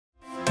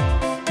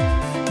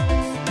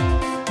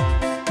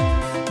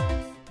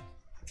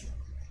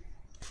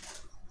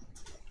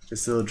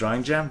Just a little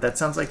drawing jam? That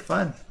sounds like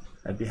fun.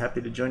 I'd be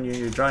happy to join you in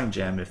your drawing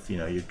jam if you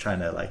know you're trying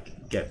to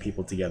like get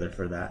people together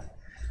for that.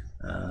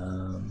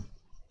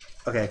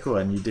 Okay, cool.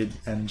 And you did,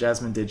 and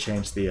Jasmine did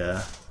change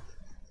the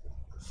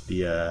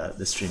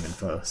stream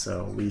info,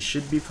 so we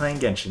should be playing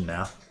Genshin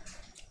now.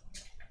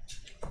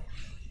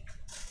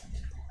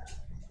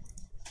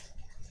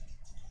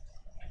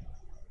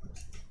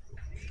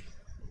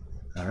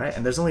 All right,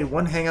 and there's only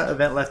one Hangout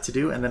event left to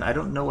do, and then I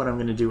don't know what I'm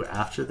going to do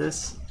after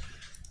this.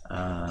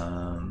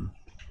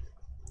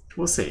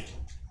 We'll see.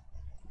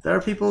 There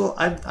are people,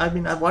 I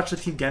mean, I've watched a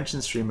few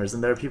Genshin streamers,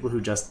 and there are people who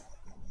just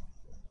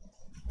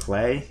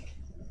play,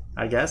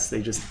 I guess.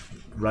 They just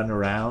run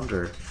around,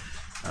 or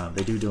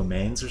they do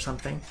domains or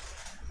something.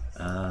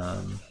 Yeah.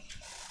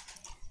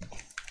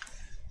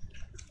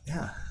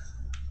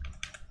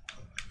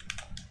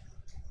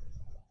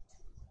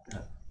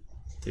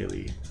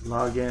 Daily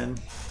login.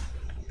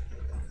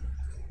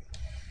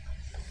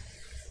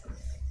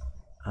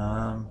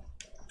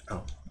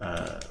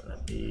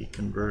 Let me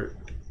convert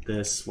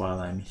this while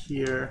I'm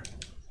here.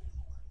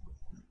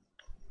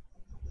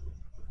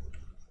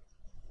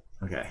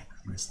 Okay,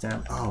 I'm gonna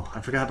stamp. Oh,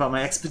 I forgot about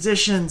my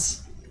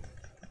expeditions.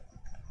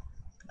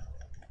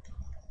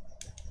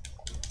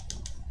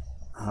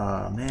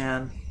 Oh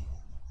man,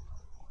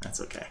 that's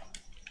okay.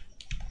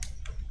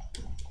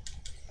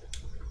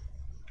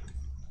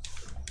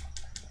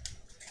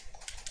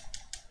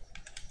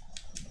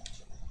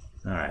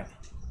 All right.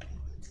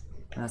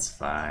 That's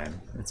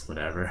fine. It's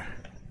whatever.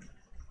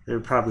 They were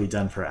probably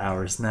done for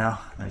hours now.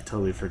 I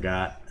totally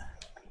forgot.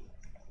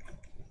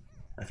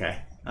 Okay.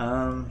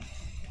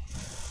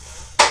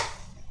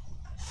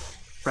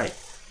 Right.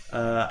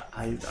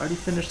 I already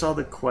finished all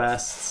the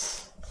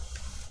quests.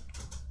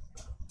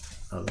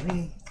 Oh, let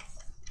me...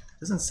 It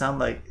doesn't sound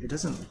like... It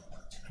doesn't...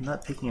 I'm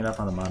not picking it up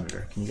on the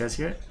monitor. Can you guys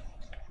hear it?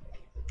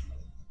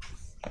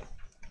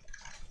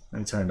 Let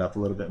me turn it up a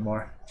little bit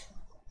more.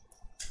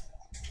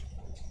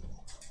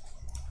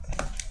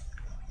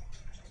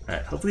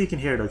 Alright, hopefully you can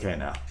hear it okay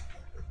now.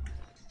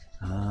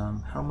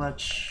 How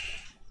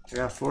much? I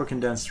got 4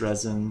 condensed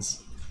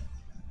resins.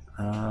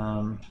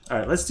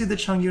 Alright, let's do the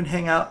Chongyun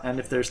Hangout, and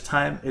if there's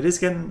time, it is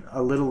getting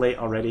a little late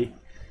already.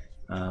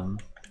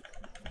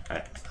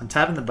 Alright, I'm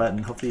tapping the button,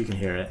 hopefully you can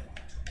hear it.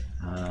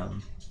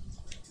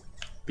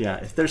 Yeah,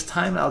 if there's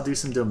time, I'll do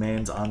some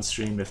domains on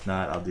stream. If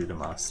not, I'll do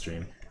them off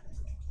stream.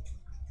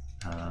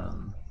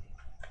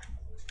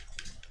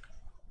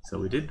 So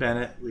we did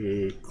Bennett,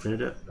 we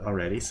cleared it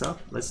already, so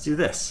let's do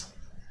this.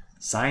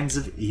 Signs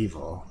of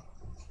Evil.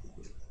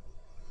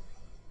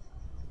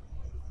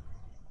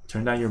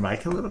 Turn down your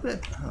mic a little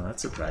bit? Oh,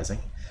 that's surprising.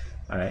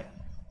 Alright.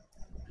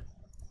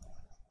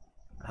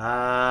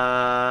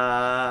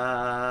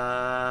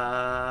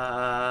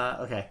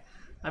 Okay.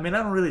 I mean,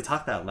 I don't really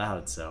talk that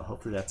loud, so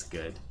hopefully that's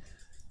good.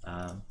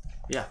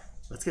 Yeah,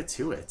 let's get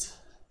to it.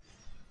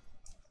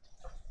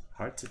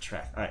 Hard to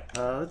track. Alright,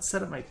 let's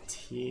set up my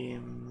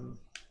team.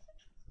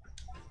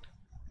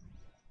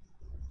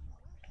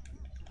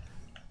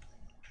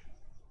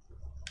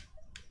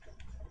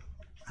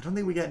 I don't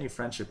think we get any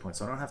friendship points,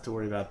 so I don't have to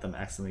worry about them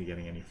accidentally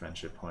getting any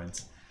friendship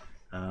points.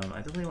 I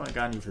definitely want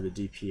Ganyu for the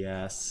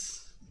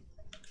DPS.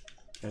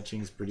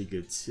 Catching's pretty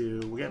good too.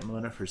 We'll get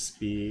Mona for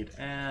speed,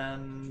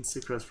 and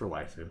Sucrose for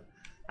waifu.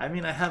 I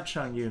mean, I have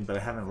Chongyun, but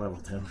I haven't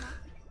leveled him.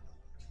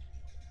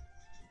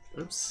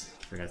 Oops,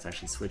 forgot to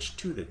actually switch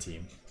to the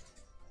team.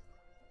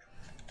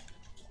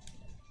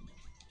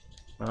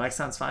 My mic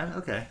sounds fine?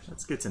 Okay,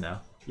 that's good to know.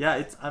 Yeah,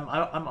 it's I'm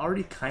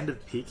already kind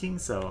of peaking,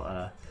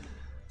 so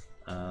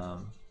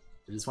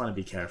I just want to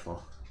be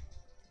careful.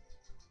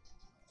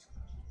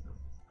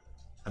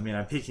 I mean,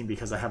 I'm peaking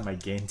because I have my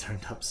gain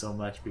turned up so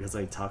much because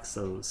I talk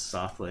so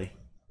softly.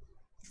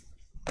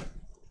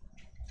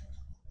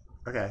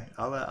 Okay,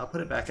 I'll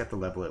put it back at the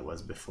level it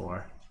was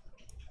before.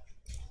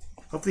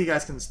 Hopefully you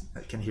guys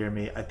can hear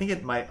me. I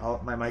think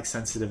my mic's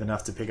sensitive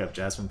enough to pick up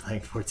Jasmine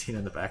playing 14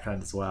 in the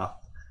background as well.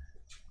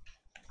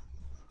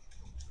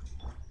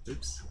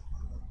 Oops.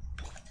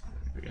 There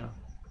we go.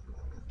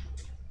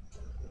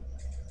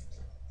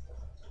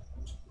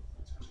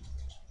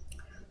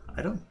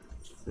 I don't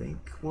think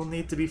we'll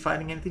need to be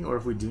fighting anything, or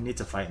if we do need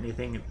to fight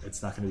anything,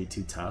 it's not going to be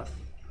too tough.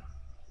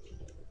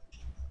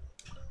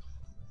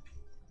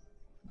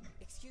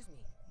 Excuse me,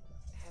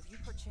 have you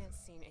perchance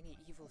seen any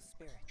evil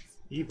spirits?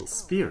 Evil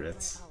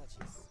spirits? My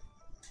apologies.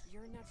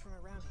 You're not from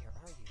around here,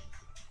 are you?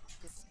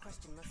 This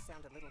question must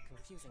sound a little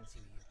confusing to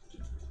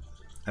you.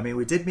 I mean,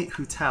 we did meet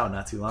Hu Tao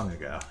not too long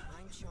ago.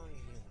 I'm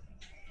Chongyun,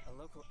 a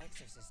local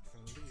exorcist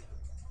from Leo.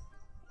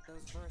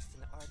 Those versed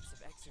in the arts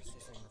of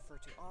exorcism refer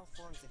to all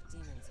forms of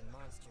demons and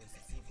monsters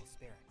as evil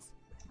spirits.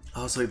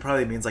 Oh, so he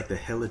probably means like the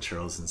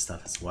hilichurls and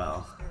stuff as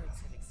well.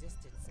 Spirits have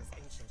existed since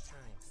ancient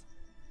times.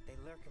 They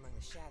lurk among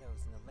the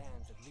shadows in the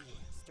lands of Leo,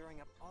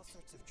 stirring up all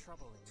sorts of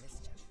trouble and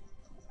mischief.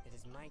 It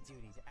is my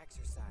duty to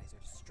exorcise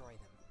or destroy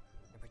them,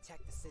 and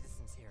protect the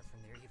citizens here from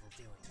their evil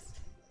doings.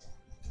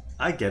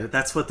 I get it.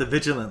 That's what the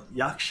Vigilant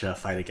Yaksha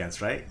fight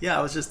against, right? Yeah,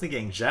 I was just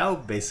thinking,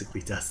 Zhao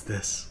basically does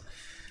this.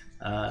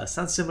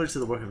 Sounds similar to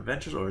the work of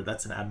adventurers, or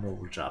that's an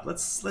admirable job.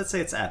 Let's say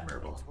it's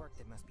admirable. It's work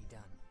that must be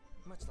done,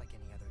 much like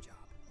any other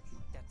job.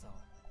 That's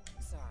all.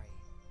 Sorry,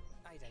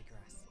 I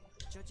digress.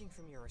 Judging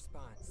from your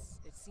response,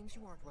 it seems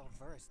you aren't well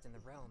versed in the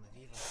realm of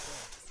evil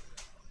spirits.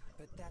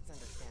 But that's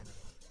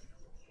understandable.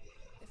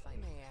 If I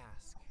may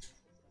ask,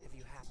 have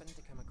you happened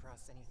to come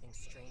across anything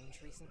strange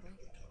recently?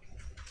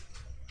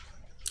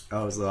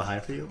 Oh, it's a little high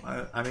for you?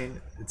 I mean,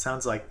 it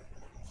sounds like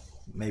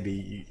maybe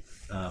you,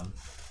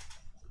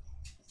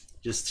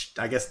 just,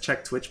 I guess,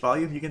 check Twitch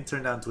volume. You can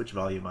turn down Twitch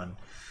volume on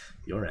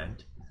your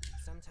end.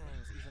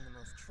 Sometimes even the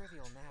most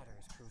trivial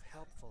matters prove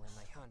helpful in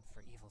my hunt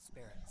for evil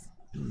spirits.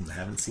 I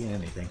haven't seen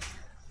anything.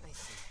 I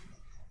see.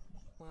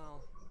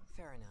 Well,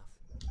 fair enough.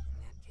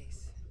 In that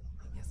case,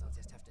 I guess I'll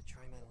just have to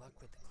try my luck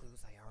with the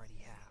clues I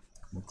already have.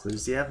 What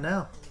clues do you have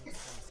now? Only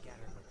some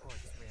scattered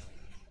reports, really.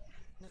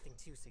 Nothing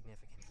too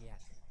significant yet.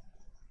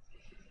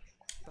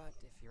 But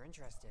if you're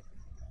interested,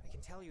 I can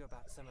tell you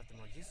about some of the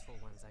more useful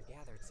ones I've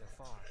gathered so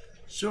far.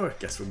 Sure,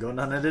 guess we're going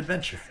on an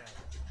adventure.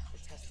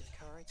 The test of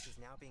courage is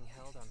now being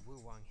held on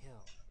Wuwang Hill.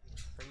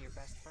 Bring your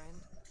best friend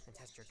and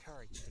test your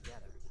courage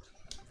together.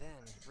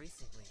 Then,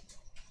 recently,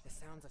 the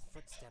sounds of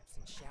footsteps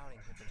and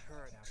shouting have been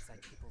heard outside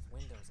people's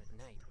windows at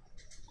night.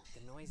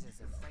 The noises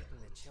have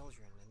frightened the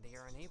children, and they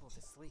are unable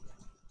to sleep.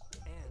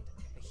 And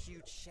a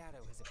huge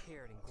shadow has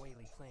appeared in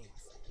Guili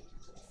Plains.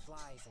 It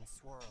flies and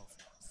swirls,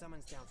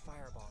 summons down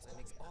fireballs, and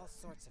makes all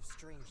sorts of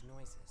strange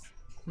noises.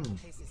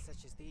 Cases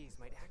such as these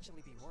might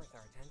actually be worth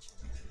our attention.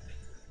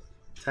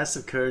 Test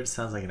of Courage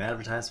sounds like an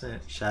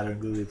advertisement. Shadow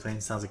and Gloomy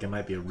Plains sounds like it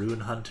might be a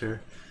ruin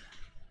hunter.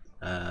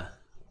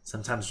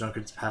 Sometimes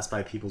drunkards pass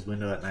by people's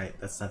window at night.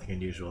 That's nothing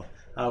unusual.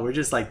 We're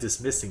just like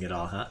dismissing it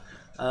all, huh?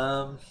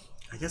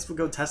 I guess we'll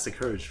go Test of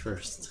Courage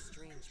first. Something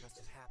strange must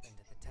have happened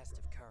at the Test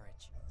of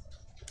Courage.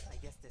 I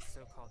guess this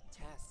so-called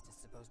test is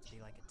supposed to be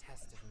like a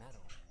test of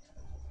metal.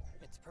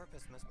 Its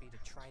purpose must be to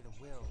try the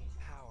will and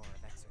power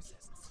of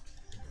exorcists.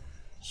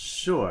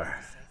 Sure.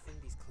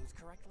 Deciphering these clues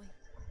correctly?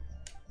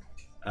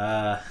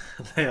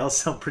 They all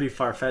sound pretty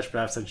far-fetched.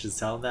 Perhaps I should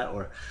tell him that,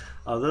 or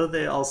although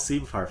they all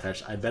seem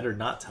far-fetched, I better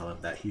not tell him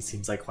that. He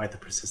seems like quite the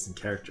persistent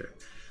character.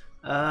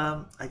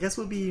 I guess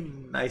we'll be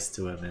nice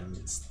to him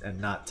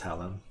and not tell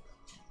him.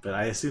 But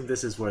I assume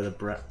this is where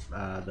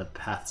the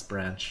paths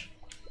branch.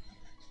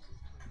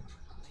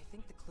 I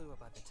think the clue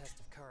about the Test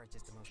of Courage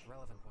is the most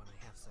relevant one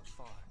I have so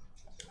far.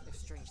 If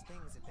strange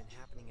things have been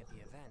happening at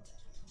the event,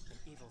 then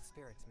evil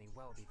spirits may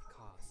well be the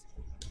cause.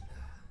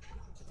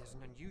 But there's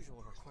an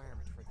unusual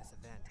requirement for this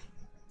event.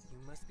 You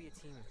must be a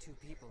team of 2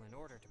 people in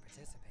order to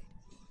participate.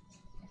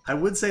 I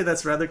would say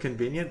that's rather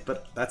convenient,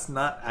 but that's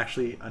not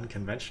actually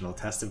unconventional.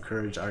 Tests of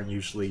Courage aren't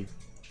usually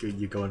good.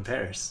 You go in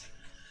pairs.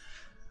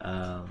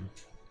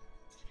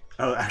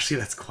 Oh, actually,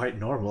 that's quite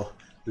normal.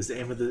 The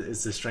aim of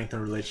is to strengthen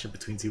a relationship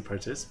between 2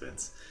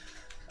 participants.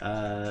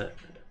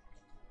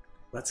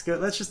 Let's go.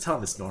 Let's just tell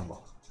them it's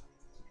normal.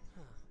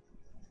 Huh.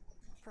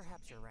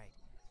 Perhaps you're right.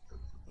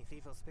 If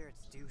evil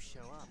spirits do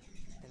show up,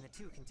 then the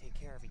 2 can take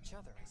care of each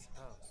other, I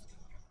suppose.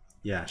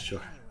 Yeah,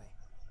 sure. Anyway,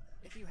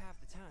 if you have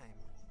the time,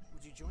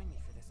 would you join me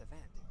for this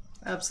event?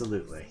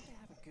 Absolutely. You seem to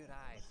have a good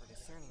eye for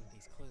discerning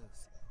these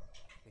clues.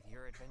 With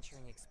your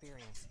adventuring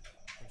experience,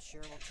 I'm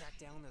sure we'll track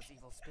down those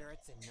evil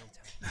spirits in no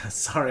time.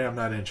 Sorry, I'm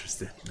not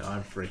interested. No,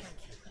 I'm free.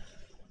 Thank you.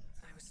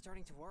 I was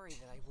starting to worry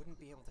that I wouldn't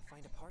be able to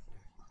find a partner.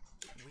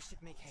 We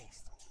should make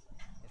haste.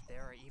 If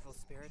there are evil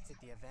spirits at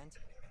the event,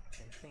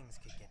 then things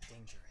could get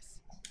dangerous.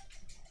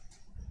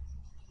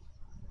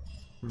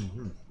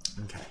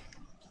 Okay.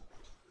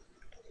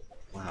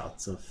 Wow,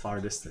 it's a far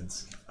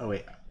distance. Oh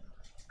wait,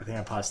 I think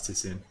I paused too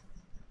soon.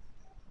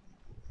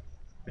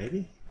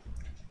 Maybe?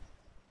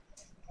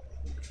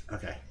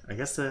 Okay, I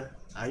guess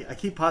I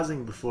keep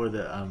pausing before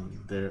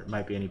there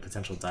might be any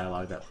potential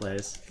dialogue that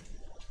plays.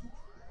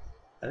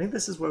 I think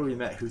this is where we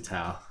met Hu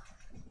Tao.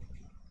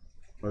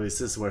 Or at least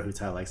this is where Hu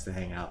Tao likes to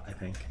hang out, I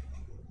think.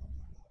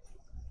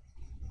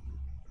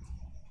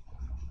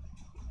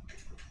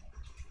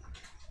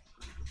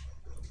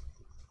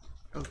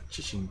 Oh,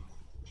 Chishin.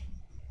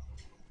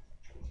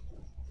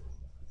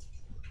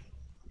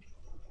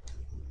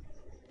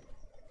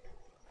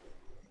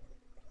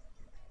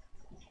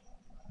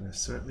 There's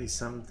certainly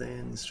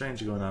something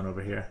strange going on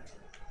over here.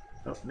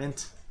 Oh,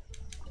 mint.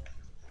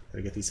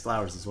 Gotta get these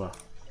flowers as well.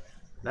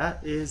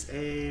 That is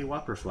a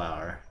whopper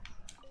flower.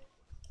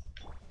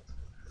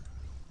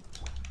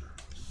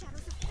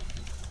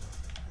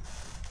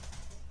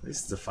 At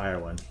least it's a fire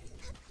one.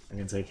 I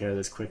can take care of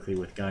this quickly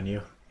with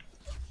Ganyu.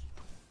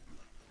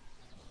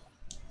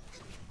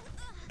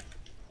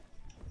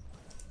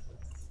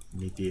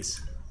 Meet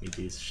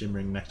these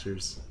shimmering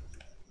nectars.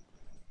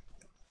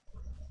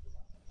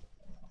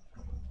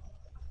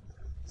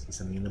 See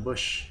something in the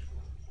bush.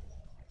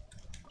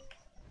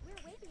 We're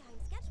way behind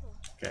schedule.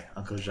 Okay,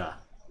 Uncle Ja.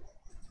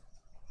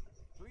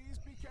 Please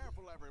be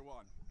careful,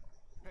 everyone.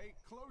 Pay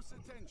close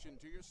attention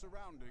to your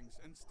surroundings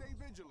and stay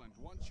vigilant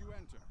once you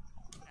enter.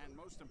 And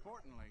most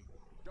importantly,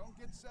 don't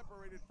get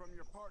separated from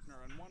your partner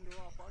and wander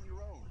off on your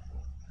own.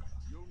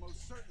 You'll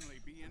most certainly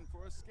be in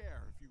for a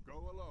scare if you go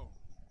alone.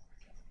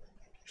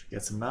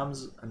 Get some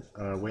mums,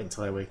 wait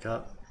until I wake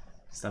up.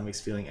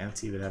 Stomach's feeling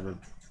empty, but have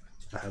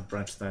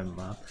brunch with my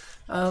mom.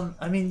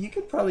 I mean, you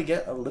could probably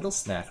get a little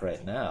snack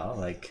right now,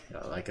 like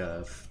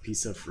a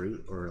piece of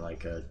fruit or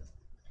like a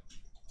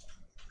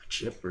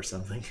chip or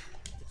something.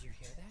 Did you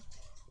hear that?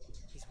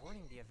 He's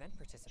warning the event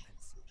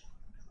participants.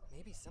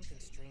 Maybe something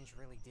strange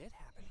really did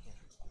happen here.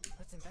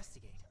 Let's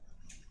investigate.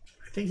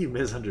 I think you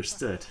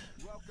misunderstood.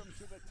 Welcome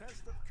to the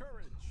test of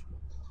courage.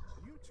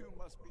 You two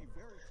must be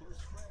very close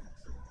friends.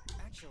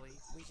 Actually,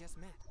 we just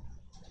met.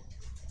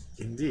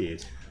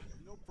 Indeed.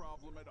 No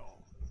problem at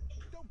all.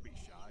 Don't be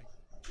shy.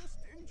 Just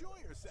enjoy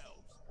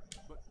yourselves.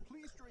 But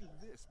please drink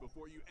this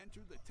before you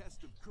enter the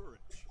test of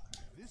courage.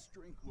 This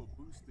drink will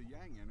boost the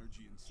yang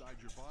energy inside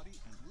your body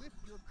and lift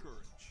your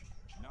courage.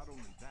 Not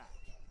only that,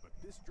 but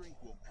this drink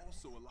will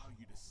also allow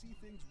you to see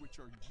things which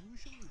are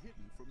usually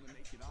hidden from the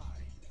naked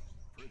eye.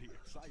 Pretty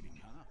exciting,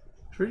 huh?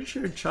 Pretty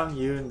sure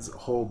Chongyun's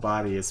whole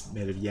body is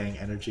made of yang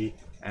energy,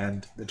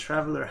 and the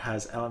Traveler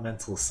has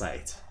elemental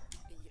sight.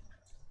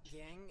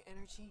 Yang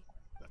energy?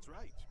 That's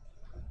right.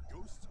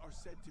 Ghosts are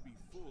said to be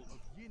full of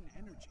yin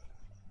energy,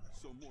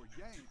 so more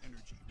yang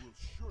energy will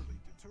surely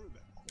deter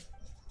them.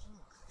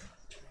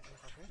 I've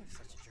never heard of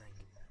such a drink.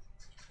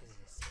 Is it a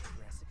secret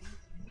recipe?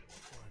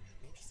 Or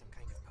maybe some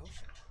kind of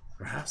potion?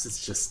 Perhaps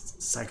it's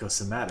just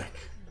psychosomatic.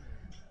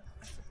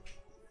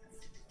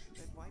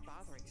 But why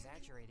bother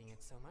exaggerating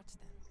it so much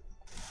then?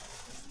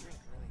 This drink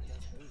really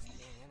does boost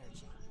yang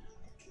energy,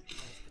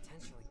 and it's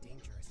potentially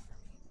dangerous for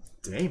me.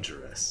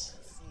 Dangerous?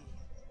 See,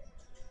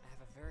 I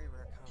have a very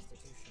rare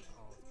constitution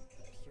called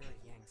the Pure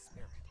Yang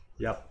Spirit.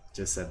 Yep,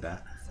 just said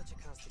that. Such a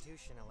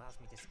constitution allows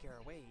me to scare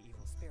away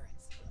evil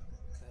spirits,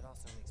 but it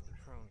also makes me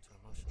prone to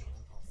emotional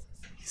impulses.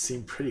 You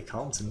seem pretty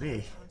calm to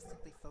me.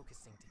 Constantly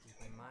focusing to keep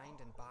my mind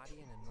and body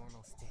in a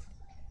normal state,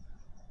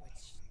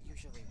 which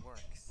usually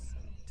works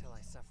until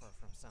I suffer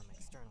from some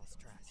external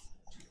stress.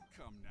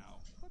 Come now,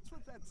 what's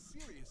with that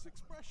serious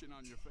expression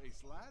on your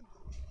face, lad?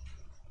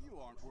 You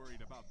aren't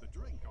worried about the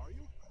drink, are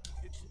you?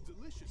 It's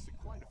delicious and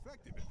quite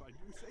effective if I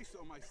do say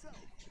so myself.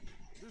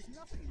 There's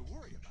nothing to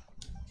worry about.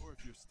 Or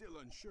if you're still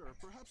unsure,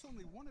 perhaps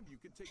only one of you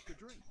can take the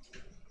drink.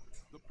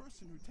 The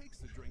person who takes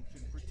the drink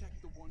can protect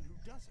the one who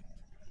doesn't.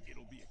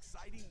 It'll be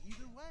exciting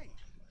either way.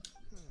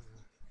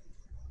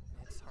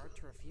 It's hard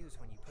to refuse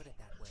when you put it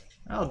that way.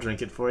 I'll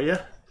drink it for you.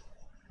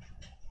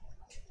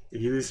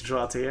 If you lose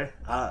control out here,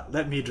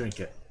 let me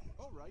drink it.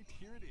 All right,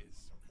 here it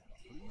is.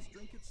 Please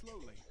drink it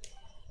slowly.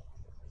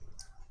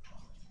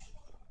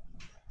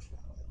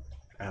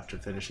 After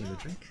finishing the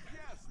drink.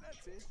 Yes,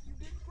 that's it. You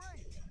did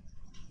great.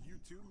 You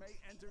two may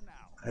enter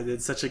now. I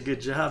did such a good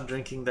job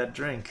drinking that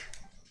drink.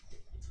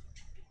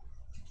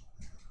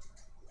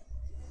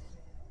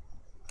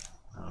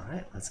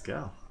 Alright, let's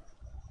go.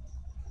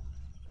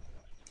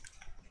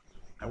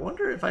 I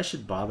wonder if I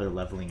should bother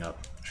leveling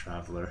up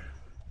Traveler.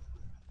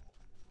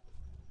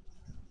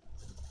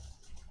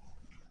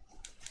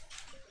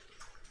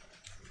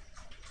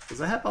 Because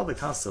I have all the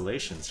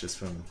constellations just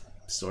from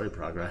story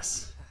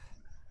progress.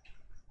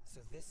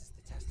 So this is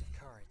the test of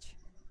courage.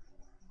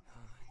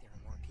 There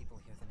are more people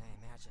here than I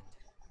imagined.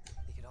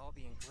 They could all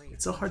be in great...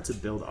 It's so hard to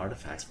build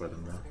artifacts for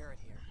them though. Spirit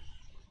here.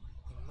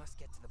 We must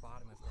get to the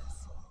bottom of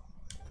this.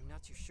 I'm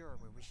not too sure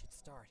where we should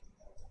start,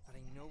 but I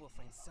know we'll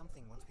find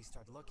something once we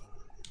start looking.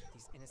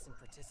 These innocent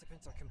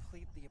participants are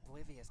completely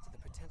oblivious to the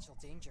potential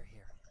danger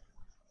here.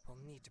 We'll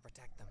need to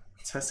protect them.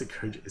 Test of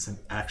courage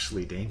isn't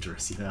actually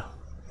dangerous, you know.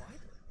 What?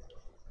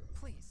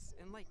 Please,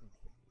 enlighten me.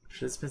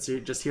 Participants are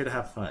just here to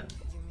have fun.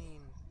 You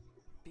mean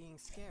being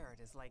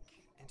scared is like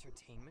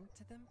entertainment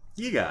to them?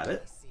 You got I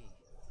it. see.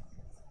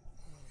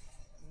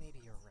 Maybe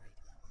you're right.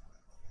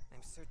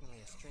 I'm certainly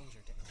a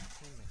stranger to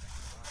entertainment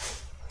after all.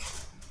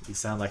 You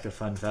sound like a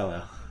fun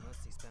fellow. I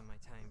mostly spend my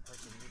time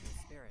purging evil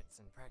spirits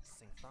and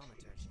practicing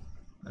thaumaturgy.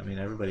 I mean,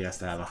 everybody has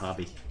to have a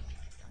hobby. I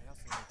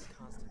also need to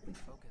constantly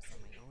focus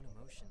on my own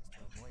emotions to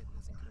avoid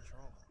losing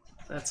control.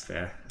 That's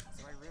fair.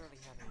 So I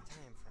rarely have any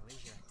time for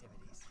leisure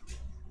activities.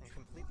 I'm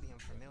completely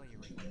unfamiliar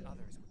with what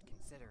others would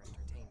consider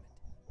entertainment.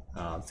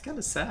 Oh, it's kind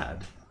of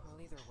sad. Well,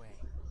 either way,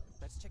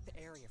 let's check the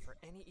area for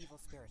any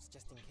evil spirits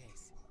just in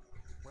case.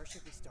 Where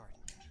should we start?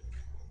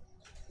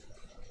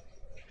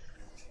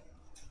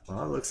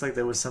 Well, it looks like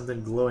there was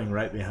something glowing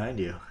right behind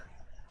you.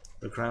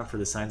 Look around for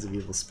the signs of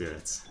evil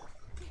spirits.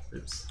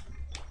 Oops.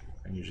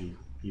 I'm usually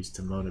used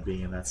to Mona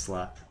being in that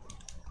slot.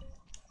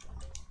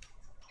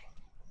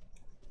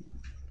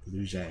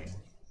 Liu Zhang.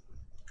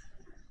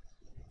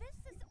 This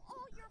is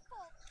all your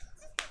fault.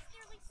 This has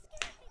nearly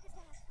scared me to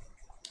death.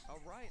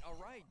 All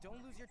right,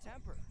 don't lose your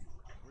temper.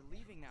 We're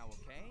leaving now,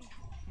 okay?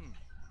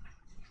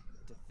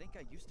 To think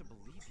I used to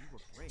believe you were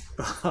brave.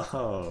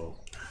 Oh.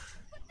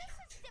 But this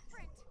is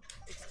different.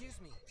 Excuse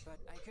me, but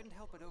I couldn't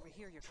help but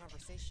overhear your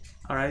conversation.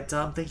 Alright,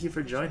 Tom, thank you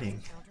for joining.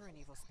 Encounter an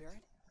evil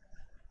spirit?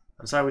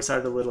 I'm sorry we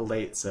started a little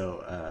late,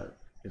 so,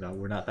 you know,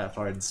 we're not that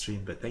far in the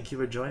stream, but thank you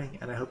for joining,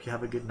 and I hope you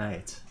have a good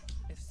night.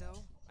 If so,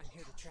 I'm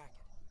here to track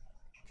it.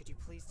 Could you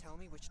please tell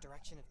me which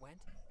direction it went?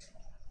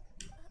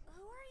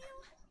 Who are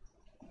you?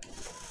 I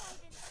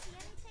didn't see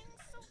anything,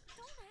 so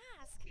don't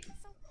ask.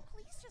 So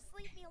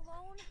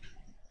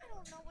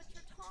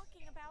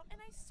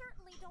I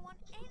certainly don't want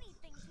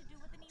anything to do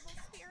with an evil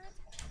spirit.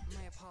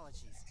 My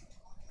apologies.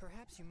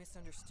 Perhaps you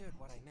misunderstood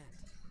what I meant.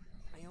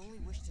 I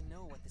only wish to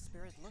know what the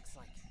spirit looks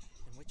like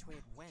and which way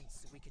it went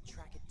so we could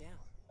track it down.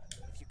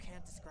 If you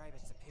can't describe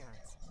its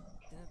appearance,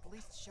 then at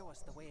least show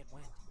us the way it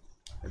went.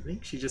 I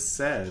think she just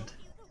said.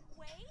 Show you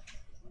the way?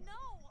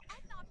 No,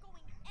 I'm not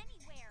going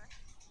anywhere.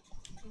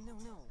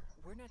 No,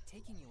 we're not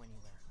taking you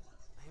anywhere.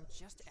 I am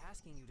just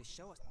asking you to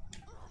show us.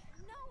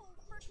 No,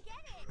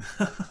 forget it.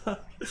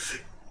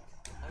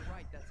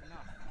 Alright, that's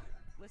enough.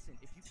 Listen,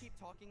 if you keep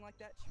talking like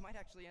that, she might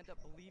actually end up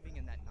believing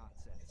in that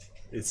nonsense.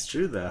 It's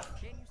true though.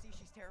 Can't you see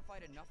she's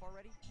terrified enough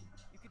already?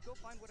 You could go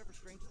find whatever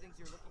strange things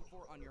you're looking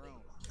for on your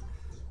own.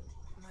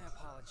 My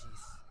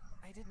apologies.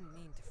 I didn't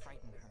mean to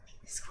frighten her.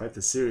 He's quite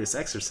the serious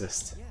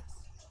exorcist. Yes,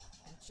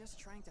 I'm just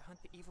trying to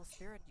hunt the evil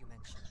spirit you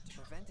mentioned to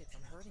prevent it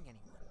from hurting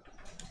anyone.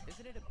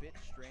 Isn't it a bit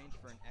strange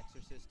for an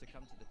exorcist to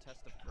come to the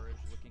test of courage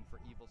looking for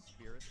evil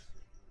spirits?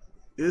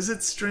 Is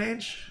it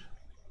strange?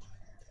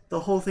 The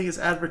whole thing is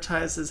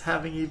advertised as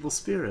having evil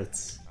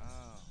spirits.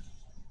 Oh,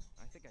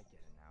 I think I get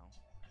it now.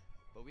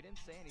 But we didn't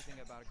say anything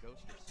about a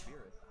ghost or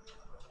spirit.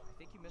 I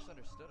think you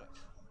misunderstood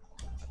us.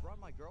 I brought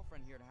my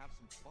girlfriend here to have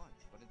some fun,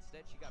 but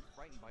instead she got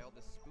frightened by all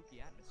this spooky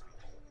atmosphere.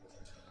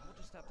 Now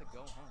we'll just have to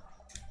go home.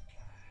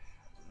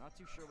 I'm not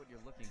too sure what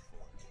you're looking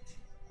for,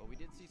 but we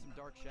did see some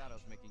dark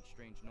shadows making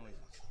strange noises.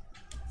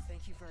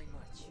 Thank you very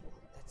much.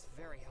 That's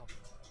very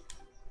helpful.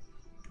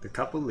 The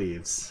couple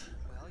leaves.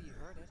 Well, you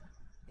heard it.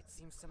 It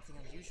seems something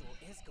unusual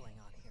is going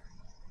on here.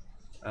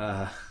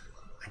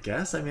 I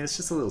guess. I mean, it's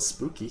just a little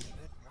spooky. But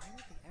why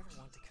would they ever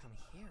want to come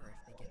here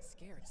if they get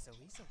scared so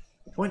easily?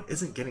 The point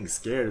isn't getting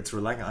scared, it's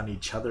relying on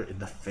each other in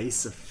the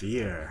face of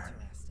fear.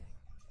 Interesting.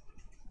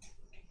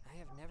 I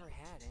have never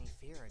had any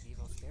fear of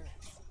evil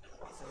spirits, so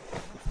perhaps I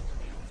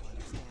were able to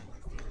understand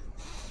your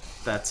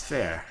fear. That's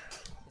fair.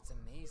 It's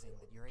amazing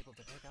that you're able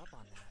to pick up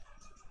on that.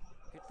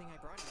 Good thing I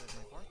brought you as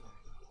my partner.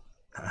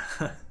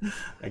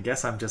 I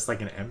guess I'm just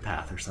like an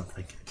empath or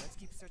something. Let's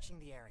keep searching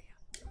the area.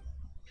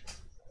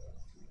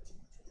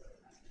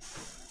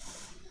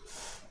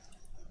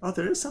 Oh,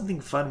 there is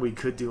something fun we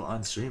could do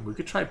on stream. We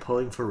could try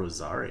pulling for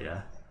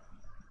Rosaria.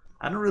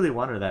 I don't really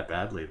want her that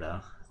badly,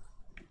 though.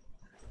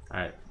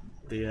 Alright,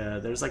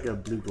 there's like a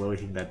blue glowy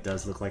thing that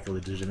does look like a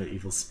legitimate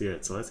evil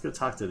spirit, so let's go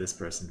talk to this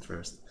person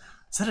first.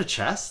 Is that a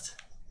chest?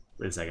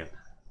 Wait a second.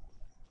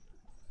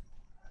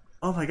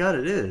 Oh my god,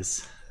 it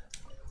is!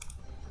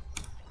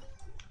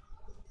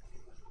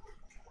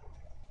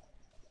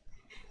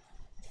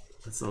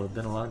 It's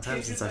been a long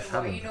time since I've had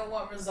one. You know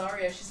what,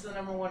 Rosaria? She's the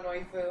 #1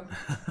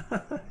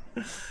 waifu.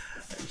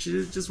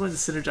 She just wouldn't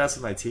synergize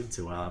with my team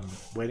too well. I'm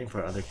waiting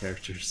for other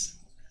characters.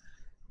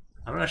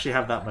 I don't actually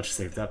have that much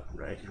saved up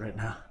right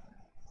now.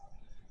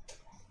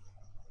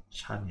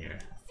 Chongyun.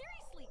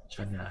 Seriously,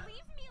 just Chonya.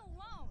 leave me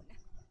alone.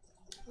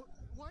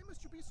 Why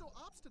must you be so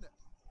obstinate?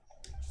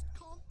 Just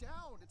calm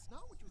down. It's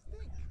not what you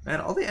think. Man,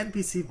 all the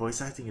NPC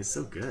voice acting is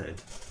so good.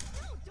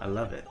 No, I don't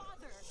love it.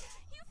 bother.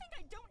 You think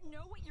I don't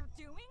know what you're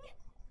doing?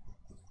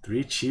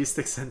 3 cheese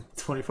sticks and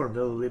 24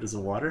 milliliters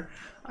of water?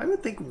 I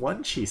would think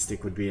 1 cheese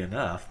stick would be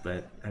enough,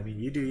 but I mean,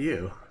 you do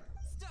you.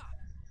 Stop!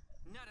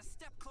 Not a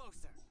step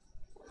closer.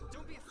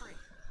 Don't be afraid.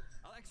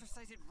 I'll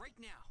exercise it right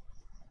now.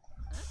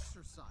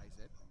 Exercise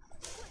it?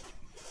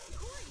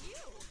 Who are you?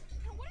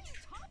 And what are you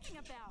talking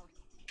about?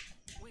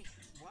 Wait,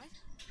 what?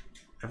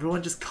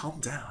 Everyone just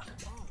calm down.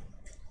 Oh,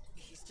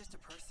 he's just a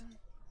person?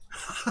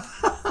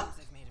 Seems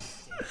I've made a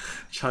mistake.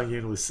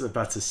 Chongyun was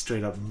about to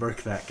straight up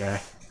murk that guy.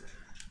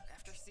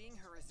 After seeing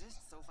her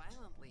resist so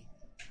violently,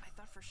 I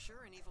thought for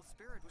sure an evil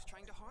spirit was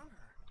trying to harm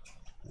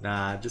her.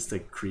 Nah, just a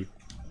creep.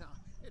 No,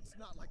 it's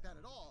not like that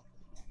at all.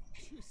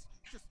 She's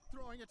just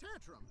throwing a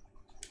tantrum.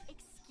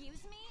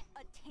 Excuse me?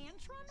 A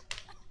tantrum?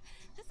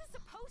 This is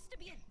supposed to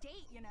be a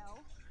date, you know.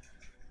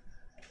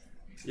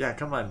 Yeah,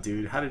 come on,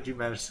 dude. How did you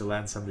manage to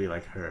land somebody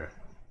like her?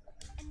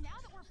 And now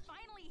that we're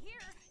finally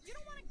here, you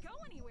don't want to go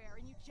anywhere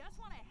and you just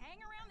want to hang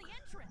around the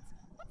entrance.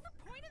 What's the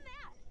point in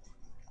that?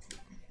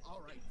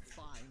 All right,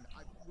 fine.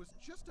 I was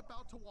just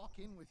about to walk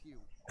in with you.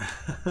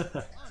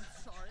 I'm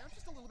sorry. I'm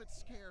just a little bit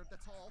scared,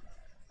 that's all.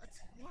 That's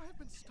why I've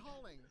been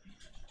stalling.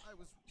 I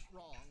was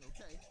wrong,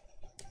 okay?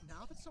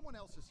 Now that someone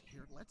else is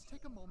here, let's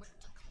take a moment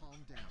to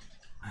calm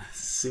down.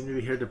 Seem to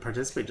be here to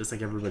participate just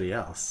like everybody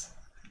else.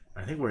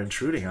 I think we're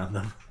intruding on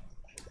them.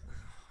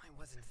 I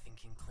wasn't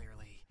thinking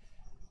clearly.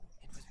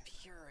 It was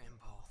pure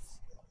impulse.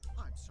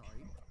 I'm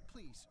sorry.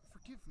 Please,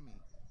 forgive me.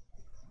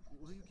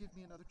 Will you give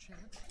me another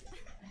chance?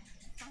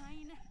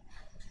 Fine.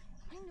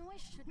 I know I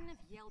shouldn't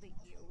have yelled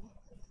at you.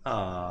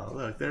 Aw,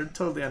 look, they're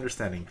totally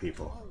understanding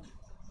people. Oh,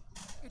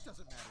 it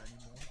doesn't matter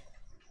anymore.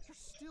 You're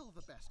still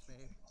the best,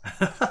 babe.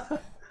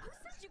 Who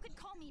said you could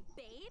call me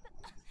babe?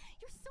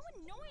 You're so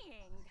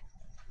annoying.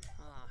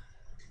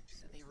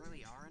 So they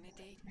really are on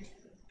a date?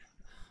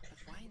 But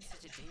why in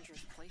such a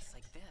dangerous place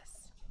like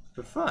this?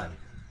 For fun.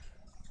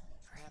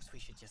 Perhaps we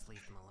should just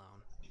leave them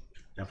alone.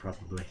 Yeah,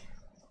 probably.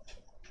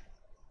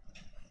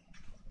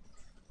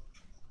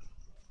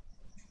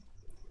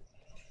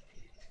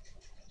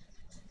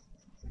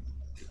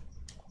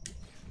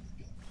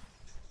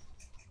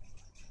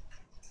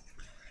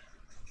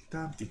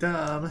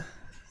 Dum-de-dum.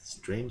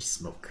 Strange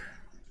smoke.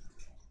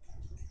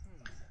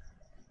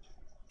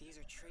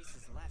 These are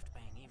traces left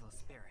by an evil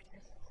spirit.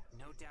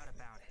 No doubt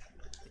about it.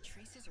 The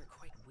traces are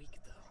quite weak,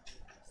 though.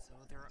 So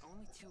there are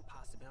only two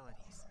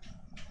possibilities.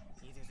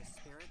 Either the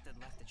spirit that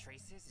left the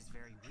traces is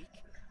very weak,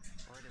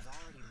 or it has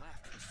already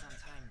left for some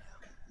time now.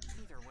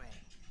 Either way,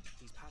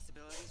 these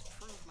possibilities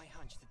prove my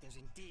hunch that there's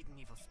indeed an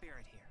evil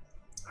spirit here.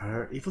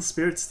 Are evil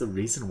spirits the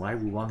reason why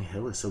Wuwang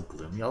Hill is so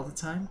gloomy all the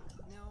time?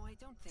 No, I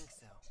don't think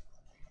so.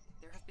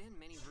 There have been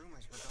many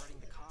rumors regarding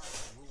the cause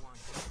of Wuwang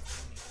Hill's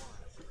gloomy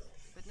aura,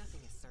 but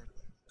nothing is certain.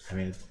 I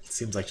mean, it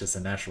seems like just a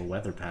natural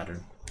weather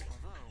pattern.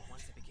 Although,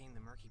 once it became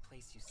the murky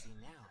place you see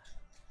now,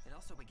 it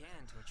also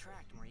began to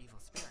attract more evil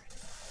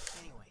spirits.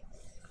 Anyway,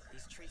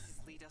 these traces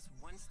lead us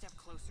one step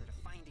closer to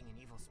finding an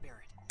evil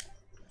spirit.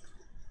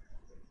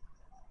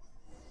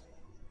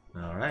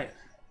 Alright,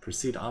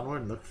 proceed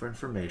onward and look for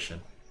information.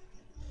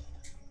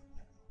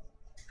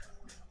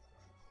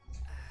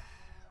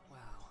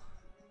 Well,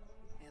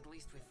 at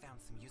least we've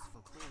found some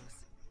useful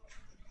clues.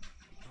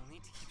 We'll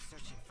need to keep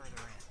searching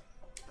further in.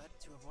 But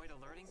to avoid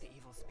alerting the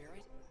evil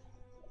spirit,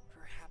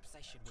 perhaps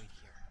I should wait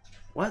here.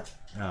 What?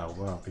 Oh,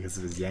 well, because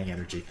of his yang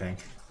energy thing.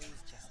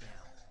 Clues just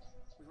now.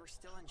 We were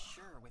still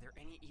unsure whether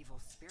any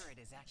evil spirit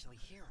is actually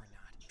here or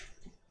not.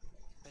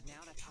 But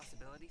now that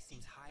possibility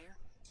seems higher,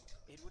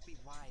 it would be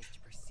wise to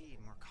proceed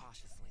more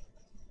cautiously.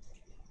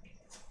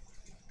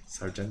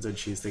 Sargenzo and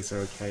cheese sticks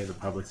are okay, the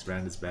Publix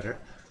brand is better.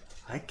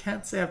 I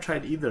can't say I've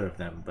tried either of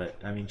them, but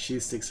I mean,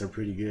 cheese sticks are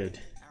pretty good.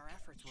 Our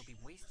efforts will be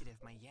wasted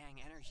if my yang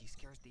energy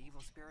scares the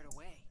evil spirit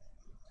away.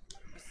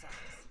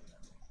 Besides,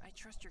 I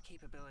trust your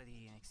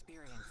capability and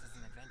experience as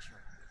an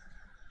adventurer.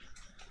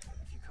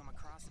 If you come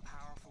across a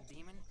powerful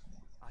demon,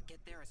 I'll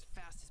get there as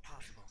fast as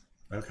possible.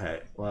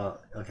 Okay,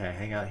 well, okay,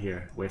 hang out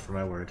here. Wait for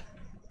my word.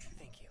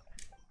 Thank you.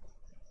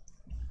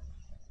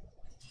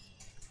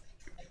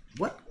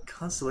 What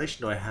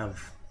constellation do I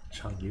have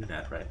Chongyun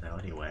at right now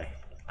anyway?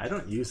 I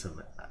don't use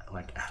him,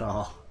 like, at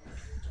all.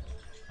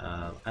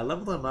 I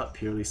leveled him up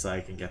purely so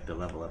I can get the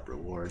level up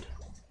reward.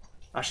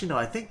 Actually, no,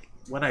 I think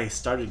when I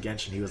started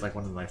Genshin, he was like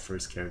one of my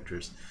first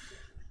characters.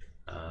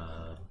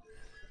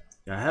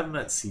 Yeah, I have him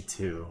at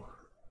C2.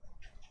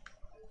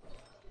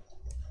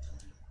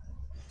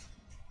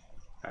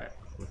 Alright,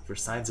 look for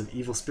signs of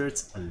evil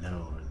spirits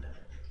alone.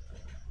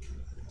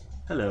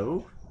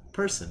 Hello,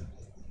 person.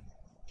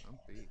 I'm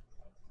beat.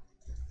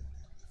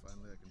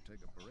 Finally, I can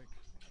take a break.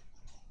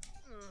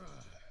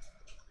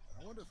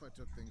 I wonder if I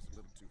took things a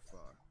little too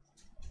far.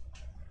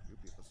 You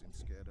people seem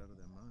scared out of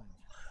their minds.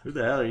 Who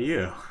the hell are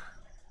you?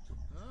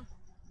 Huh?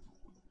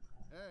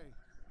 Hey,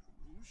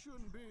 you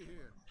shouldn't be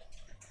here.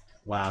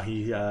 Wow,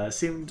 he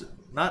seemed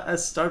not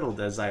as startled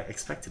as I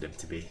expected him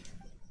to be.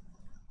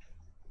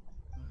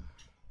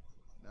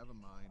 Never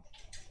mind.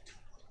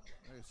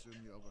 I assume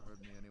you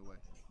overheard me anyway.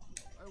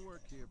 I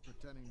work here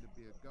pretending to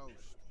be a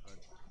ghost, but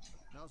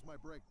now's my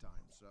break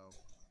time, so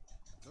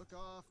took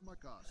off my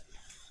costume.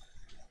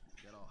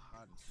 Get all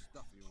hot and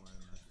stuffy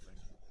wearing that thing.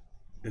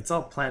 It's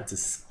all planned to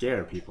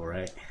scare people,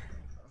 right?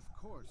 Of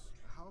course.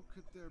 How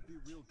could there be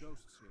real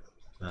ghosts here?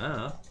 I don't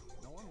know.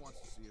 No one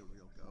wants to see a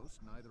real ghost,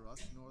 neither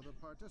us nor the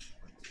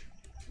participants.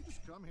 We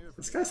just come here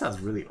for This guy sounds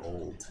really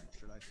old.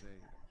 should I say,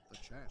 the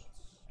chance.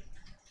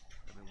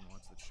 Everyone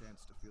wants the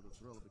chance to feel the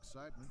thrill of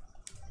excitement.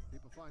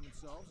 People find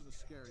themselves in a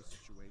scary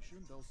situation,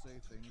 they'll say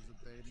things that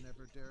they'd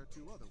never dare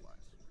to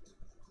otherwise.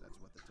 That's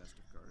what the test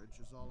of courage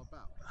is all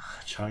about.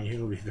 Chongyun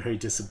will be very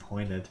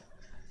disappointed.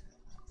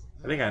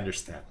 I think I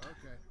understand.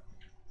 Okay.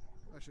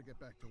 I should get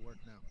back to work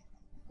now.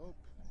 Hope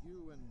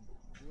you and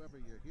whoever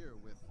you're here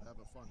with have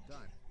a fun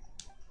time.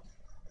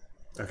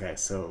 Okay,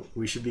 so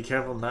we should be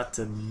careful not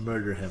to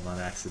murder him on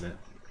accident.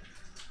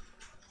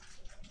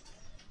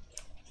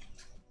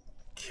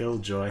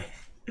 Killjoy.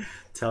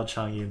 Tell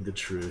Chongyun the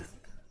truth.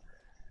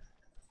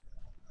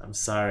 I'm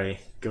sorry,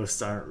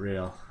 ghosts aren't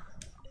real.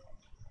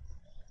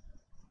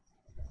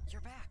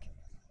 You're back.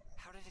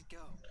 How did it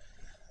go?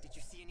 Did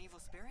you see an evil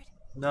spirit?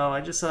 No,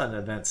 I just saw an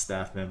event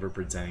staff member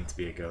pretending to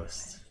be a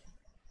ghost.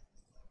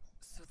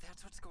 So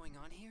that's what's going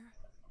on here?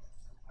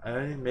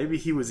 I mean, maybe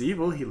he was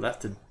evil, he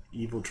left an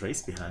evil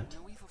trace behind.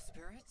 No evil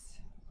spirits?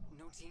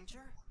 No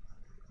danger?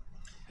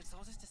 It's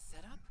all just a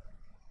setup?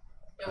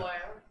 No, I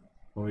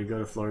When we go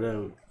to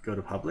Florida, go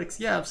to Publix?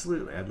 Yeah,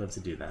 absolutely, I'd love to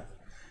do that.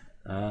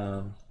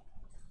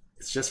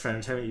 It's just for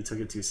entertainment, you took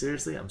it too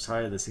seriously. I'm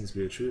sorry, this seems to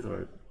be the truth,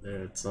 or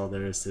it's all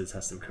there is to the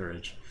test of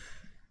courage.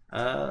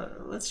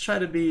 Let's try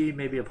to be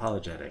maybe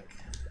apologetic.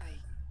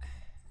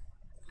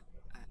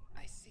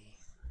 I see.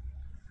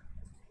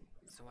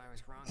 So I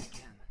was wrong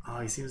again. Oh,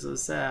 he seems so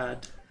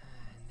sad.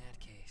 In that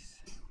case,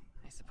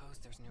 I suppose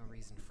there's no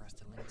reason for us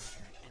to linger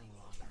here any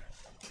longer.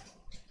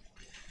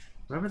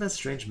 Remember that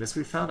strange mist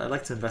we found? I'd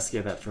like to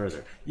investigate that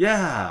further.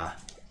 Yeah!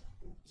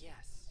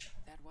 Yes,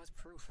 that was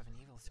proof of an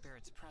evil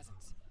spirit's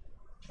presence.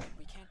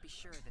 We can't be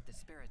sure that the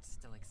spirits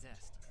still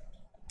exist.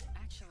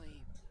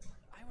 Actually,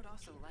 I would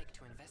also like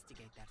to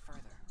investigate that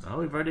further. Oh,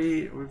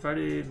 we've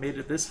already made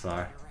it this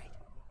far. You're right.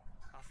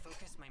 I'll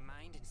focus my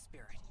mind and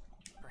spirit.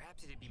 Perhaps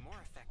hoped it'd be more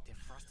effective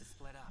for us to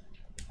split up.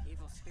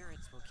 Evil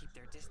spirits will keep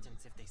their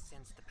distance if they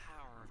sense the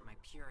power of my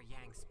pure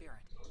yang spirit.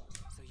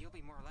 So you'll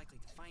be more likely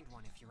to find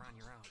one if you're on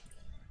your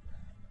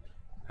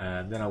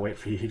own. Then I'll wait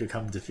for you to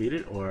come defeat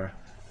it, or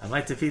I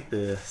might defeat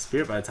the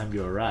spirit by the time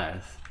you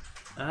arrive.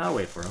 I'll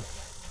wait for him.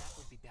 That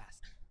would be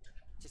best.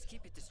 Just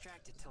keep it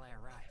distracted till I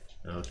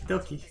arrive. Okie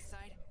dokie. This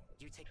side,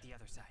 you take the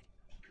other side.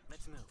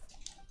 Let's move.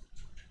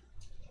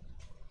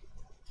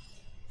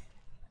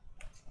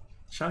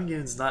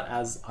 Chongyun's not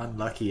as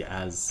unlucky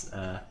as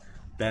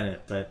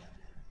Bennett, but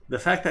the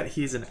fact that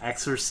he's an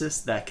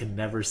exorcist that can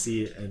never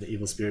see an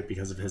evil spirit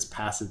because of his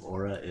passive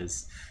aura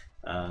is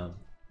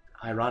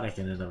ironic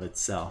in and of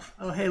itself.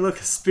 Oh hey, look,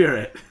 a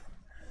spirit!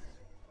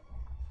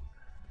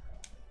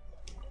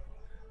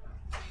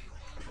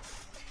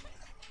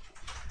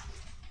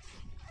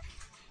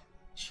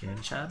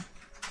 Chan-chan?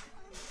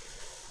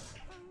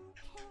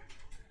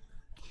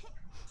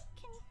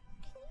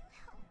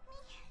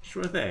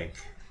 Sure thing.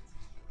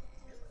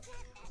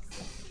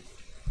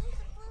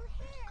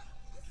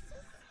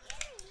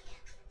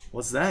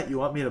 What's that? You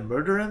want me to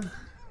murder him? Can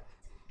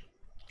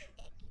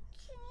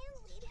you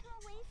lead him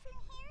away from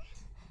here?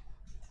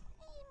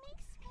 He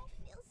makes me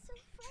feel so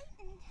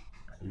frightened.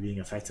 Are you being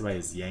affected by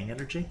his yang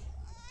energy?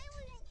 I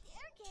wouldn't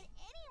dare get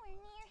anywhere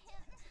near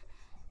him.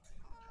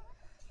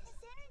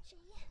 His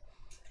energy,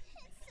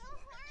 it's so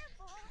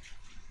horrible.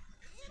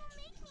 It'll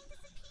make me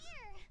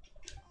disappear.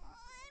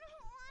 I don't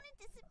want to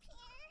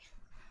disappear.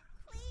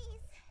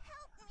 Please,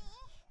 help me.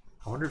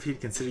 I wonder if he'd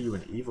consider you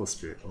an evil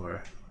spirit,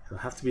 or he'll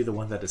have to be the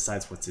one that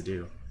decides what to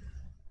do.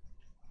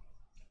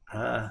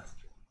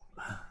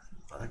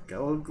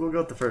 We'll go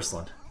with the first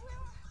one. I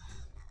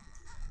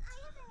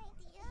have an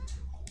idea.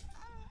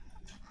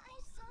 I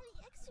saw the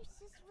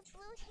exorcist with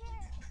blue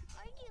hair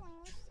arguing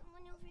with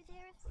someone over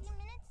there a few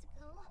minutes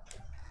ago.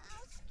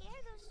 I'll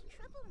scare those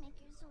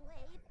troublemakers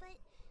away, but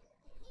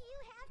you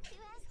have to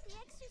ask the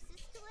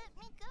exorcist to let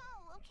me go,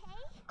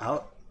 okay?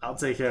 I'll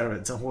take care of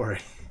it, don't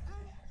worry.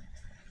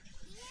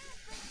 Yeah,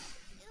 but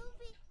it'll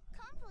be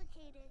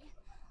complicated.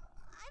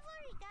 I've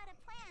already got a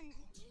plan.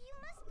 You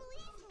must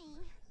believe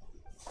me.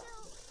 So,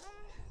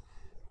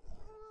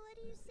 what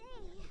do you say?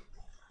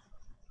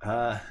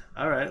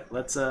 Alright,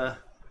 let's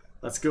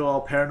go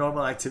all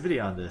paranormal activity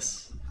on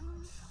this.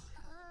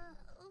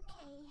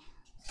 Okay.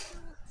 So,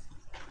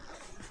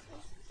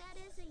 take that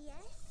as a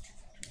yes?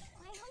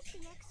 I hope the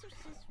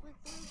exorcist with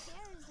blue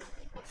hair is a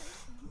good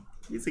person.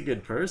 He's a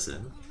good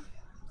person.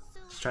 So,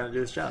 He's trying to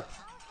do his job. I'll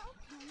help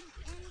him,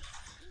 and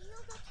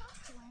you'll go talk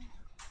to him.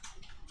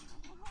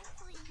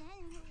 Hopefully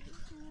then he'll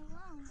leave me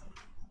alone.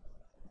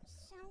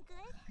 Sound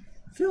good?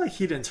 I feel like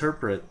he'd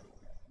interpret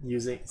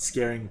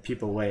scaring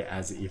people away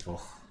as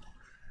evil.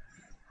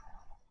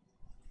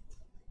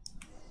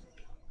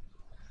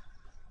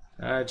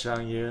 Alright,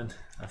 Chongyun,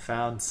 I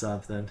found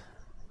something.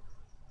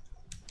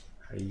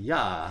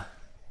 Yeah.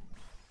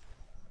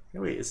 Hey,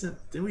 wait,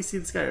 didn't we see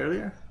this guy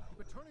earlier?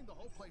 We're turning the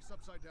whole place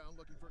upside down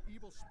looking for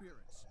evil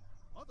spirits.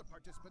 Other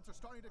participants are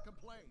starting to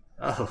complain.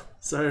 Oh,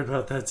 sorry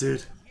about that,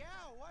 dude. Yeah,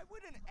 why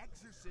would an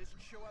exorcist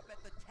show up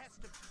at the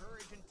test of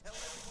courage and tell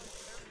everyone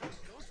there are no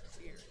ghosts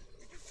here?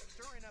 You're just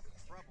stirring up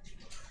trouble.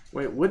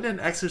 Wait, wouldn't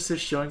an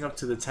exorcist showing up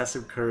to the test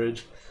of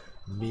courage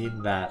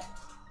mean that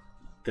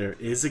there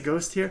is a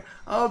ghost here?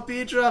 Oh,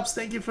 B-Drops,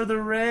 thank you for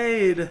the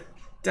raid!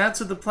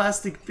 Dance with the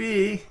plastic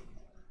bee!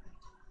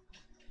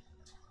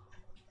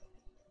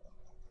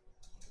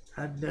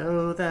 I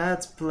know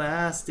that's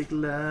plastic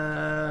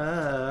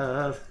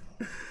love.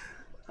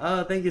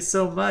 Oh, thank you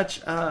so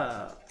much.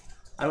 I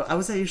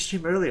was at your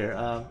stream earlier.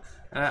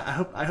 And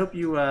I hope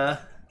you I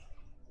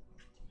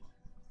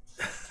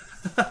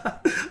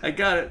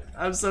got it.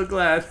 I'm so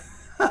glad.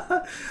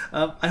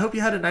 I hope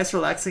you had a nice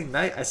relaxing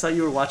night. I saw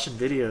you were watching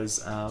videos.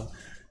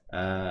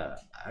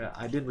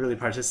 I didn't really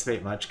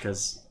participate much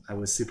because I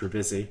was super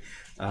busy.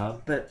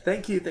 But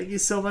thank you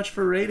so much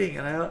for raiding,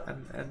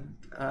 and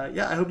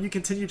yeah, I hope you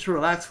continue to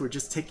relax. We're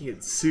just taking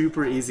it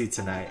super easy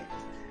tonight.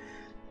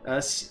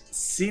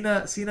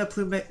 Sina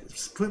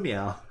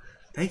Plumiel,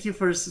 thank you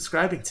for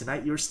subscribing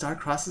tonight. Your star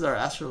crosses our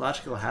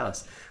astrological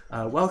house.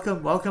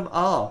 Welcome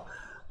all.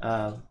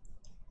 I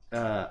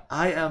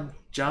am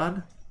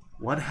John,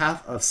 one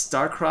half of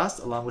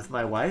Starcrossed, along with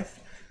my wife.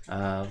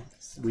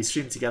 We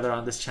stream together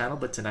on this channel,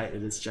 but tonight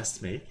it is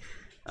just me.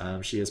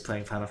 She is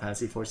playing Final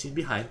Fantasy XIV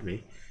behind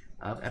me,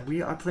 and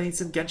we are playing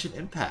some Genshin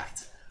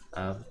Impact.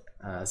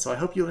 So I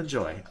hope you'll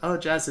enjoy. Oh,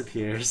 Jazz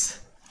appears.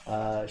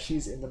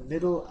 She's in the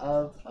middle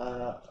of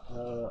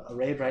a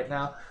raid right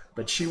now,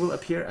 but she will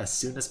appear as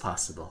soon as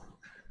possible.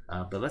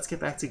 But let's get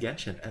back to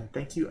Genshin, and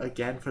thank you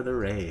again for the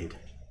raid.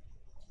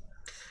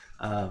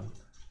 Honestly,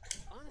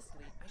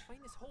 I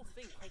find this whole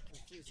thing quite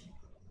confusing.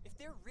 If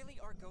there really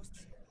are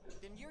ghosts,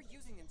 then you're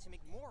using them to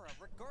make Mora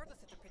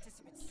regardless of the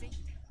participants'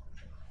 safety.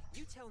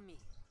 You tell me,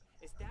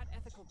 is that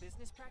ethical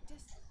business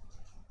practice?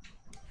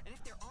 And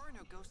if there are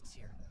no ghosts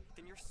here,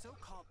 then your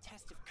so-called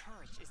test of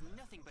courage is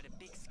nothing but a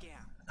big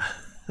scam.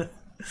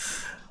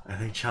 I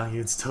think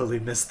Chongyun's totally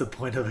missed the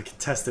point of a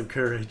test of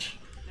courage.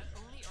 Not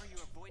only are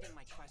you avoiding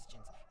my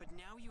questions, but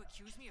now you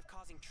accuse me of causing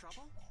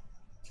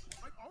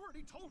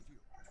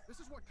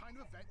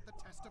kind of event the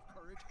test of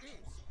courage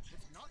is.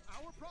 It's not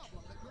our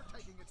problem that you're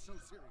taking it so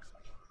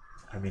seriously.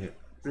 I mean, it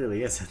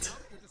really isn't.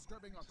 Without you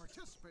disturbing our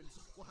participants,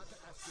 we'll have to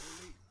ask you to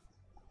leave.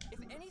 If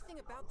anything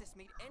about this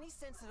made any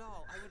sense at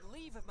all, I would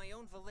leave of my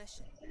own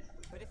volition.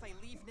 But if I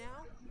leave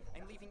now,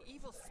 I'm leaving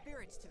evil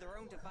spirits to their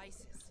own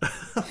devices.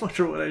 I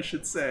wonder what I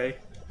should say.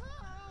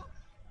 Oh!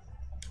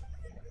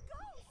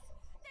 Ghost!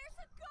 There's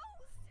a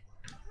ghost!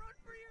 Run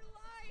for your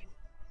life!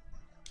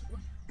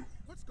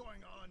 What's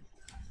going on?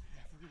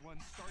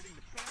 Everyone's starting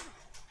to panic.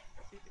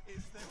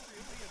 Is there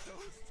really a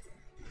ghost?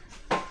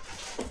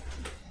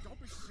 Don't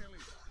be silly.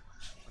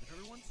 But if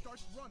everyone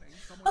starts running,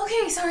 someone...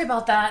 Okay, sorry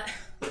about that.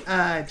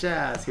 Hi,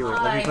 Jazz. Here,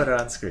 wait, let me Hi. put it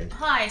on screen.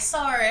 Hi,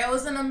 sorry, I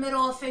was in the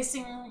middle of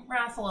facing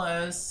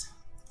Rathalos.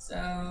 So...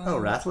 Oh,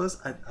 Rathalos?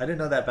 I didn't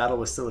know that battle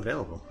was still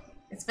available.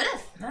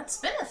 That's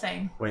been a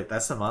thing. Wait,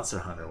 that's the Monster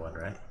Hunter one,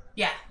 right?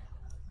 Yeah.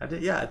 I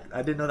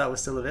didn't know that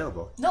was still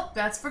available. Nope,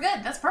 that's for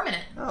good. That's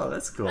permanent. Oh,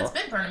 that's cool. That's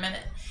been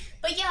permanent.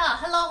 But yeah,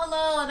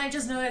 hello, and I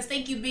just noticed,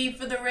 thank you, B,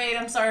 for the raid.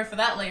 I'm sorry for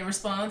that late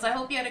response. I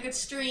hope you had a good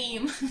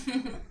stream.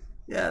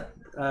 Yeah,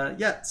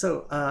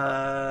 so,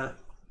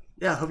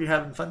 yeah, I hope you're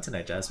having fun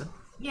tonight, Jasmine.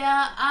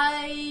 Yeah,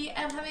 I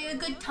am having a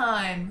good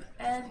time.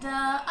 And,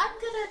 I'm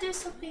gonna do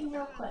something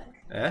real quick.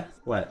 Eh?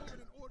 What?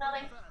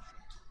 Nothing.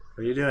 What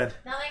are you doing?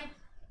 Nothing.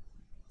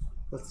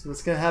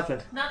 What's gonna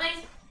happen?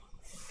 Nothing.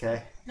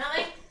 Okay.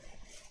 Nothing.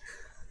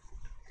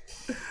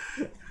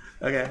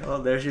 Okay,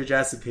 well, there's your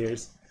Jazz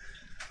appears.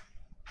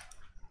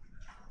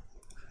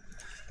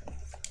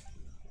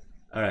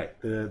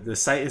 Alright, the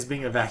site is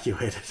being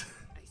evacuated.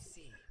 I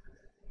see.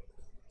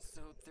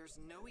 So there's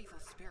no evil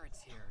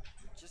spirits here,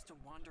 just a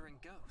wandering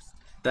ghost.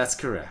 That's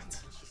correct.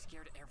 And she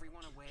scared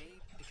everyone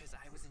away because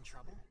I was in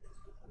trouble?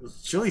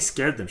 She only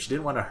scared them. She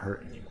didn't want to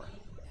hurt anyone.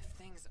 If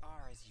things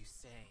are as you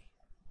say,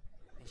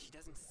 then she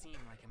doesn't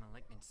seem like a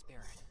malignant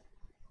spirit.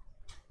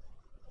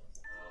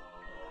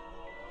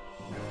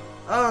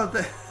 Oh,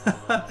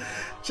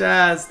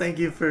 Jazz, thank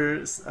you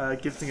for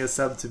gifting a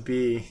sub to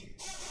B.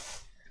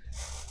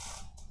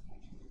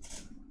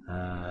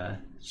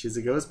 She's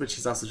a ghost, but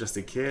she's also just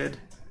a kid.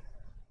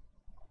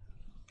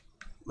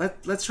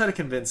 Let's try to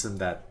convince him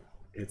that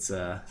it's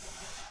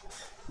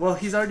well,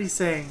 he's already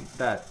saying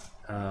that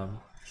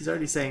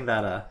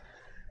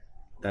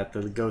that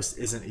the ghost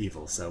isn't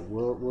evil, so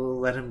we'll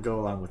let him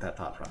go along with that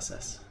thought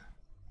process.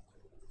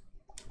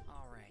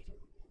 All right.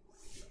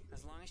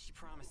 As long as she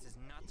promises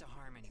not to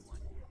harm anyone,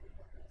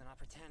 then I'll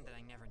pretend that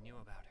I never knew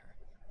about her.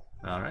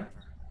 All right.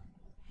 However,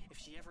 if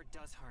she ever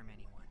does harm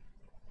anyone,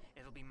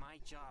 it'll be my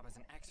job as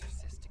an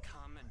exorcist to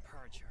come and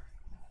purge her,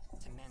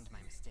 to mend my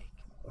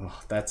mistake.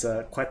 Oh, that's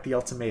quite the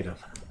ultimatum.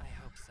 I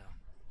hope so.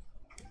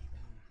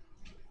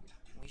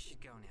 We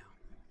should go now.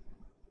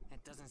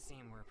 It doesn't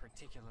seem we're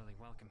particularly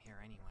welcome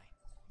here anyway.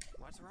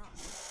 What's wrong?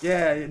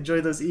 Yeah,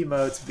 enjoy those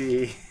emotes,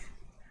 B.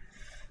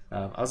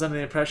 I was under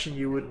the impression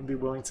you wouldn't be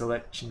willing to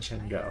let Chin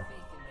Chen go. I have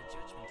faith in my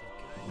judgment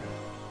of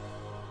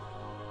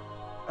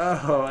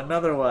good. Oh,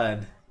 another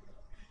one.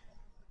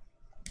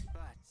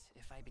 But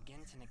if I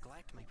begin to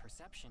neglect my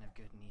perception of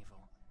good and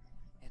evil,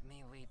 it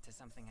may lead to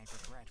something I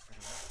regret for the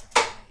rest of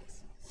my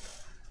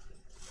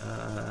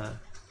days.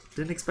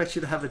 Didn't expect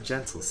you to have a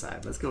gentle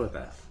side. Let's go with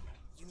that.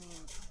 You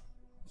mean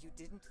you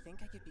didn't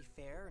think I could be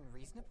fair and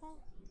reasonable?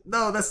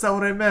 No, that's not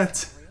what I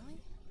meant. Really?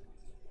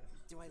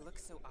 Do I look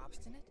so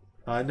obstinate?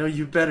 I know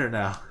you better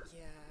now.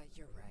 Yeah,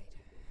 you're right.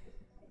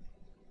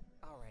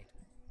 Alright,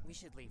 we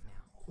should leave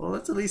now. Well,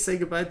 let's at least say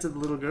goodbye to the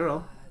little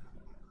girl.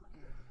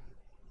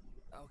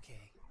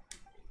 Okay.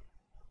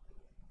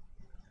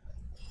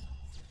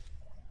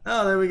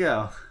 Oh, there we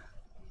go.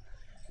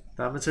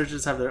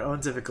 Thaumaturgists have their own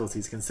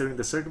difficulties. Considering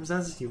the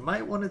circumstances, you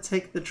might want to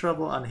take the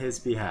trouble on his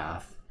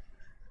behalf.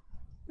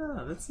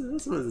 Oh, this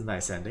was a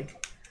nice ending.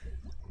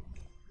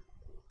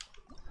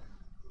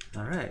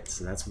 Alright,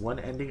 so that's one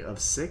ending of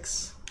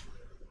 6.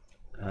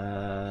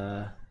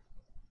 Alright.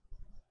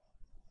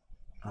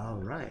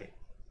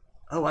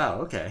 Oh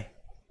wow, okay.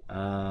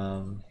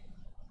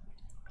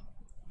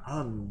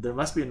 There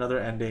must be another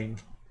ending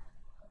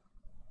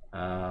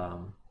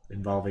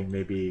involving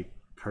maybe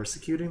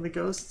persecuting the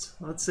ghosts?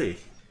 Let's see.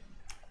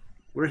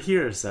 We're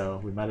here, so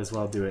we might as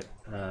well do it.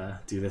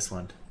 Do this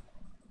one.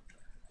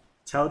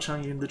 Tell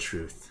Chongyun the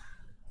truth.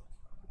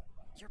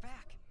 You're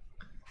back.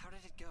 How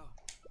did it go?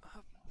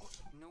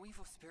 No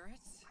evil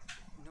spirits?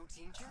 No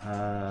danger?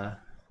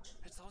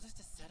 It's all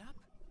just a setup?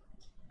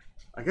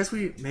 I guess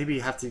we maybe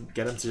have to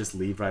get him to just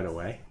leave right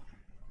away.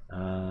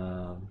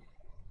 All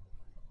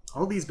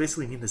these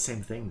basically mean the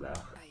same thing, though.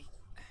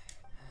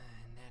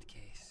 In that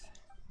case...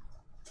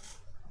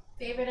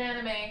 Favorite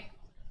anime?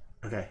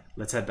 Okay,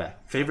 let's head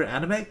back. Favorite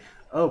anime?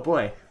 Oh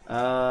boy.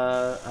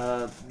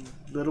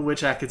 Little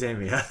Witch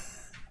Academia. I'm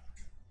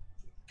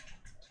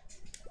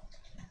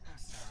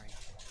sorry.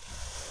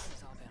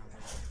 It's all been a little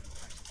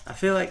different. I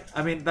feel like,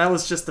 I mean, that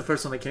was just the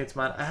first one that came to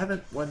mind. I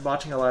haven't been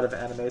watching a lot of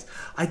animes.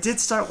 I did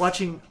start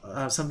watching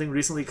something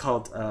recently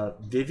called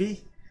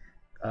Vivi.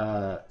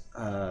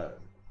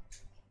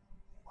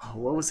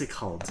 What was it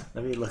called?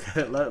 Let me look at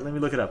it. Let me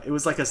look it up. It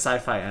was like a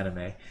sci-fi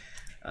anime.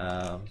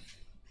 Yeah,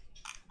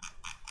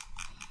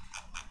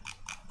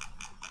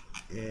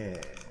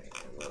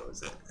 what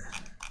was it?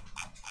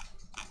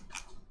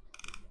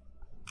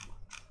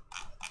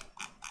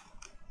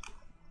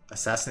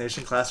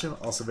 Assassination Classroom,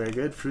 also very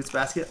good. Fruits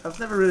Basket. I've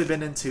never really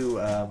been into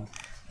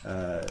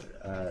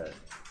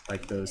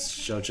like those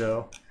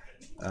shoujo,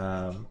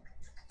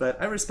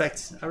 but I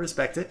respect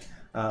it.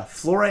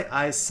 Fluorite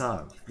Eyes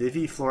Song,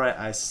 Vivi Fluorite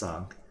Eyes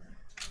Song.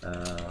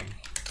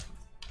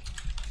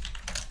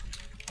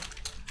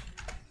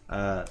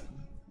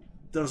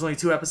 There's only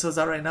 2 episodes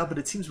out right now, but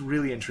it seems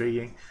really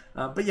intriguing.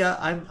 But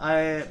yeah,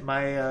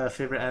 my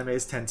favorite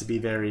animes tend to be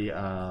very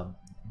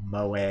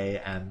moe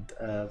and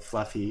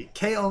fluffy.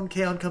 K-On!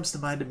 K-On! Comes to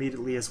mind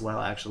immediately as well,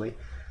 actually.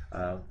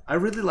 I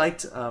really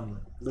liked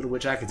Little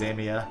Witch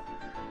Academia.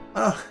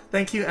 Oh,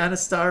 thank you,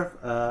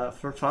 Anastar,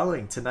 for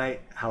following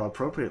tonight. How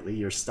appropriately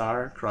your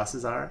star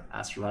crosses our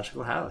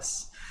astrological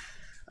house.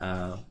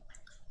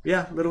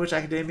 Yeah, Little Witch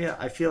Academia.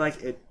 I feel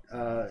like it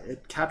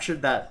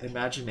captured that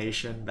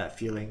imagination, that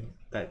feeling,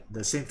 that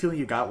the same feeling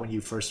you got when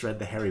you first read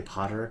the Harry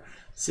Potter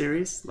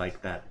series,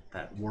 like that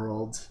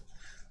world.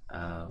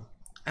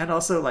 And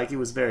also, like, it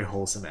was very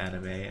wholesome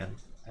anime,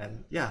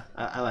 and yeah,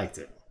 I liked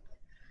it.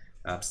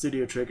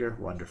 Studio Trigger,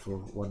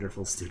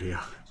 wonderful studio.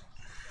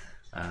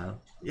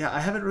 Yeah, I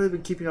haven't really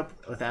been keeping up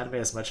with anime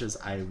as much as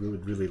I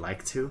would really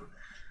like to,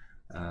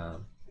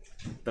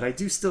 but I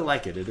do still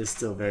like it. It is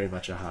still very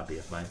much a hobby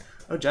of mine.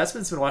 Oh,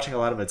 Jasmine's been watching a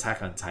lot of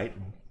Attack on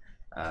Titan,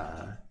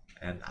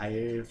 and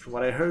from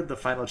what I heard, the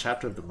final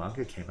chapter of the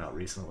manga came out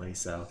recently.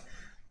 So,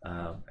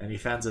 any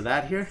fans of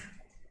that here?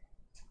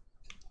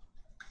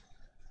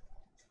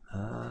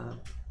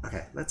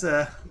 Okay, let's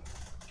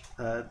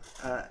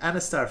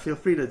Anastar, feel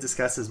free to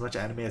discuss as much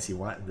anime as you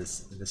want in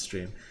this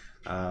stream.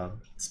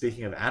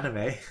 Speaking of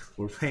anime,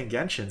 we're playing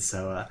Genshin,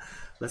 so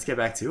let's get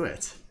back to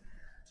it.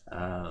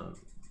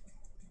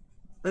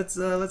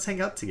 Let's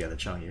hang out together,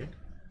 Chongyun.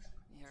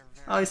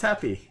 Oh, he's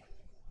happy.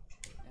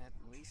 At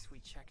least we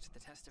checked the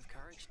test of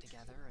courage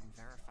together and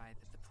verified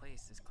that the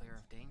place is clear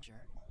of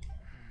danger.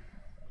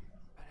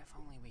 But if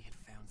only we had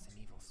found some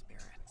evil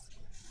spirits,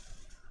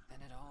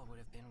 then it all would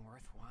have been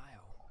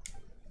worthwhile.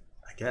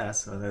 I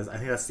guess. I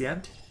think that's the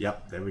end.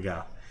 Yep, there we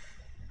go.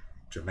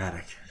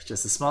 Dramatic.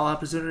 Just a small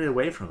opportunity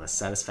away from a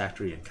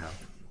satisfactory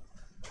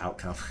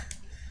outcome.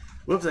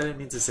 Whoops, I didn't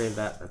mean to save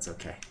that. That's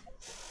okay.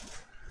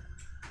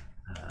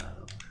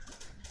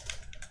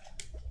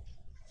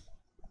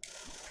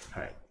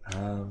 Alright,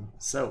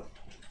 so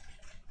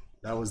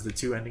that was the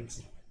 2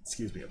 endings,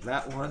 excuse me, of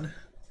that one.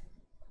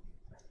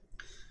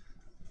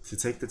 To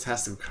take the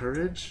test of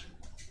courage,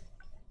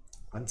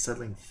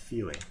 unsettling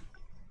feeling.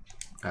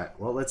 Alright,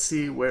 well, let's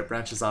see where it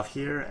branches off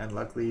here, and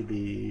luckily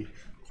the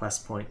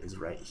quest point is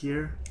right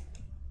here.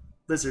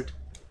 Lizard.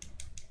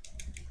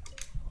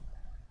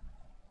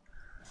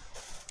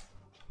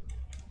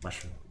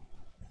 Mushroom.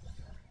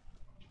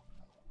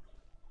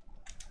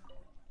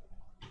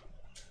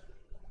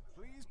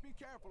 Please be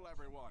careful,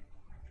 everyone.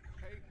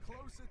 Pay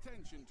close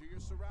attention to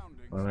your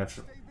surroundings.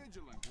 Stay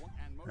vigilant.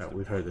 And most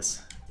We've heard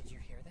this. Did you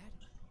hear that?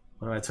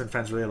 One of my twin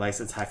friends really likes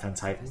Attack on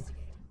Titan.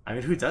 I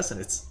mean, who doesn't?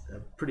 It's a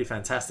pretty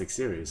fantastic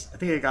series. I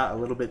think it got a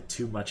little bit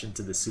too much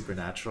into the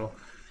supernatural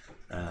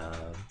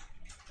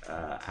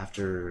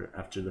after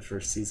the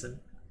first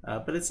season,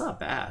 but it's not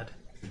bad.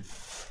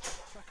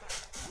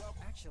 Well,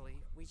 actually,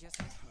 we just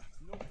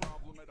no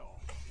problem at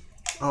all.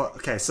 Oh,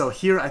 okay. So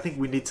here, I think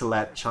we need to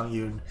let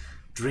Chongyun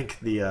drink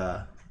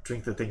the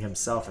thing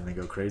himself and then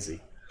go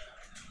crazy.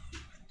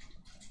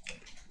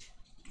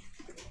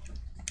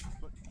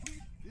 But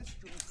this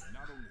drinks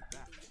not only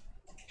that.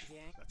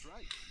 Yeah. That's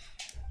right.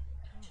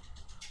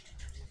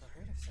 I've never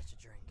heard of such a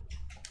drink.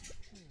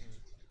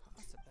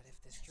 Possible, but if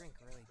this drink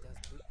really does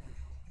boot,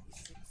 you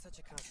see,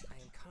 I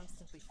am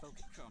constantly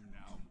focused. Come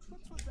now.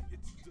 What's with that?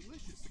 It's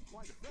delicious and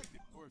quite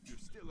effective. Or if you're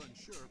still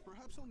unsure,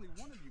 perhaps only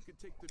one of you could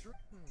take the drink.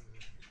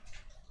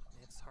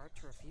 It's hard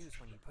to refuse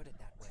when you put it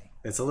that way.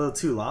 It's a little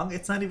too long.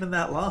 It's not even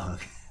that long.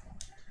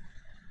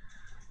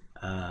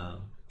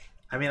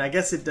 I mean, I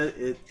guess it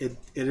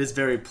is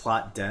very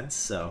plot dense.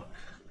 So,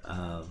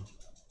 I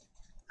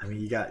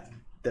mean,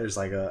 there's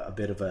like a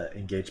bit of a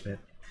engagement.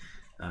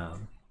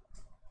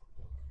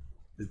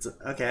 It's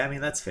okay. I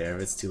mean, that's fair.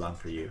 It's too long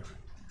for you.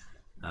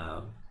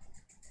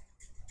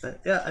 But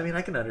yeah, I mean,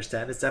 I can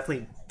understand. It's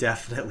definitely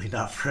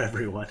not for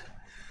everyone.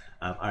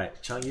 All right,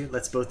 Chongyun,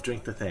 let's both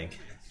drink the thing.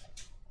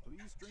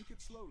 Please drink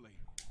it slowly.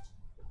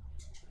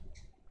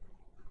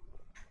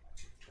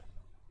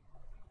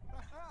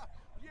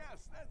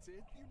 Yes, that's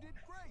it. You did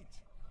great.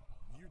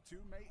 You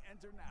two may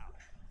enter now.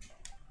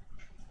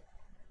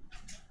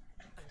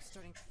 I'm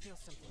starting to feel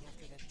something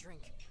after that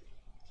drink.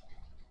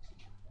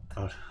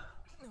 Oh.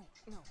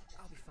 No,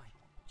 I'll be fine.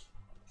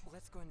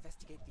 Let's go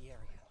investigate the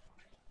area.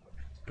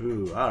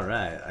 Ooh, all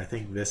right. I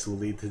think this will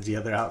lead to the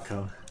other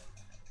outcome.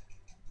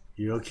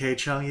 You okay,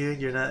 Chongyun?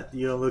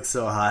 You don't look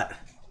so hot.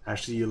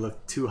 Actually, you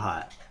look too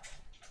hot.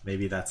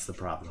 Maybe that's the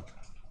problem.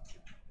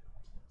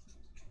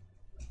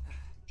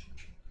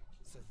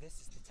 So this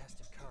is the test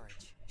of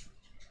courage.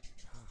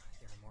 Oh,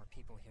 there are more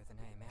people here than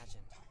I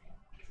imagined.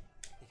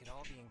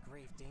 all be in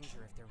grave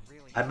danger if they're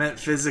really. I meant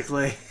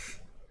physically.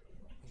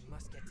 We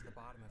must get to the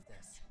bottom of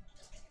this.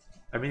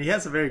 I mean, he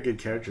has a very good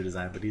character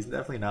design, but he's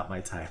definitely not my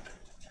type.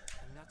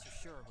 I'm not too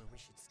sure where we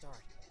should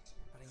start,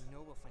 but I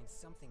know we'll find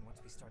something once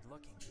we start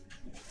looking.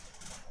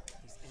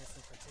 These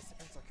innocent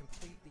participants are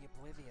completely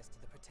oblivious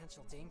to the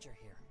potential danger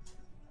here.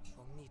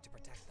 We'll need to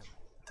protect them.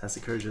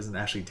 Tested courage isn't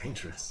actually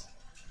dangerous.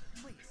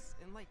 Please,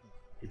 enlighten me.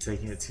 You're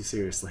taking it too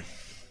seriously.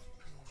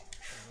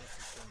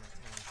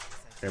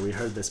 Okay, we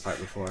heard this part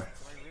before. So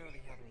I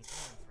rarely have any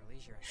time for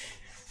leisure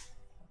activities.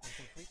 I'm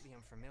completely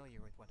unfamiliar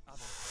with what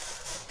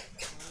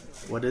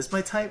others. What is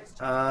my type?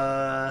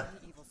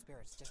 Evil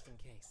spirits just in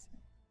case.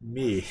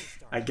 Me,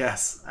 I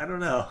guess. I don't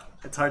know.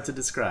 It's hard to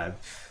describe.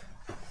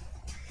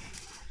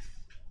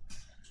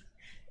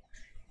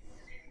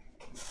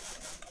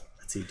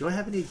 Let's see, do I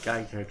have any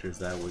guy characters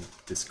that would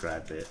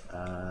describe it?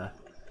 I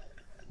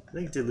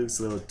think Diluc's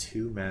a little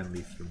too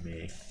manly for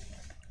me.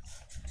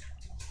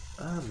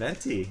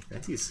 Menti.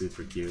 Menti's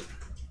super cute.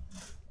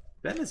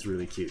 Ben is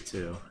really cute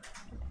too.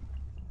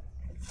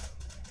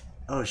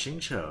 Oh,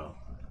 Xingqiu.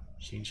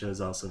 Xingqiu is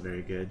also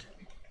very good.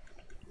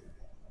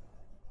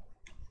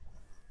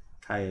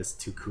 Kaya's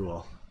too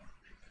cool.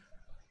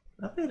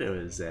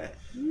 Albedo is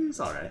he's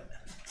alright.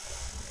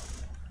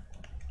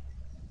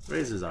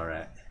 Razor's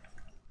alright.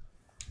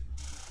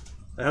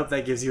 I hope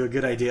that gives you a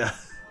good idea.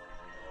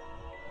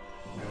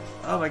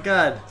 Oh my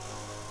god!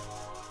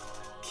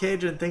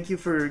 Kadrian, thank you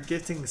for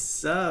gifting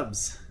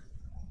subs.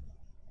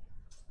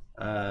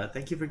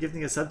 Thank you for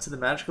gifting a sub to the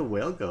Magical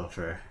Whale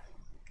Gopher.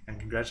 And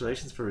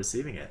congratulations for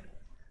receiving it.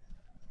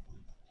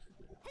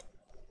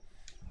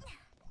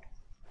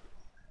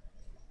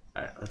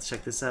 Alright, let's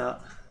check this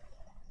out.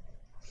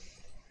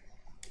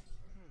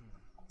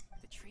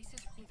 The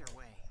traces either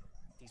way.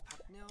 These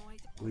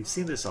We've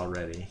seen this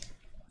already.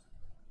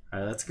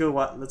 Alright, let's go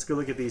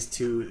look at these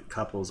two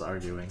couples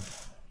arguing.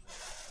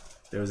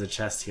 There was a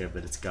chest here,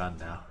 but it's gone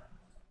now.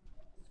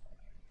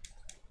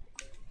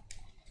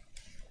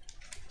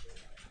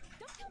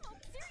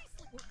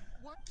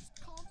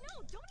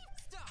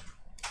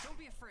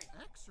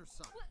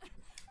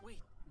 Wait,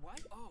 what?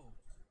 Oh,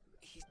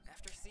 he's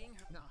after seeing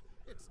her. Nah,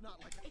 it's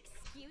not like.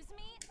 Excuse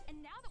me?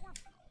 And now that we're...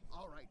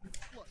 Alright,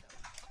 look.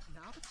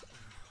 Now that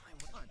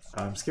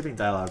I'm skipping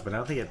dialogue, but I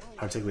don't think it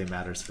particularly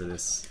matters for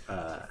this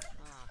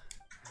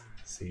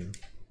scene.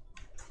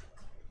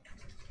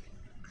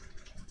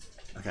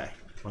 Okay,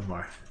 one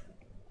more.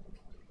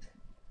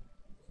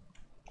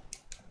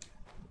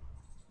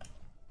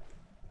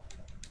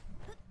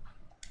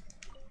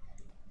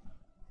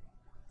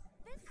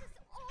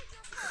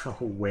 Oh,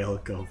 Whale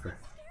Gopher.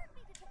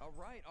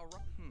 Alright.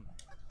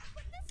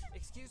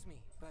 Excuse me,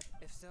 but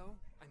if so,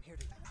 I'm here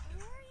to...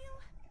 Who are you?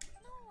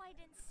 No, I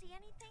didn't see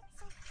anything,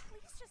 so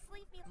please just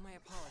leave me. My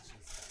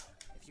apologies.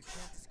 If you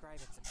can't describe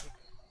it, it's a big...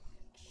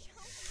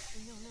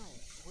 No,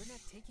 we're not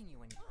taking you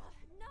anywhere.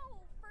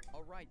 No,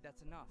 Alright,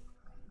 that's enough.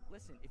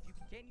 Listen,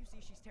 can't you see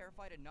she's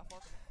terrified enough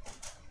of...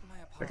 My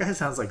apologies. That guy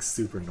sounds like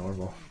super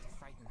normal.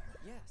 Frighten her.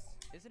 Yes.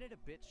 Isn't it a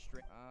bit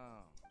strange?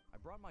 Oh, I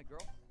brought my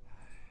girl...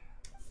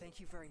 Thank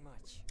you very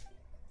much.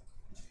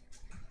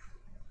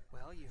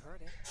 Well, you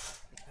heard it.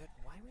 But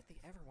why would they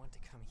ever want to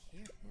come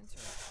here?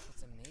 Interesting.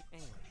 It's a mate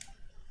anyway.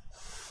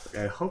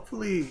 Okay,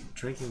 hopefully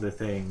drinking the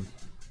thing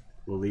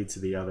will lead to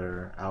the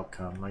other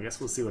outcome. I guess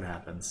we'll see what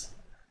happens.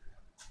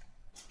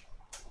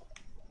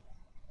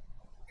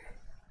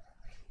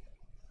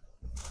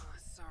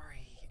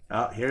 Sorry.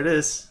 Oh, here it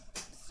is.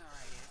 Sorry,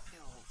 I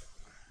feel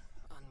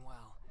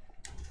unwell.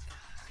 I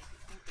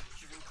think the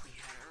drink we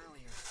had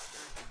earlier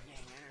stirred the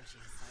yang energy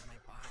inside my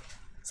body.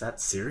 Is that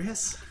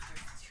serious? If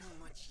there's too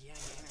much yang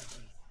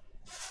energy,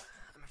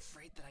 I'm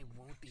afraid that I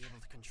won't be able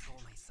to control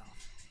myself.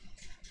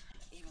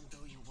 Even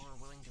though you were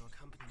willing to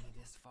accompany me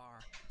this far,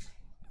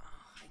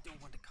 I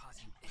don't want to cause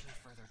you any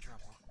further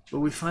trouble. But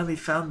we finally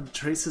found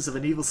traces of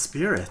an evil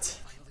spirit.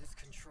 If I lose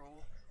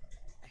control,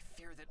 I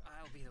fear that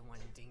I'll be the one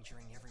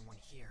endangering everyone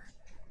here,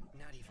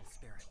 not evil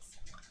spirits.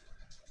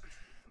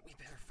 We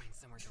better find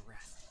somewhere to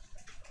rest.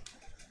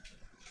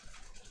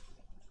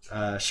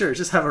 Sure,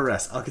 just have a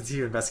rest. I'll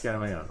continue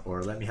investigating on my own,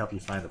 or let me help you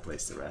find a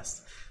place to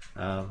rest.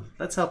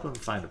 Let's help him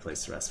find a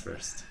place to rest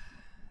first.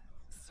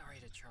 Sorry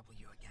to trouble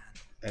you again.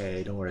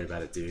 Hey, don't worry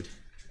about it, dude.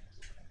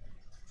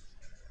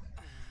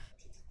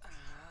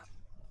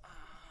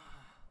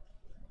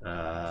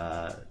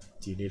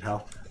 Do you need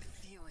help? The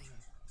feeling,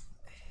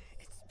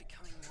 it's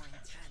becoming more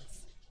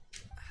intense.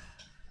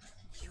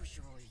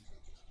 Usually,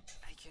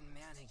 I can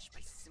manage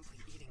by simply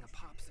eating a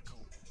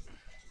popsicle.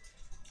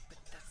 But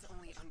that's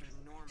only under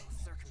normal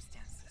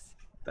circumstances.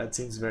 That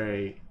seems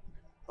very,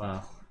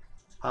 well,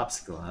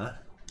 popsicle, huh?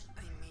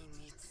 I may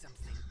need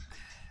something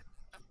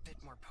a bit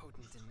more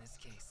potent in this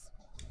case.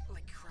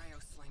 Like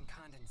cryo-slime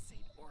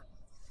condensate or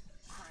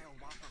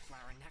cryo-whopper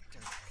flower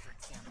nectar, for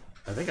example.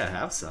 I think I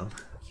have some.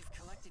 You've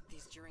collected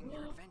these during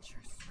your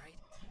adventures, right?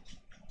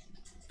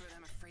 But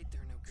I'm afraid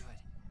they're no good.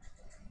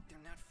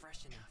 They're not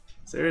fresh enough.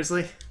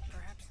 Seriously?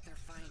 Perhaps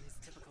they're fine as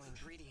typical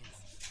ingredients,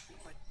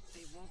 but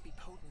they won't be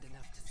potent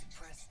enough to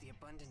suppress the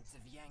abundance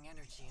of yang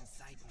energy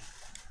inside me.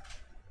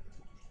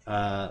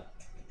 Okay,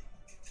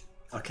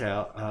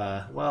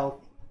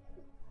 well,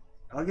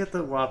 I'll get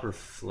the Whopper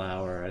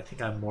flower. I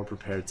think I'm more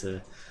prepared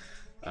to,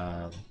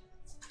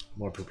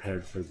 more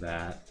prepared for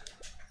that.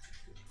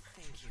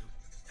 Thank you.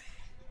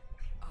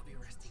 I'll be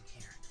resting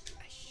here.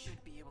 I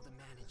should be able to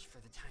manage for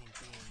the time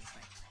being if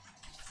I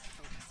just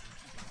focus on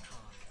keeping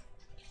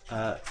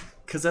calm.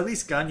 Because at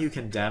least Ganyu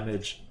can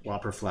damage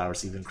Whopper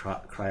flowers, even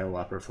Cryo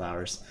Whopper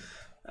flowers.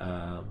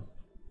 Cryo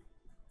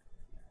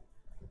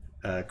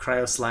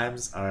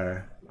slimes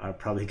are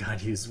probably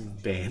Ganyu's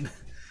bane.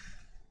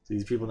 Do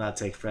these people not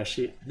take fresh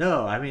heat?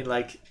 No, I mean,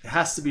 like, it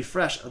has to be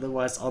fresh,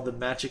 otherwise all the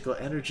magical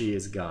energy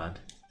is gone.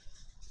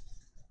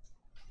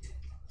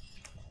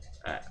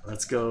 Alright,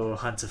 let's go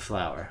hunt a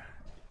flower.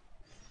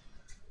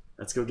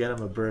 Let's go get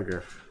him a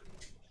burger.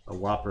 A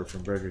Whopper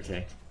from Burger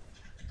King.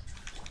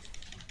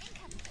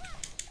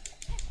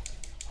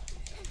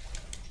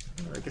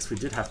 I guess we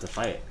did have to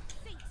fight.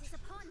 Fate is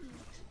upon you.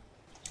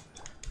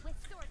 With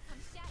sword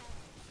comes shadow.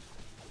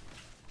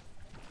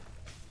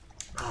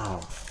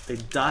 Oh, they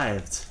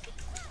dived.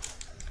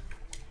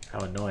 How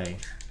annoying.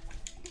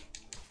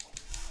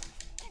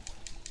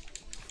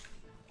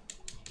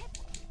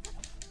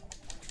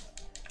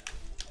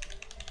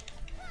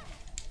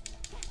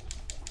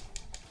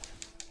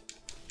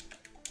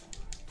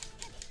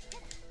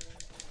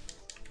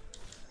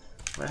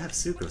 I have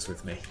Sucrose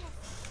with me.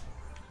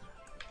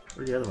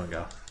 Where'd the other one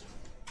go?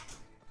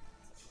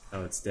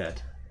 Oh, it's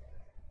dead.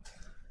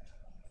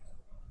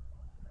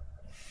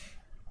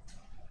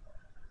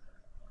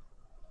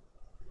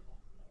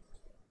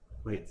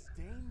 Wait. It's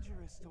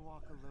dangerous to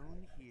walk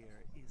alone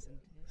here, isn't it?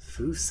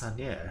 Fu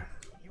Sanier.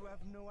 You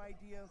have no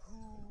idea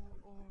who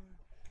or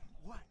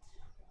what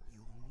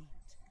you'll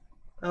meet.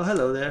 Oh,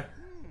 hello there.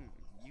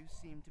 You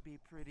seem to be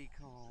pretty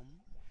calm.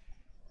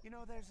 You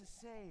know, there's a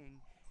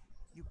saying,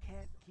 you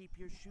can't keep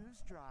your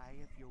shoes dry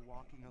if you're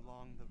walking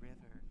along the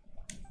river.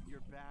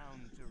 You're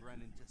bound to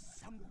run into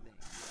something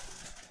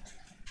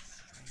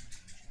strange and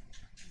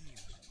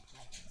eerie.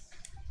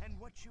 And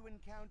what you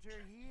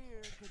encounter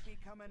here could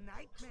become a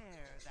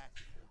nightmare that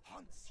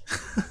haunts you.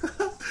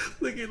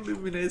 Look at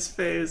Lumine's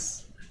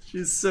face.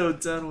 She's so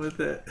done with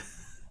it.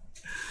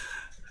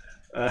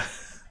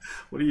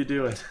 What are you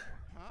doing?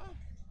 Huh?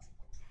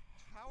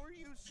 How are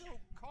you so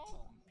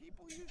calm?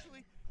 People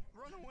usually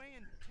run away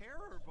in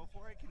terror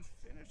before I can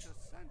finish a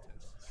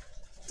sentence.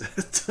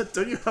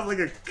 Don't you have like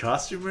a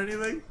costume or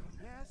anything?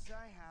 Yes,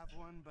 I have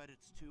one, but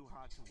it's too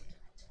hot to wear.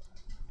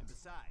 And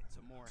besides,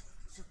 a more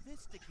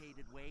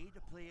sophisticated way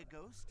to play a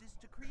ghost is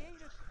to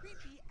create a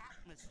creepy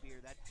atmosphere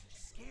that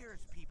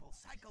scares people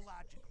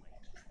psychologically.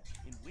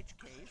 In which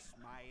case,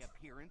 my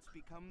appearance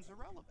becomes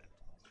irrelevant.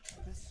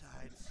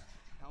 Besides,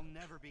 I'll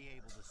never be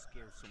able to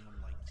scare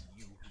someone like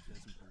you who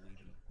doesn't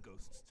believe in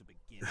ghosts to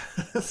begin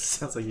with.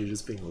 Sounds like you're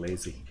just being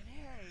lazy.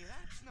 Hey,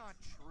 that's not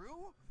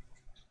true.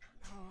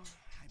 Oh,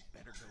 I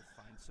better go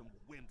find some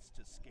wimps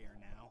to scare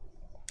now.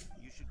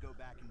 You should go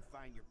back and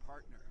find your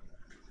partner.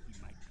 He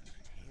might be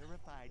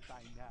terrified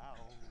by now.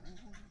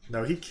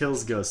 No, he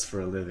kills ghosts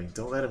for a living.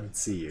 Don't let him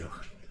see you.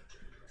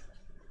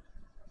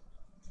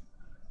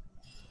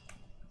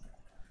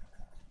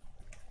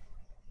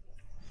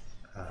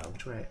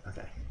 Which way?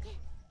 Okay.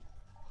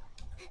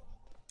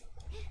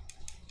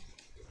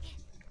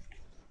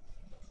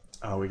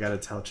 Oh, we gotta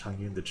tell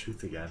Chongyun the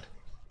truth again.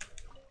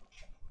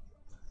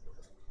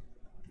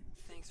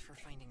 Thanks for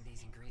finding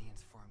these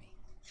ingredients for me.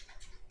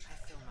 I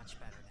feel much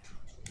better now.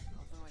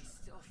 Although I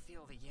still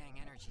feel the yang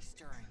energy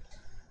stirring.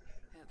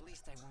 At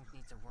least I won't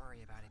need to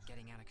worry about it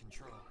getting out of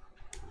control.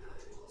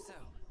 So,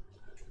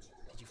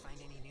 did you find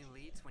any new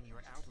leads when you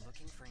were out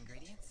looking for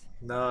ingredients?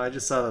 No, I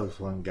just saw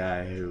this one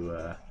guy who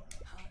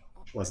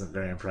wasn't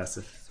very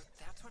impressive. So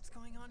that's what's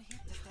going on here?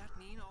 Does that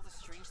mean all the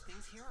strange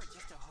things here are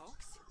just a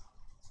hoax?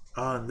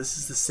 Oh, and this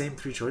is the same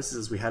three choices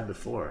as we had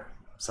before.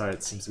 Sorry,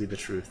 it seems to be the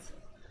truth.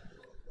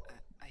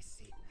 I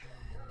see. In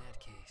that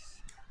case...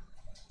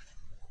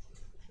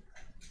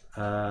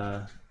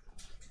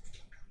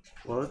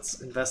 Well,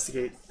 let's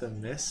investigate the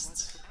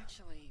mist.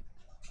 Actually,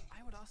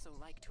 I would also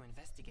like to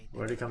investigate... We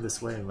already come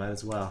this way, might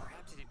as well.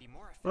 Perhaps it'd be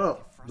more Oh,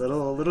 effective for us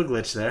little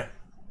glitch there.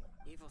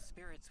 Evil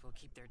spirits will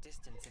keep their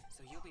distance,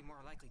 so you'll be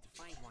more likely to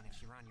find one if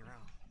you're on your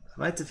own. I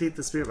might defeat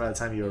the spirit by the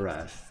time you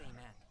arrive. Same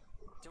end.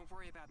 Don't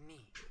worry about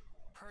me.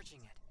 Purging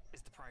it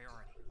is the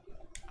priority.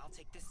 I'll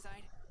take this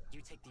side,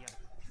 you take the other.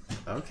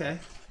 Okay.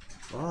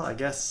 Well, I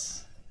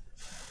guess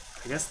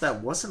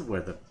that wasn't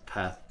where the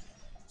path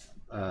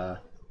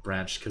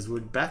branched, because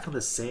we're back on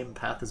the same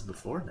path as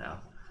before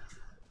now.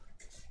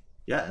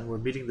 Yeah, and we're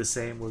meeting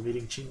Chan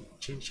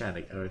Chan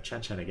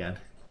again.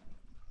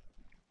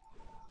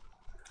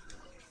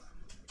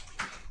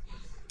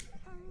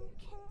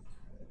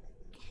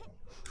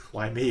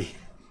 Why me?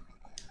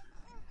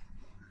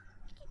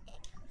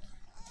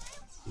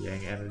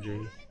 Yang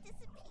energy.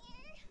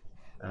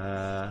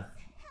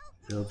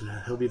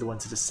 He'll be the one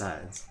to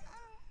decide.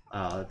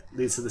 It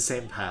leads to the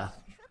same path.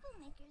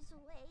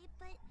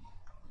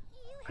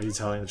 Are you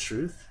telling the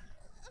truth?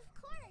 Of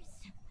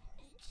course.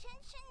 Chen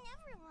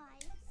never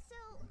lies. So,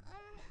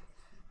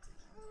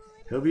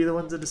 what He'll be the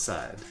one to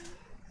decide.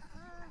 I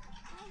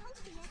hope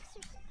the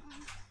exercise.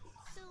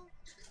 So,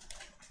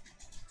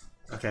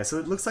 Okay, so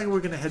it looks like we're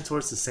gonna head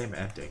towards the same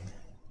ending.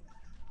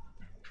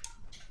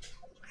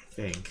 I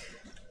think.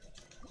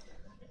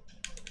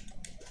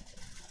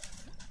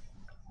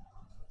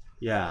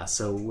 Yeah,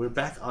 so we're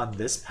back on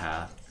this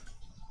path.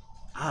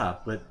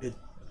 Ah, but it...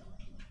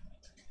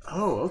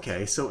 Oh,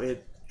 okay, so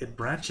it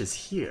branches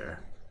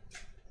here.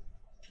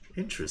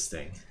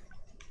 Interesting.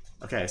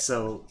 Okay,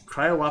 so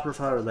Cryo Whopper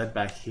Flower led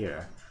back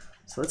here.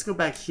 So let's go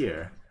back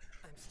here.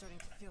 I'm starting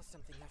to feel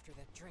something after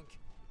that drink.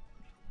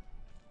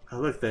 Oh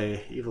look, the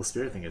evil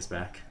spirit thing is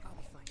back. I'll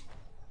be fine.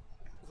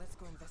 Let's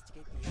go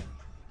investigate the area.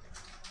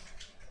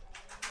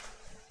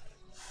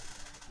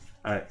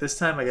 Alright, this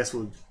time I guess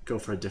we'll go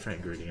for a different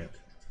ingredient.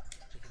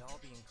 They could all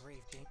be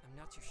engraved. I'm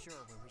not too sure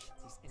where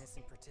these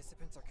innocent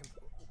participants are.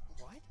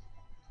 What?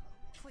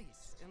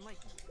 Please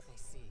enlighten me. I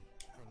see.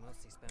 They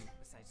mostly spend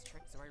besides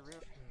drink, so I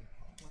really.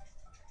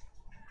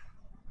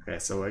 Okay,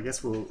 so I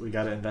guess we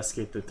gotta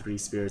investigate the 3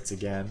 spirits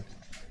again.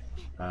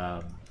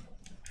 And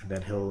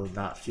then he'll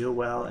not feel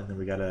well, and then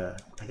we gotta...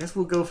 I guess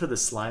we'll go for the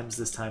slimes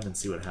this time and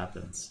see what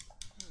happens.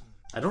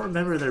 I don't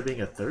remember there being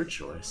a 3rd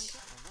choice.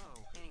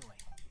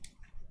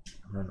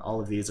 And then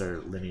all of these are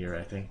linear,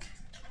 I think.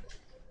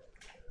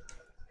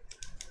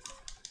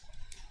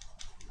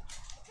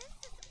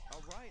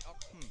 Alright,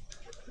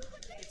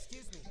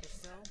 Excuse me, if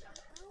so.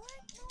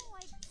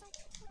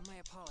 My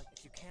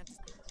apologies, you can't.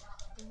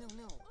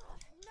 No.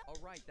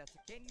 alright, that's it.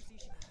 Can you see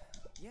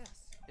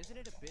Yes. Isn't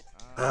it a bit,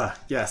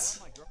 yes.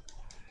 oh my girl.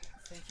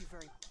 Thank you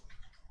very.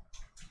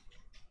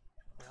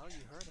 Well,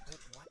 you heard a bit.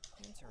 What?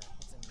 Interesting.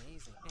 It's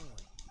amazing. Anyway.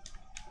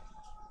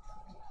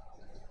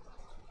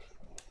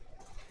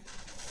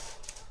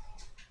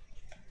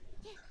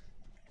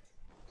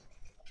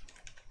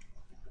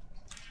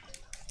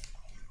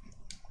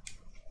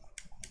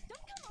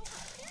 Don't come over.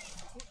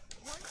 Seriously.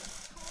 What?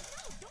 No,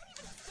 don't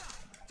even stop.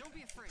 Don't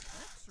be afraid.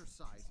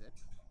 Exercise it.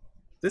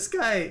 This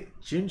guy,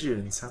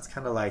 Chongyun, sounds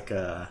kind of like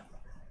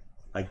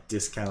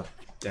discount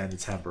Danny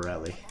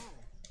Tamborelli.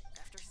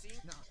 After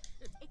seeing. No,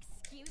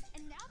 Excuse,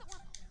 and now that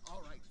we're...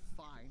 all right,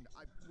 fine.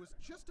 I was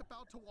just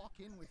about to walk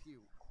in with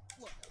you.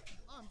 Look,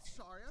 I'm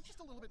sorry. I'm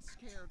just a little bit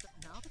scared that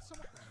now that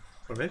someone...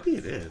 Or maybe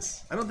it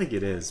is. I don't think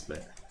it is,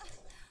 but...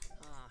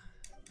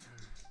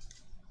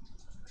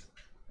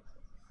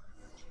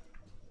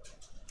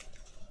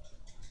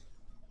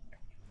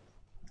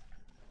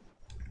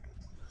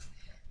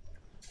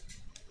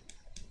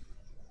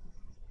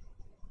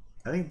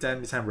 I think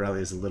Danny Tamborelli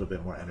is a little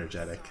bit more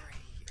energetic. Sorry.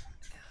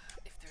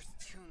 If there's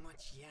too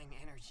much yang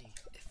energy,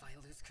 if I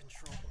lose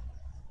control.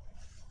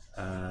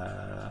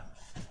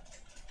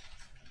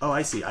 Oh,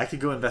 I see. I could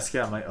go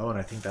investigate on my own.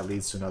 I think that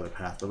leads to another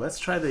path. But let's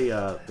try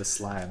the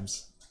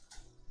slimes.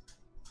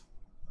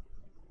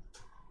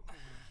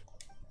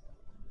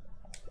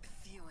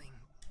 Feeling.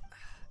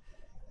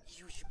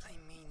 I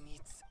may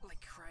need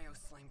like cryo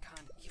slime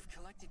con. You've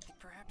collected.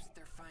 Perhaps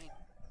they're fine.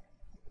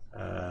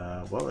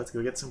 Well, let's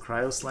go get some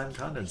cryo slime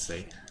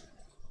condensate.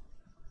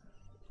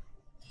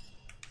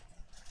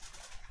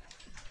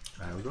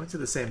 Alright, we're going to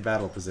the same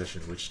battle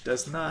position, which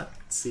does not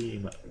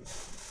seem...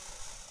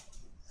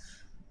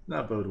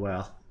 not bode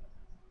well.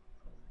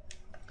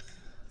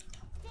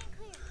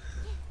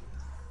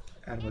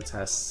 Animal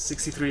test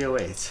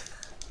 6308.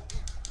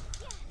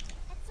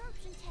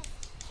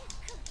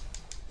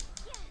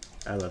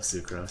 I love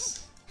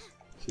Sucrose.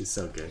 She's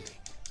so good.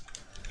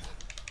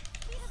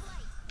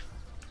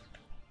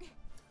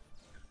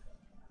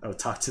 Oh,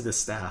 talk to the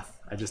staff.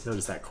 I just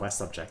noticed that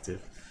quest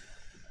objective.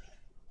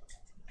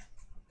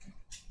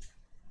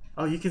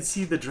 Oh, you can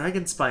see the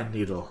dragon spine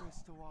needle.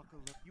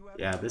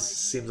 Yeah, this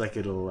seems like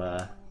it'll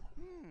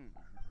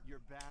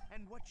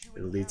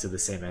lead to the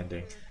same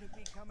ending.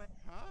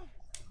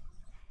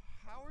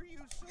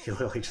 You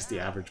look like just the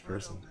average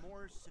person.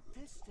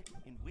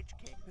 In which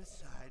case,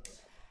 besides,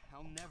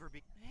 I'll never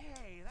be.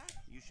 Hey, that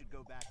you should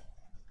go back.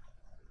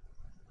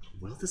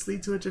 Will this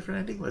lead to a different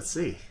ending? Let's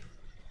see.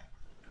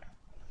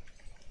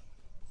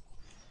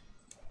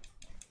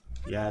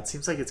 Yeah, it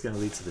seems like it's going to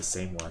lead to the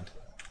same one.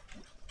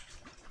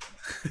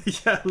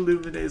 Yeah,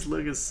 Lumine's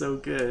look is so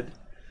good.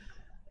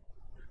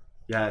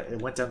 Yeah,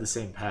 it went down the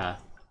same path.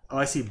 Oh,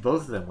 I see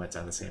both of them went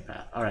down the same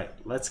path. Alright,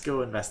 let's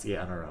go investigate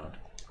on our own.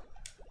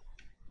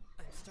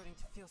 I'm starting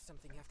to feel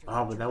something after.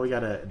 Oh, but now we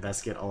gotta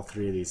investigate all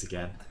 3 of these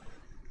again.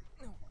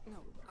 No,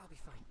 I'll be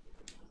fine.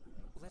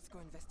 Let's go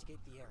investigate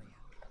the area.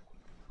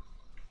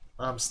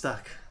 Oh, I'm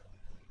stuck.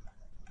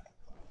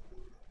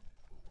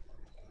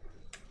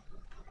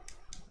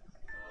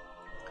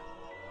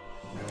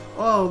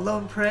 Oh,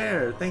 Lone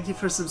Prayer, thank you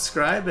for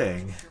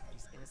subscribing.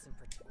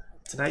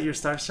 Tonight your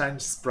star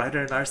shines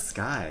brighter in our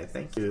sky.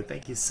 Thank you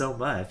so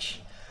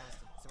much.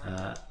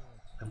 I'm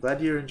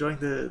glad you're enjoying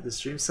the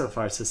stream so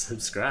far, so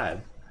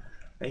subscribe.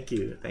 Thank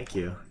you.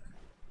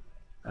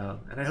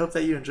 And I hope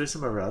that you enjoy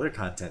some of our other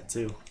content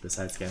too,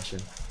 besides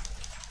Genshin.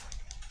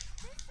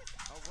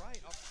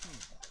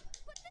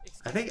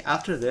 I think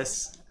after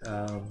this,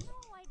 I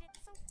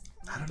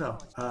don't know,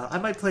 I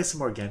might play some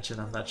more Genshin,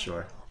 I'm not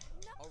sure.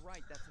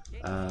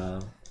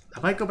 I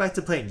might go back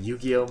to playing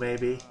Yu-Gi-Oh!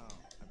 Maybe.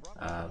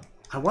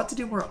 I want to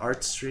do more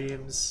art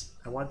streams.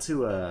 I want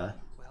to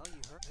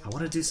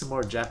do some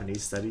more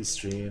Japanese studies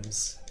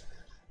streams.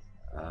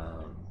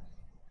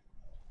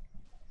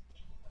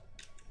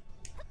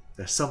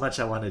 There's so much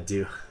I want to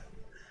do.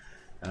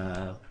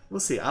 We'll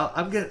see.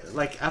 I'm gonna,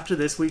 like, after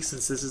this week,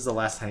 since this is the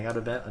last Hangout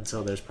event,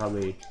 until there's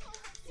probably...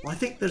 Well, I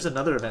think there's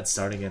another event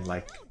starting in,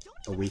 like,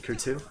 a week or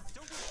two.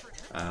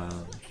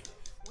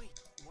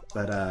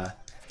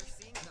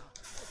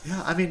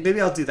 Yeah, I mean,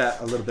 maybe I'll do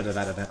that, a little bit of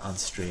that event on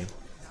stream.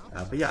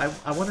 But yeah,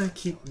 I want to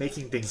keep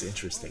making things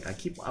interesting.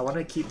 I want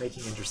to keep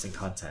making interesting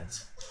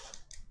content.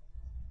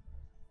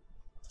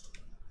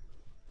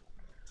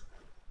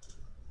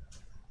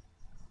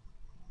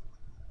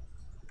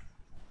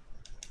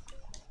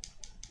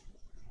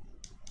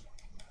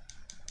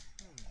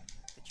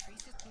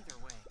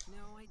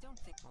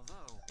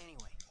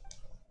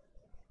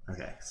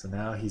 Okay, so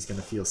now he's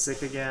gonna feel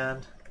sick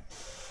again.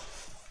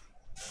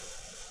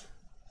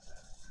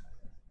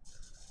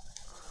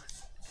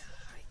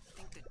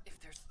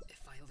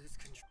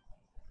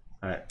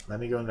 Alright, let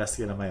me go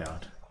investigate on my own.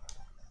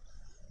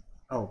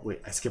 Oh,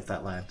 wait, I skipped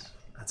that land.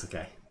 That's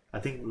okay. I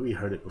think we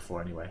heard it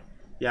before anyway.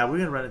 Yeah, we're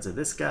gonna run into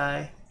this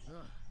guy. I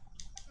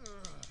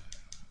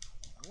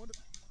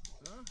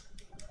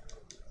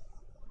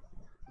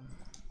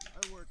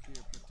work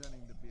here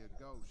pretending to be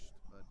a ghost,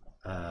 but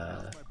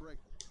that's my break.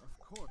 Of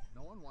course,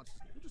 no one wants to.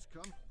 You just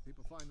come.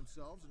 People find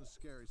themselves in a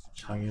scary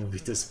situation. Chongyun will be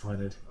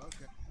disappointed.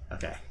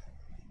 Okay.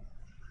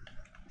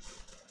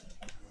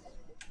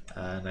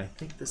 And I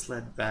think this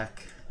led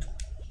back.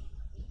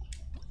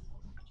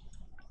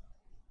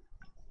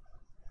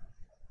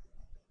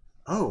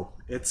 Oh,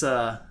 it's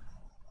a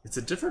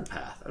different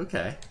path.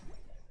 Okay.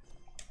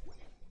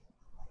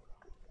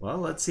 Well,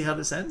 let's see how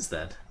this ends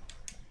then.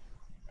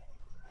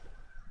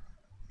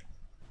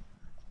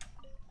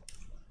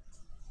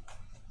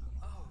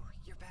 Oh,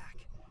 you're back.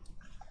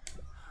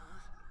 Huh?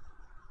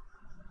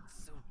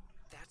 So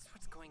that's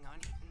what's going on?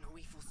 No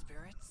evil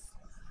spirits?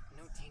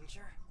 No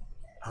danger?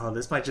 Oh,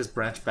 this might just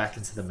branch back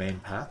into the main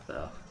path,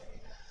 though.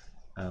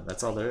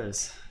 That's all there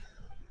is.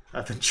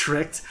 I've been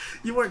tricked.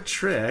 You weren't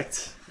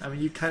tricked. I mean,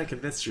 you kind of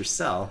convinced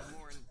yourself.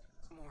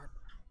 More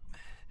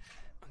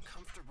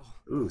uncomfortable.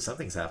 Ooh,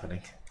 something's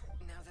happening.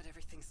 Now that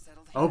everything's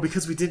settled. Oh,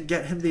 because we didn't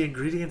get him the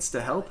ingredients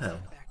to help him.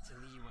 Back to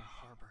Liyue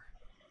Harbor.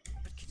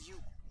 But could you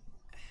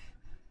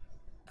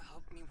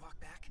help me walk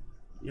back?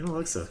 You don't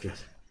look so good.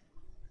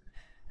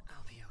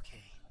 I'll be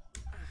okay.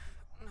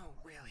 No,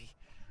 really.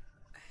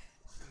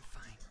 I'm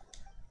fine.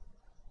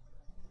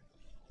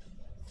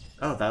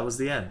 Oh, that was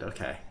the end.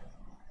 Okay.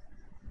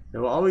 There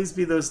will always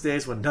be those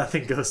days when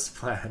nothing goes to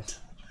plan.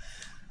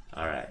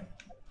 Alright.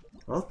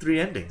 Well,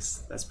 3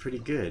 endings. That's pretty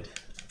good.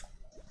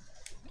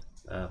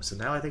 So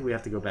now I think we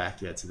have to go back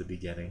to the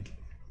beginning.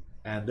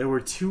 And there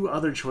were 2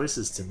 other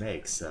choices to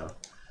make, so...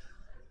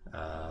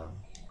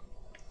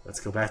 let's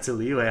go back to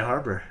Liyue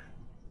Harbor.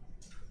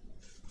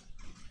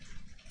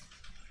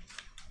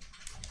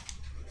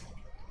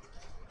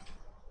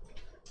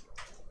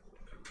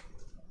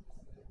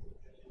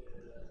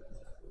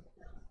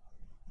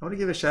 I want to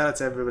give a shout out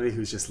to everybody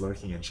who's just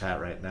lurking in chat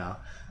right now.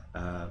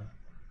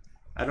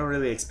 I don't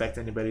really expect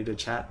anybody to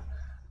chat.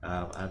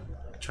 I'm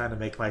trying to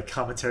make my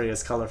commentary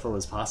as colorful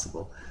as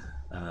possible.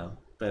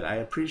 But I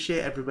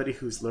appreciate everybody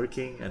who's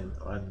lurking and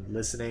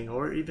listening,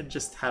 or even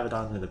just have it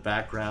on in the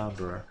background.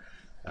 Or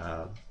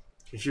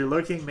if you're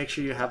lurking, make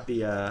sure you have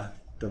the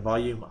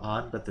volume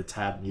on but the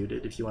tab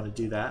muted if you want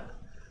to do that.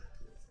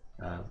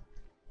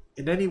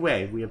 In any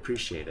way, we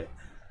appreciate it.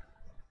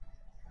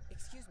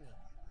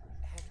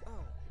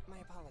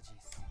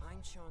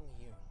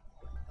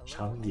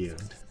 Chongyun.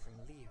 From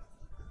Liyue.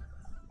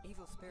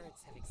 Evil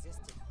spirits have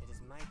existed. It is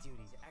my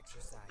duty to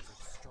exorcise or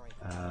destroy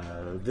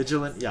them.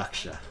 Vigilant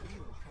Yaksha. You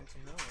come to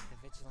know of the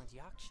Vigilant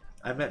Yaksha.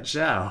 I met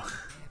Zhao. I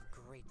have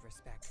great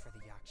respect for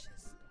the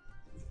Yakshas.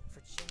 For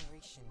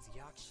generations,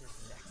 Yakshas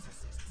and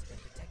exorcists have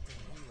been protecting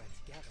Liyue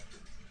together.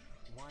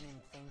 One in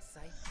plain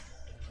sight,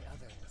 and the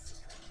other in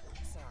secret.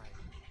 Sorry,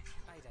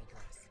 I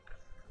digress.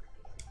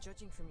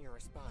 Judging from your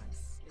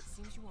response, it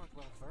seems you aren't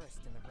well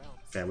versed in the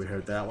realms. Yeah, we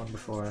heard that one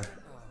before.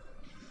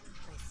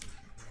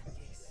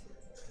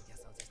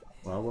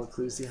 Well, what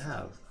clues do you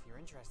have? If you're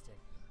interested,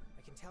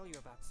 I can tell you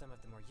about some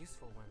of the more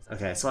useful ones.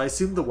 Okay, so I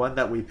assume the one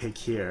that we pick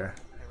here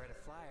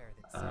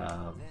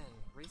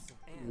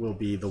will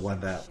be the one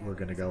that we're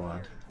going to go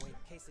on.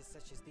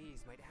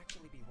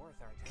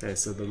 Okay,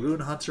 so the Rune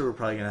Hunter we're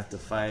probably going to have to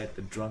fight.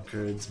 The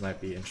Drunkards might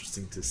be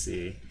interesting to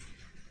see.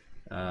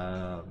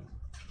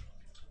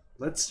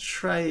 Let's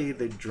try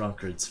the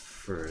Drunkards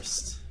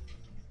first.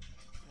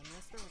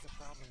 Unless there was a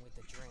problem with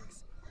the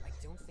drinks, I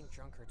don't think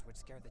Drunkards would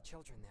scare the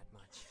children that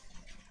much.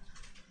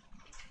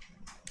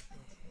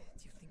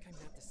 Do you think I'm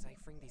not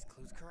deciphering these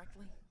clues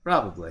correctly?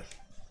 Probably.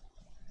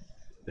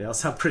 They all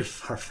sound pretty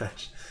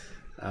far-fetched.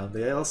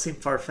 They all seem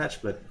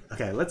far-fetched, but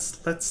okay,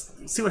 let's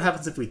see what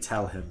happens if we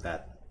tell him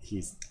that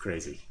he's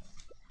crazy.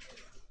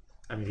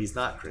 I mean, he's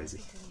not crazy.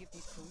 Any of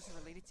these clues are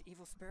related to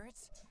evil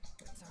spirits?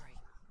 Sorry.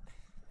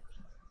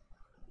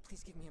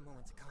 Please give me a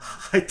moment to calm.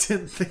 I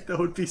didn't think that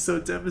would be so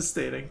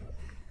devastating. No,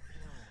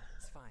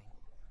 it's fine.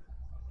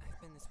 I've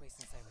been this way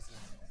since I was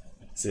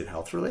young. Is it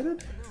health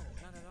related? No,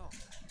 not at all.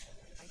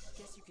 I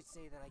guess you could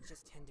say that I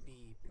just tend to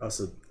be...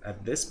 Also,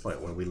 at this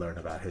point where we learn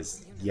about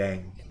his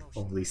yang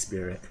only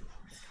spirit. It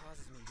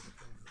causes me to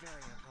become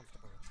very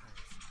uncomfortable at times.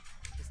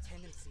 This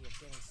tendency of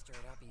getting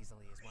stirred up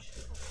easily is what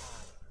people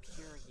call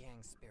pure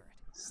yang spirit.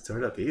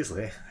 Stirred up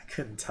easily? I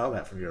couldn't tell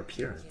that from your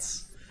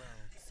appearance. Yes,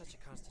 well, such a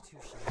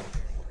constitution is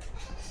very rare.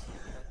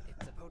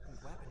 But it's a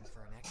potent weapon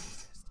for an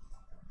exorcist.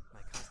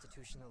 My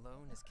constitution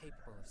alone is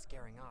capable of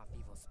scaring off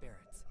evil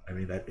spirits. I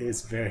mean, that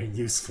is very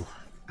useful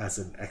as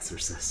an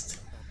exorcist.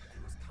 But I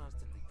must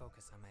constantly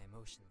focus on my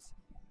emotions.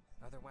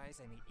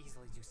 Otherwise, I may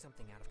easily do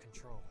something out of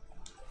control.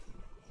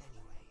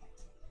 Anyway,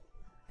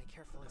 I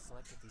carefully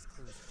selected these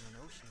clues from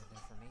an ocean of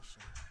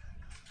information.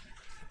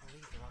 I can't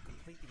believe they're all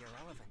completely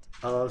irrelevant.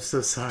 Oh, I'm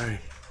so sorry.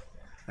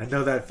 I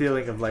know that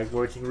feeling of like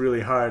working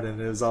really hard and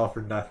it was all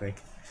for nothing.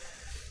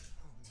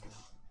 Oh no.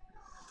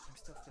 I'm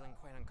still feeling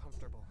quite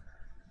uncomfortable.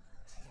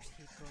 There's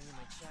heat going in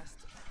my chest.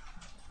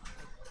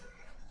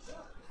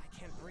 I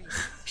can't breathe.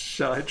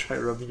 Shall I try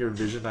rubbing your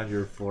vision on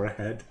your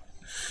forehead?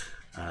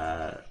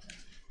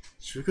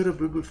 Should we go to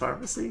Boo Boo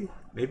Pharmacy?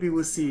 Maybe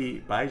we'll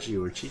see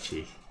Baiju or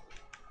Chi-Chi.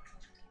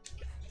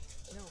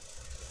 No,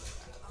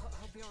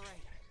 I'll be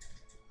alright.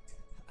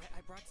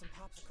 I brought some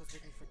popsicles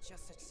with me for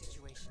just such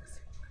situations.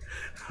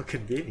 How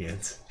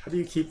convenient. How do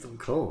you keep them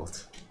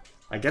cold?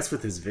 I guess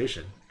with his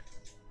vision.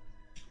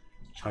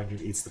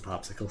 Chongyun eats the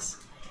popsicles. I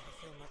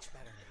feel much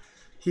better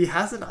now. He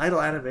has an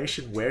idle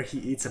animation where he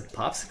eats a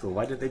popsicle.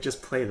 Why didn't they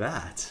just play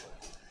that?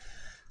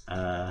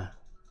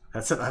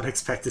 That's an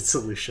unexpected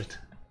solution.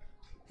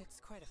 It's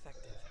quite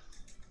effective.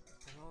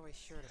 I'm always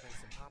sure to bring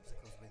some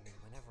popsicles with me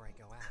whenever I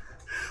go out.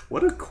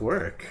 What a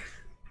quirk.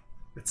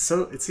 It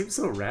seems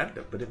so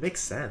random, but it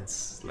makes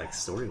sense, like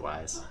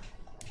story-wise.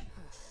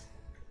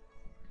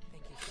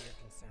 Thank you for your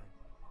concern.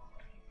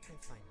 I'm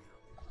fine now.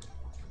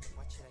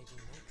 What should I do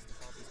next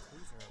if all these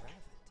clues are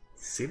irrelevant?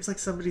 Seems like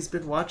somebody's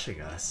been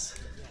watching us.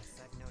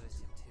 Yes, I've noticed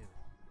him too.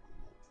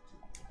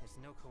 It's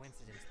no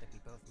coincidence that we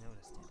both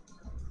noticed it.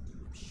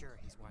 I'm sure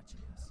he's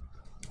watching us.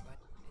 But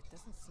it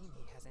doesn't seem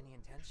he has any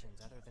intentions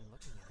other than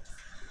looking at us.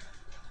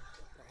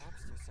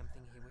 Perhaps there's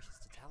something he wishes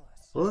to tell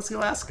us. Well, let's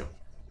go ask him.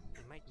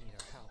 He might need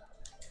our help.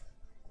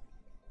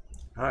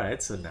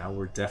 Alright, so now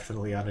we're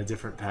definitely on a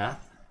different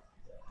path.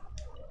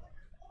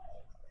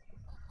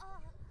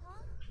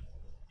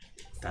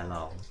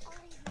 Dalong.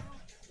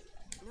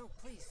 No,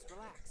 please,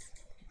 relax.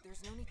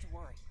 There's no need to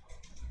worry.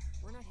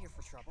 We're not here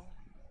for trouble.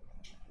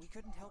 We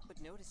couldn't help but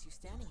notice you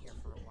standing here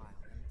for a while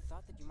and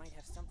thought that you might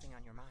have something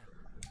on your mind.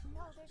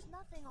 No, there's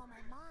nothing on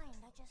my mind.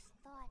 I just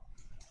thought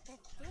the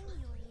thing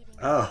you were eating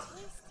Oh,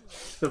 was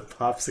tasty. the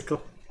popsicle.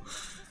 My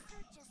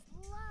sister just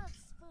loves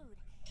food.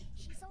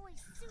 She's always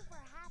super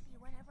happy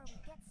whenever we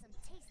get some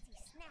tasty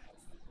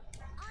snacks.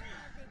 I'm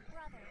her big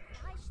brother.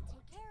 I should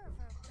take care of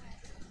her, but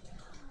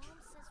Mom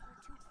says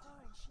we're too poor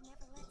and she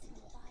never lets me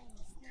buy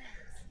any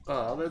snacks.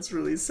 Oh, that's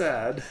really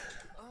sad.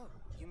 Oh,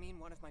 you mean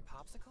one of my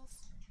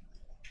popsicles?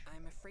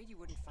 I'm afraid you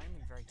wouldn't find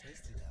them very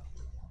tasty, though.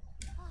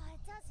 Oh,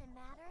 it doesn't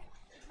matter.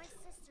 My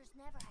sister's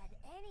never had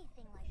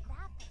anything like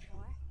that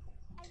before.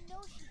 I know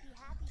she'd be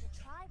happy to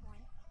try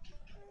one.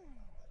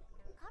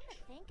 Come to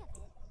think of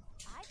it,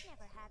 I've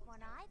never had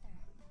one either.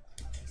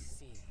 I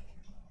see.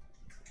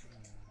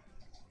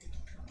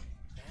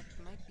 That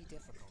might be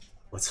difficult.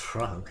 What's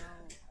wrong?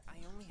 Well, I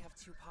only have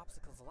 2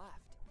 popsicles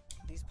left.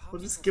 These popsicles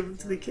We'll just give them are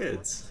to the very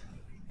kids.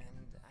 important,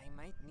 and I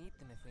might need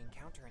them if we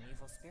encounter an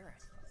evil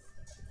spirit.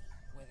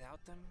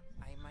 Without them,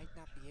 I might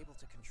not be able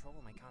to control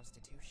my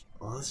constitution.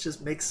 Well, let's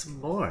just make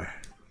some more.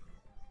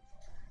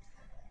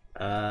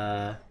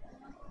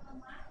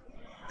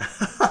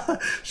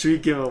 Should we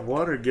give him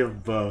one or give him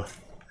both?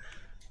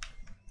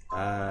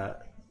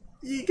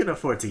 You can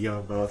afford to give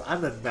them both.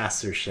 I'm the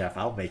master chef.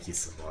 I'll make you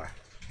some more.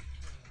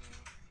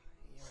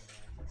 You're right.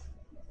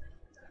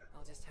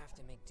 I'll just have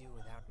to make do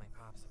without my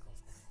popsicles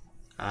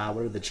then.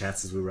 What are the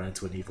chances we run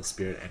into an evil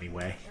spirit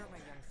anyway? Here, my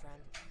young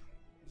friend.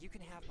 You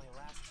can have my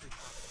last 2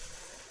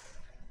 popsicles.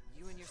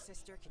 You and your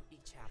sister can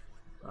each have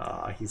one.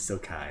 Aw, he's so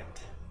kind.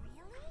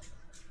 Really?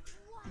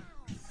 Wow.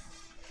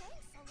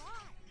 Thanks a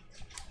lot.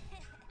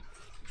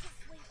 Just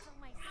wait till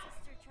my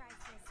sister tries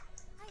this.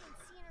 I haven't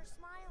seen her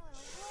smile in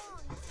a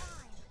long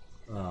time.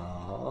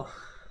 Aw,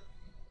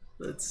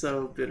 that's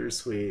so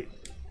bittersweet.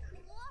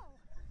 Whoa!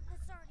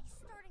 It's already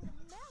starting to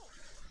melt.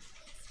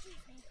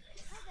 Excuse me.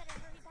 I better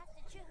hurry back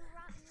to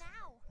Chihuahua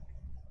now.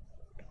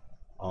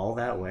 All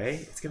that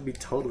way? It's gonna be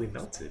totally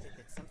melted.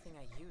 That something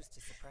I use to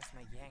suppress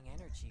my yang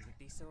energy would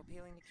be so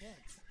appealing to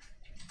kids.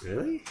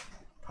 Really?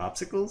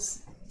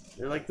 Popsicles?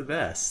 They're like the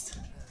best.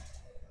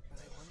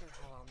 But I wonder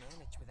how I'll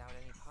manage without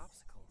any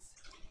popsicles.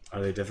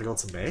 Are they difficult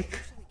to make?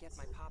 I usually get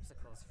my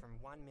popsicles from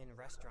One Min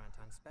Restaurant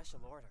on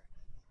special order.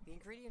 The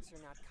ingredients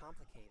are not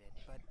complicated,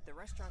 but the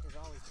restaurant is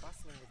always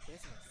bustling with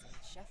business, and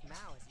Chef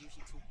Mao is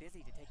usually too busy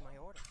to take my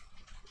order.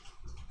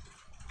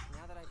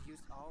 now that I've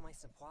used all my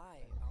supply,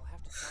 I'll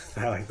have to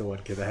tell I like the one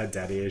kid that had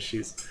daddy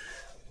issues.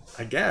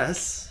 I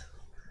guess.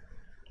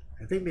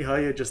 I think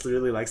Mihoyo just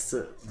really likes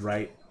to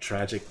write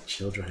tragic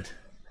children.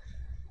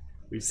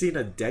 We've seen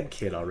a dead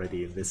kid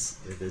already in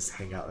this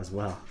hangout as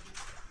well.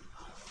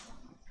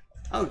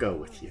 I'll go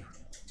with you.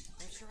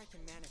 I'm sure I can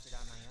manage it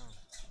on my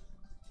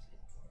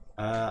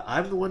own.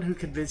 I'm the one who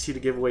convinced you to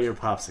give away your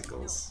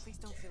popsicles. No, please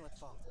don't feel at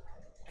fault.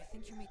 I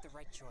think you made the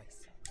right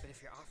choice. But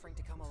if you're offering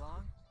to come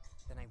along,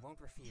 then I won't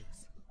refuse.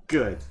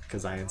 Good,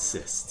 because I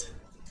insist.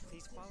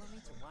 Please follow me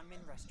to One Min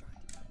Restaurant.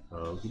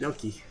 Okie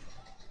dokie.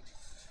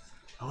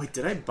 Oh wait,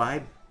 did I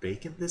buy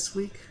bacon this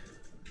week?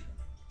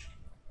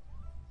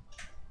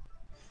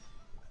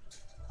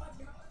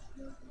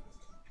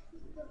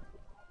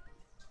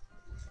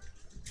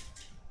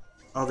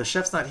 Oh, the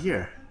chef's not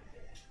here.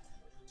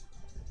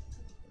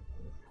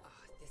 Oh,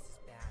 this is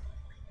bad.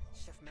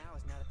 Chef Mao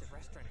is not at the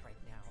restaurant right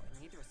now, and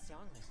neither is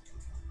Xiangling.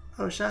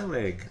 Oh,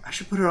 Xiangling. I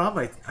should put her on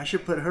my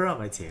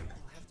team.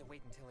 We'll have to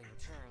wait until he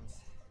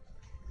returns.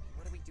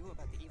 What do we do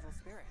about the evil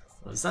spirits?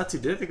 Well, it's not too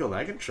difficult.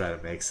 I can try to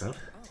make some.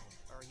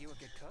 Oh, are you a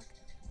good cook?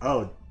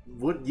 Oh,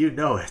 wouldn't you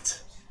know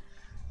it?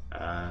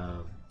 Then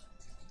I'll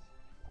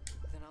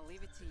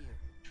leave it to you.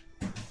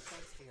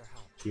 Thanks for your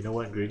help. Do you know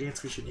what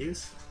ingredients we should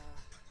use?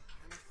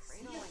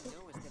 I'm afraid all I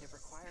know is that it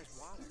requires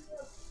water.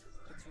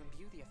 But to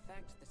imbue the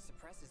effect that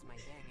suppresses my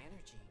yang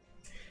energy,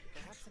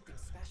 perhaps something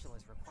special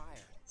is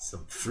required.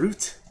 Some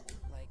fruit?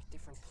 Like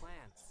different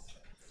plants,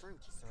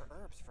 fruits, or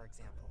herbs, for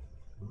example.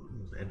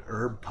 An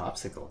herb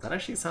popsicle. That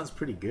actually sounds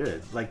pretty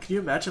good. Like, can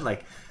you imagine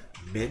like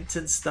mint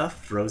and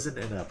stuff frozen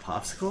in a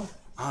popsicle?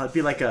 Oh, it'd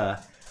be like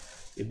a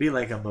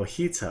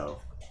mojito.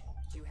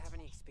 Do you have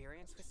any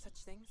experience with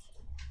such things?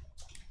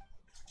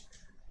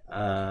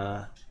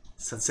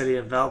 Sunsetty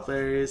and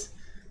Valberries.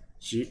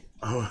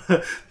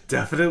 Oh,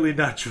 definitely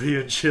not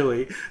Julian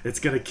chili. It's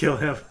gonna kill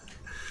him.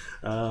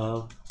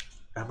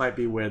 That might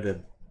be where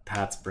the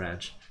Pats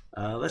branch.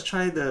 Let's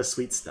try the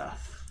sweet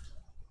stuff.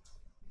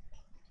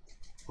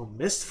 Well,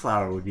 mist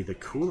flower would be the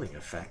cooling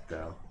effect,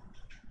 though.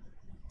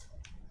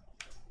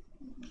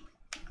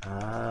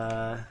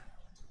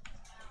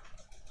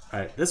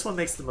 Alright, this one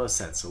makes the most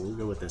sense, so we'll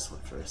go with this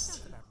one first.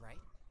 Sounds about right.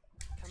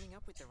 Coming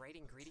up with the right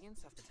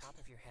ingredients off the top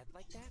of your head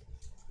like that?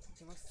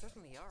 You most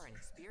certainly are an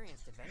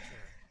experienced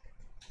adventurer.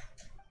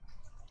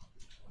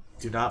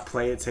 Do not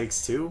play It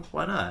Takes Two?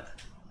 Why not?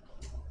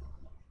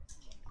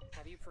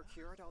 Have you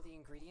procured all the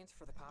ingredients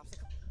for the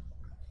popsicle?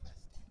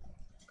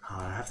 Oh,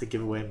 I have to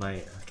give away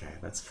my... Okay,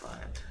 that's fine.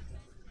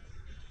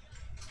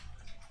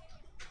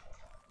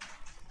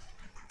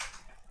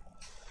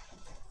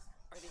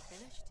 Are they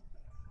finished?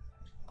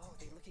 Oh,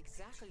 they look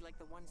exactly like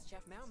the ones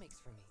Chef Mao makes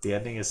for me. The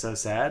ending is so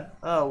sad?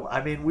 Oh,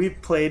 I mean, we've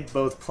played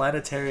both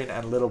Planetarian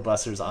and Little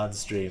Busters on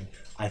stream.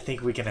 I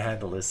think we can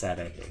handle this sad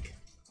ending.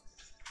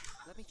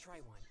 Let me try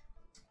one.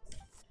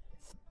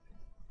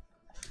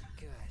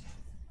 Good.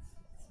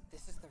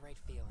 This is the right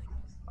feeling.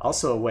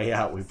 Also, A Way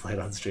Out we played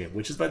on stream,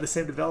 which is by the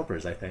same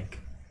developers, I think.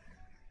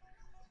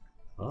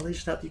 Well, they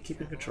should help you keep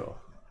in control.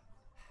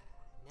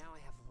 Now I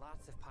have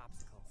lots of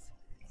popsicles.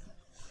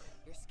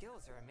 Your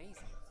skills are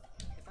amazing.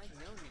 If I'd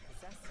known you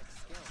possessed such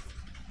skills,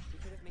 we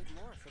could have made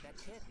more for that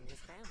kid and his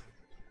family.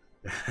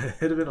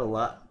 It'd have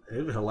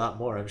been a lot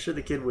more. I'm sure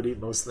the kid would eat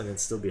most of them and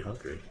still be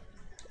hungry.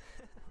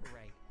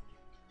 Right.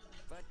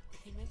 But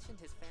he mentioned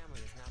his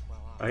family is not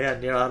well off. Oh yeah,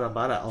 Nier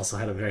Automata also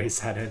had a very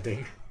sad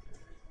ending.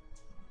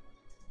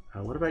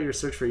 What about your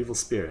search for evil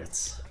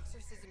spirits?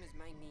 Exorcism is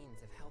my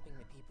means of helping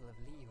the people of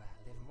Liyue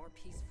live more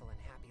peaceful and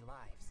happy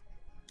lives.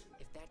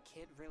 If that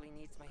kid really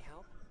needs my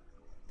help,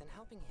 then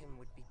helping him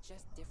would be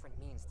just different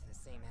means to the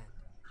same end.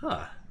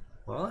 Huh.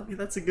 Well, I mean,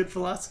 that's a good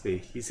philosophy.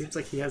 He seems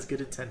like he has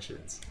good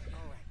intentions.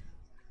 Alright.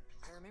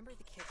 I remember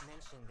the kid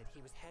mentioned that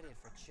he was headed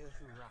for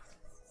Chihu Rock.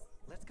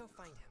 Let's go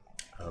find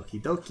him. Okie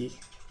dokie.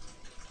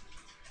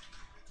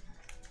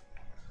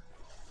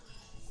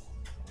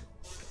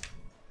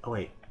 Oh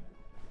wait.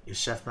 Is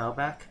Chef Mao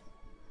back?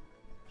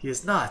 He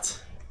is not!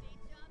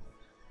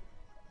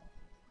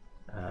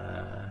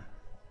 Gotta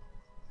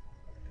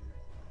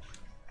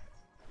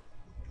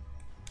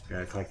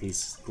collect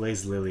these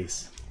glazed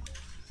lilies.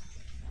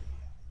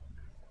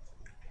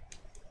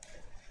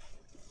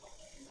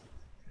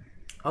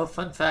 Oh,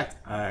 fun fact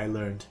I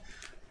learned.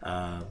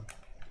 Watch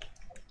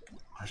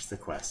the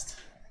quest.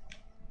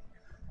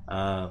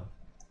 Oh,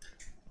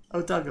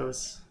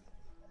 doggos.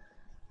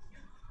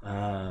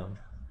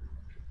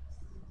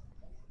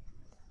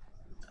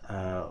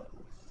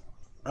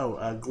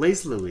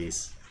 Glazed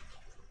lilies.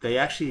 They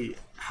actually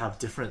have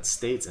different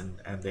states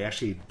and they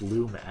actually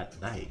bloom at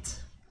night.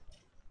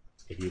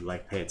 If you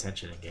like pay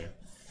attention in game.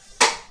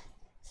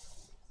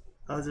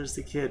 Oh, there's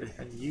the kid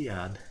and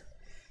Yuyan.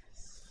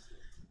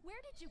 Where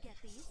did you get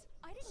these?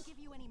 I didn't give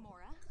you any,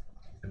 Mora.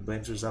 And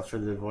blames herself for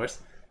the divorce.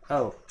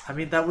 Oh, I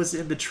mean that was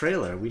in the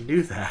trailer. We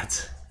knew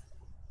that.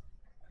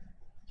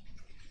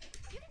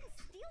 You didn't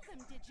steal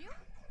them, did you?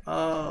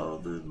 Oh,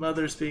 the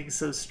mother's being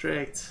so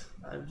strict.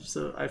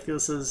 I feel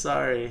so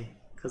sorry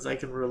because I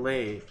can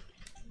relate.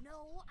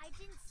 No, I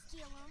didn't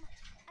steal them.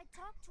 I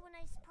talked to an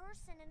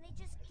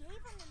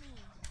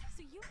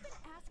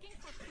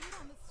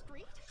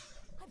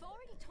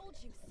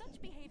you.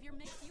 Such behavior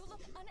makes you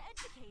look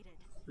uneducated.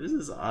 This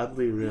is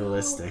oddly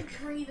realistic. No,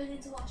 we're breathing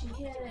into watching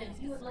kids.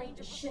 You would like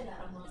the shit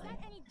out of Is mine.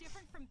 that any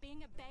different from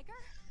being a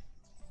beggar?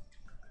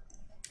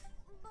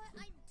 But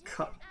I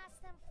didn't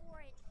ask them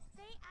for it.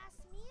 They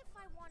asked me if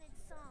I wanted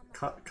some.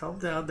 Calm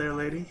down there,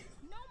 lady.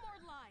 No more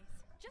lies.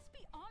 Just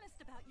be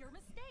honest about your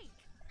mistake.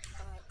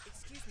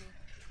 Excuse me.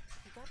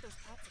 He got those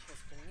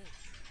popsicles from me.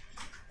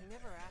 He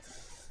never asked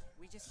us.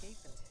 We just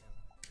gave them to him.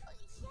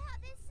 Yeah,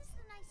 this is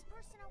the nice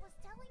person I was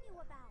telling you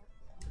about.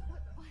 What?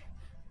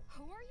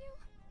 Who are you?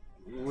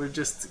 We're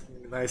just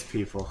nice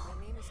people. My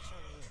name is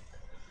Chongyun.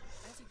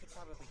 As you could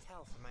probably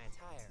tell from my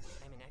attire,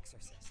 I'm an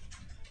exorcist.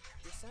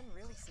 Your son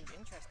really seemed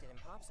interested in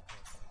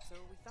popsicles, so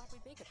we thought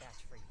we'd make a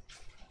batch for you.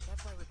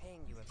 That's why we're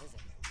paying you a visit.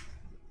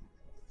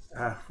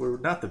 We're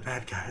not the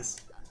bad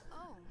guys.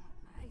 Oh,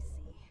 I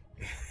see.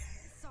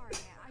 Sorry,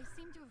 I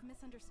seem to have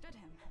misunderstood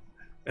him.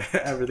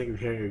 Everything of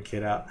hearing your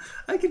kid out.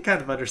 I can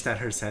kind of understand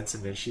her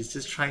sentiment. She's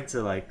just trying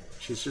to, like,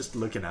 she's just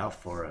looking out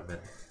for him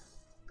and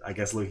I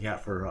guess looking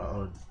out for her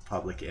own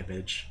public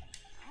image.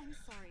 I'm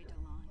sorry,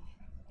 DeLong.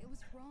 It was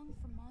wrong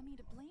for Mommy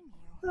to blame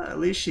you. At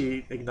least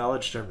she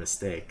acknowledged her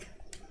mistake.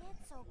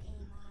 It's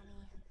okay,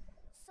 Mommy.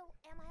 So,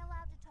 am I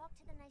allowed to talk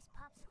to the nice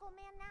popsicle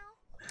man now?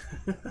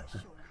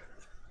 Sure.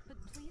 But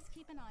please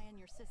keep an eye on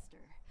your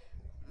sister.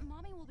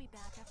 Mommy will be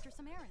back after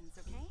some errands,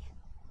 okay?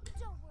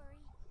 Don't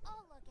worry.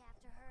 I'll look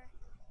after her.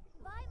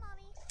 Bye,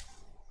 Mommy.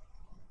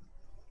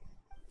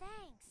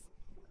 Thanks.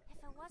 If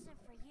it wasn't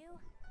for you,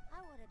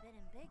 I would have been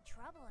in big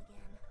trouble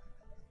again.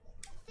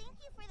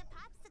 Thank you for the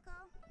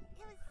popsicle.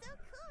 It was so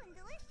cool and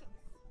delicious.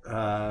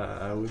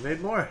 We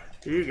made more.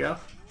 Here you go. Wow.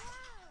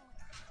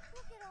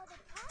 Look at all the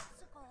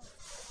popsicles.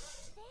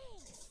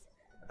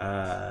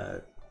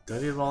 Thanks.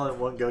 Don't eat them all in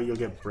one go, you'll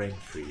get brain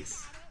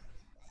freeze.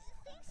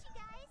 Thanks, you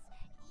guys.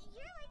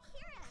 You're like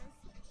heroes.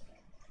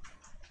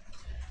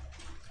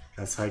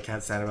 That's why I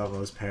can't stand about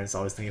most parents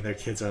always thinking their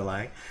kids are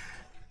lying.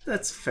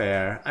 That's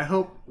fair. I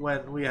hope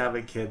when we have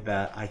a kid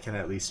that I can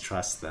at least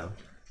trust them.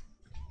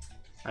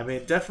 I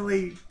mean,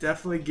 definitely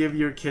give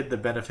your kid the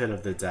benefit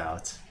of the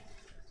doubt.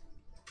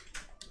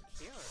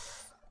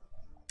 Heroes?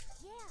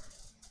 Yeah,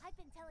 I've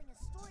been telling a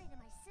story to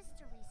my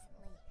sister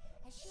recently,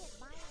 and she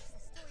admires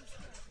the stories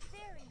here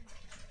very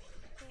much.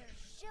 They're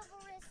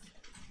chivalrous,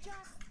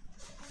 just,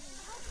 and they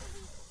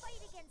helpfully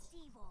fight against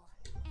evil.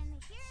 And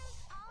the heroes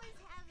always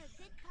have a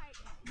good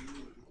partner.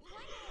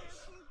 One hero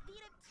can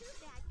beat up two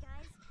bad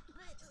guys,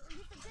 but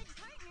with a good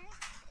partner,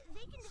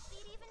 they can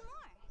defeat even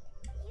more.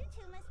 You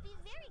two must be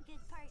very good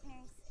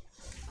partners.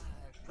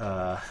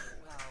 Well...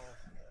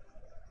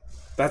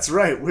 That's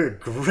right, we're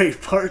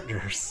great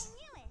partners. I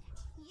knew it.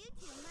 You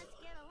two must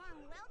get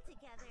along well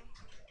together.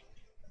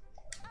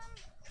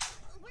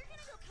 We're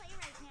gonna go play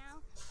right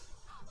now.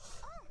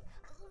 Oh,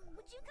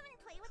 would you come and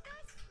play with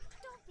us?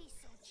 Don't be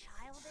so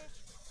childish.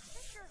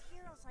 I'm sure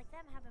heroes like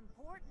them have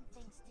important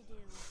things to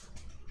do.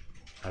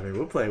 I mean,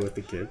 we'll play with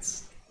the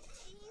kids.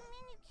 You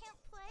mean you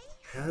can't play?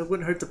 It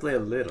wouldn't hurt to play a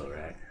little,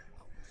 right?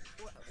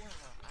 Sorry.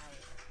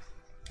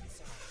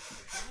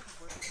 Can I have a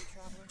word with you,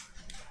 Traveler?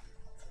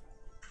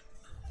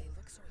 They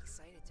look so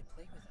excited to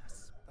play with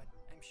us, but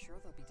I'm sure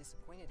they'll be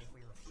disappointed if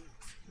we refuse.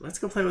 Let's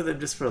go play with them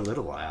just for a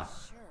little while.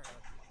 Sure,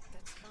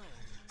 that's fine.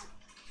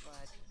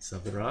 But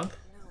Something wrong?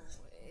 no, it's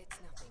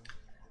nothing.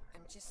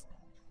 I'm just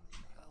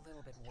a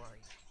little bit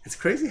worried. It's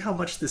crazy how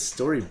much this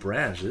story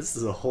branched. This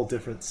is a whole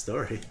different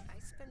story. I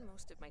spend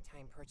most of my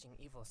time purging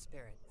evil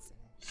spirits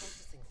and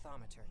practicing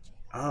thaumaturgy.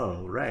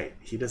 Oh, right.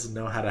 He doesn't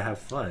know how to have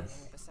fun.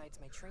 And besides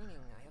my training,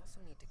 I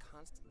also need to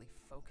constantly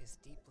focus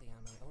deeply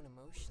on my own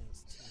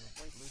emotions to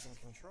avoid losing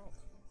control.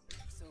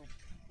 So,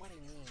 what I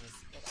mean is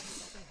that I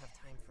seldom have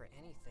time for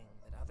anything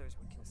that others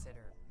would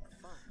consider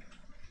fun.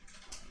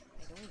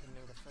 I don't even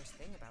know the first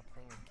thing about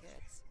playing with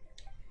kids.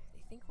 They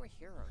think we're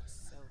heroes,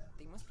 so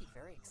they must be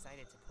very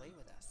excited to play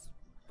with us.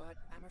 But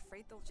I'm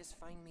afraid they'll just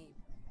find me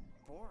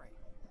boring.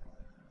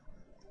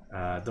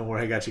 Don't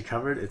worry, I got you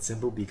covered. It's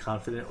simple, be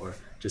confident, or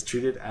just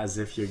treat it as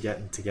if you're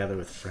getting together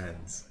with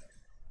friends.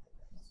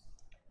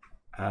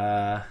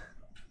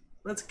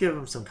 Let's give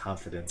him some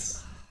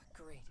confidence.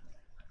 Great.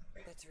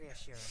 That's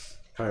reassuring.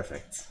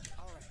 Perfect.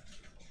 Alright.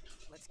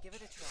 Let's give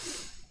it a try.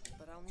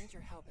 But I'll need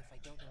your help if I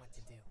don't know what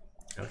to do.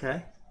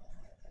 Okay.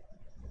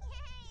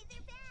 Yay,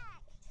 they're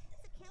back.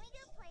 So can we go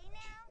play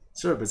now?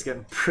 Sure, but it's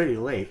getting pretty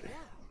late. Yeah.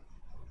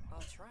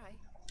 I'll try.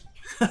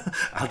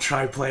 I'll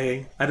try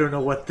playing. I don't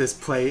know what this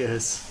play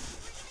is.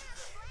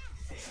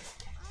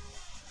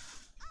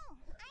 Oh,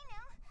 I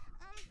know.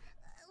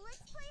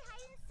 Let's play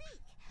hide and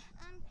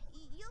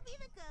seek. You'll be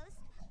the ghost,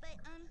 but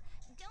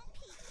don't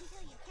peek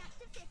until you count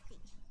to 50.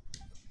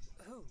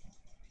 Who?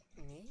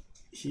 Me?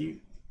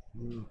 He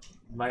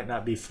might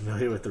not be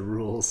familiar with the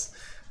rules.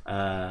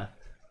 Yeah,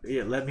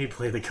 let me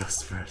play the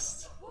ghost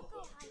first. We'll go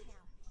hide now.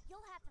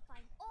 You'll have to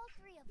find all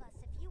three of us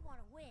if you want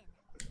to win.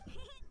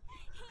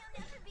 You'll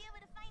never be able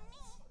to find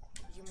me.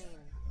 You mean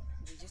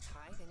we just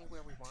hide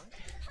anywhere we want?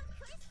 Of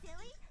course,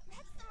 silly.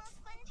 That's the most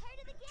fun part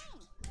of the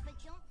game. But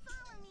don't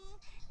follow me.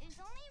 There's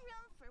only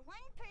room for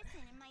one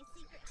person in my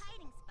secret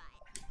hiding spot.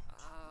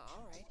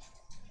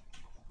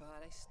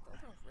 but I still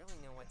don't really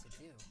know what to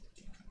do.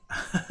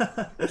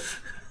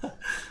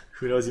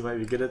 Who knows, you might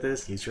be good at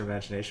this. Use your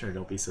imagination or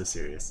don't be so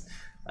serious.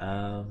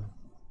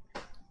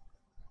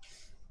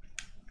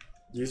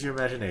 Use your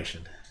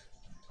imagination.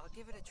 I'll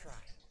give it a try.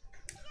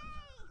 Yay!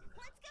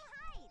 Let's go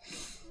hide!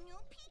 No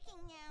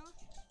peeking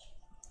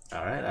now.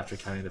 Alright, after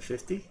counting to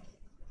 50.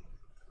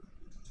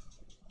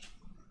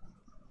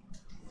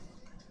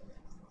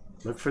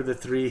 Look for the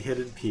 3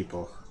 hidden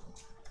people.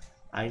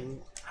 I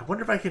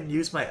wonder if I can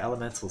use my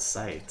elemental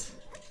sight.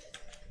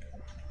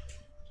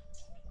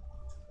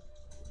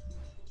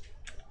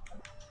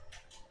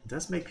 It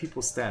does make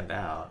people stand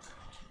out.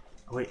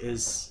 Oh wait,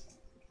 is...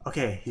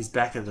 Okay, he's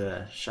back at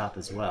the shop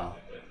as well.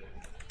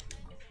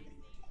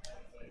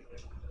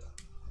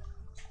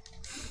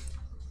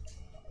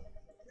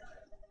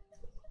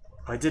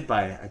 Oh, I did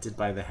buy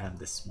the ham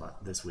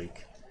this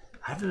week.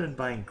 I haven't been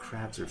buying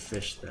crabs or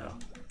fish though.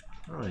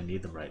 I don't really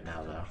need them right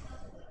now though.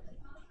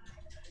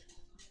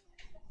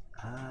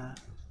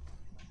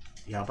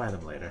 Yeah, I'll buy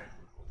them later.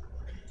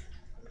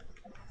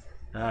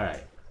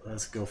 Alright,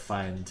 let's go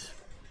find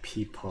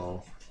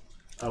people.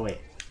 Oh wait,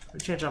 let me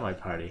change out my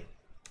party.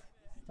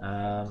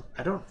 I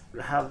don't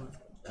have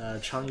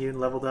Chongyun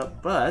leveled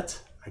up,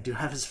 but I do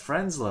have his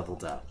friends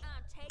leveled up.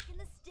 I'm taking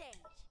the stage.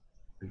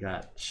 We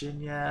got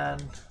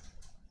Xinyan.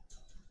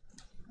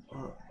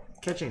 Well,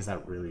 Ketching's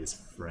not really his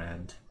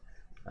friend.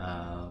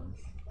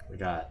 We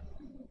got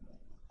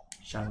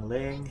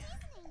Xiangling.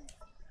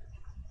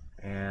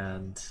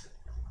 And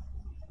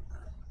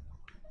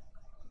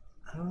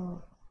I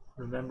don't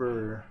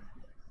remember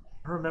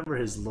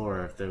his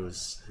lore if there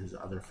was his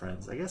other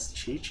friends. I guess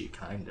Chi-Chi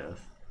kind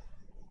of.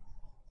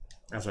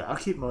 That's right, I'll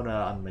keep Mona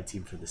on my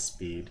team for the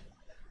speed.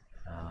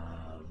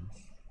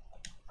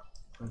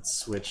 Let's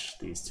switch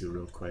these two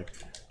real quick.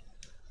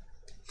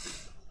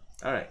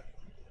 Alright.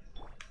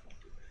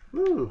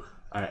 Woo!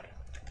 Alright.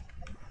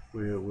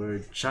 We're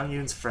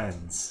Chongyun's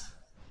friends,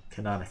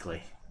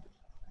 canonically.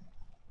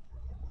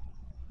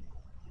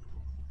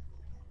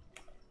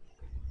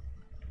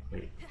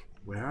 Wait,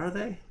 where are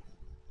they?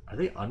 Are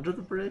they under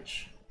the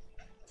bridge?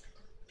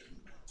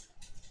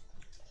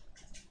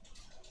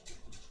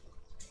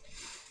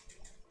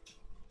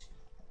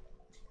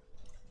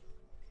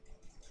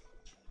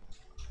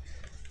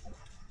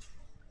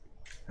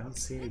 I don't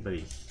see anybody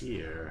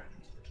here.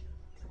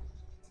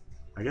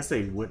 I guess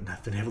they wouldn't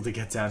have been able to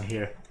get down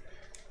here.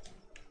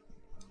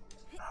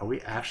 Oh, we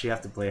actually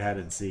have to play hide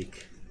and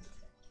seek.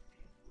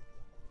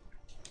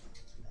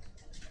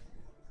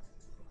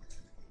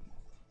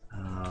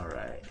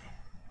 Alright.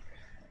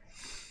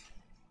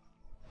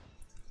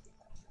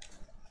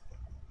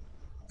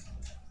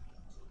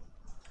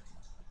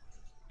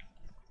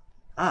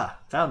 Ah,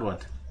 found one.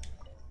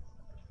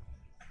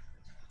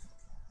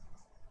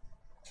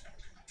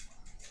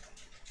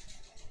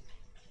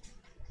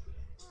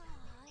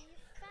 You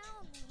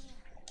found me.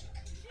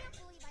 Can't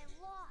believe I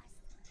lost.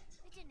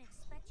 I didn't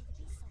expect you to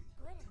be so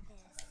good at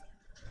this.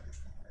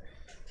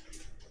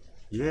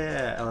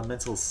 Yeah,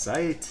 elemental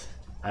sight.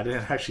 I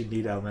didn't actually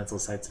need elemental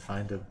sight to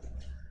find him.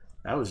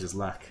 That was just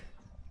luck.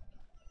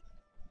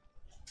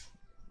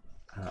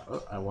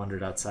 Oh, I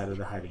wandered outside of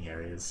the hiding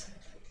areas.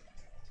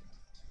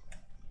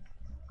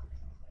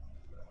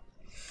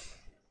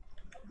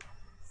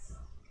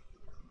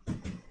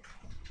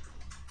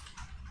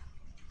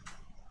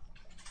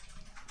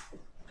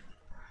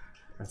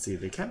 Let's see,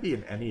 they can't be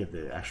in any of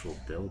the actual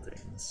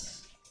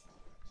buildings.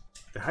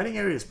 The hiding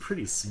area is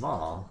pretty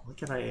small. What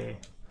can I...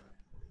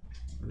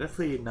 I'm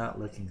definitely not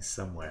looking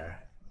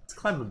somewhere. Let's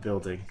climb a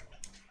building.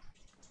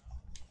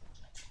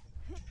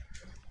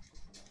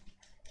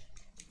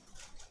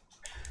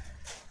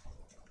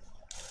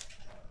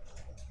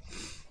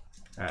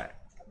 Alright.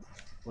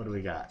 What do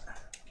we got?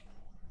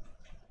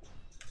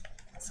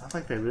 It's not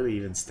like they really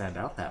even stand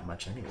out that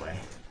much anyway.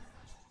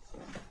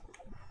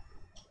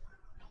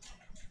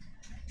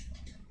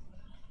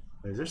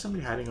 Wait, is there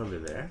somebody hiding over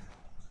there?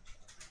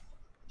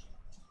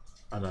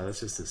 Oh no, that's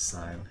just a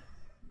sign.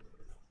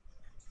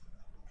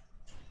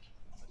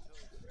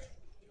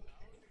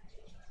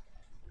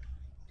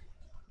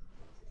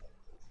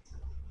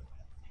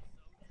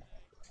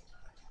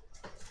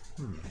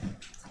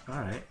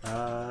 Alright,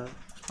 there's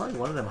probably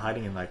one of them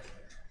hiding in, like,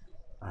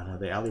 I don't know,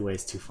 the alleyway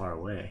is too far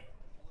away.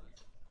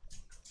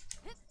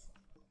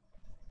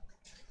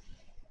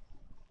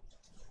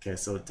 Okay,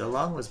 so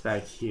DeLong was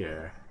back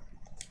here.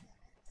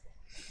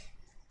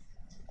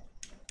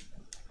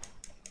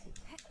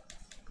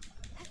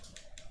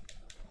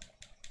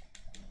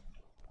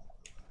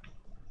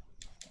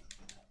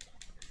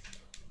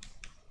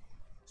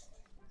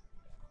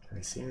 Can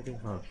I see anything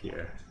from up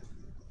here?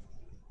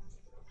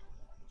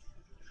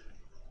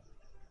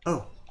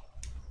 Oh,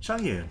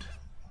 Chongyun.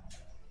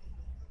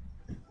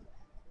 I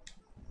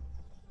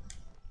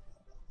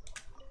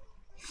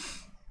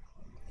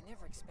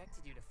never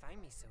expected you to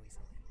find me so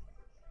easily.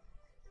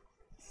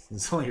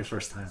 It's only your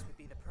first time. This would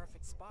be the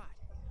perfect spot.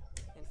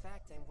 In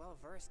fact, I'm well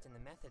versed in the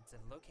methods of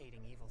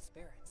locating evil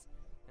spirits,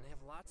 and I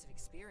have lots of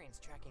experience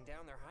tracking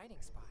down their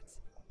hiding spots.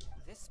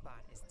 This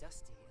spot is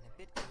dusty and a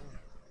bit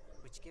gloomy.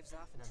 which gives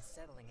off an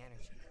unsettling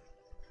energy.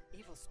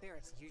 Evil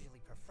spirits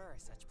usually prefer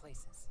such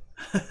places.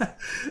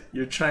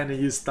 You're trying to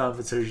use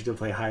thaumaturgy to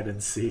play hide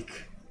and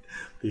seek.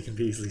 But you can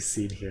be easily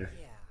seen here.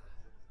 Yeah,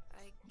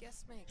 I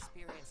guess my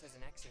experience as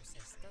an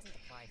exorcist doesn't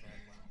apply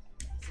very well.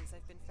 Since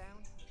I've been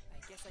found, I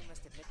guess I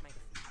must admit my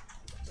defeat.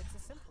 It's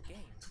a simple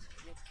game,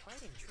 yet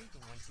quite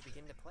intriguing once you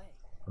begin to play.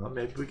 Well,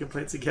 maybe we can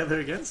play together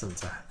again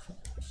sometime.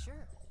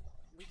 Sure,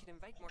 we could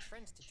invite more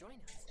friends to join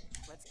us.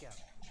 Let's go.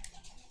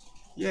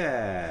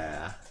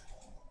 Yeah.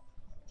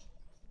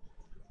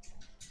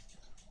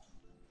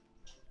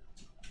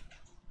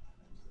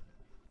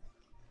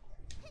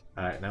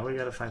 Alright, now we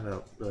gotta find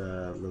the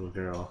little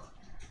girl.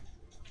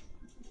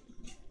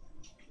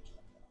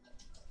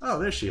 Oh,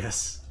 there she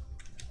is.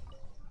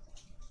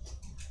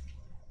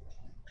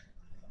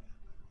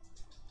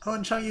 Oh,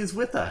 and Chongyun's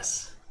with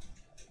us.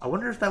 I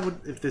wonder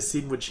if this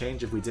scene would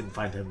change if we didn't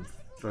find him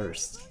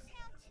first.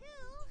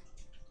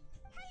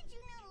 How did you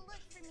know to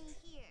look for me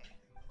here?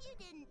 You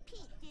didn't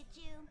peek, did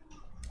you?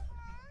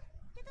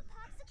 Did the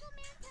popsicle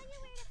man tell you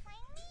where to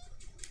find me?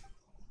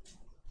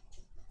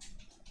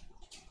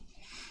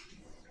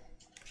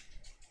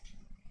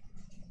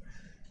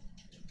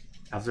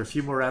 After a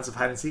few more rounds of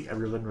hide and seek,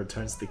 everyone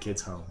returns to the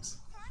kids' homes.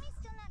 Mommy's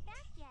still not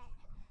back yet.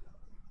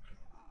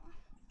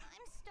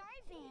 I'm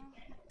starving.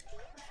 Do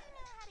you two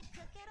know how to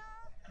cook at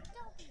all?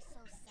 Don't be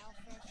so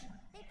selfish.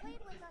 They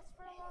played with us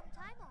for a long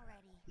time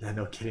already. Yeah,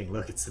 no kidding.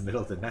 Look, it's the middle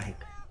of the night.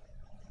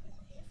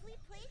 If we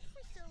played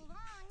for so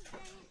long,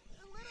 then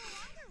a little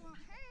longer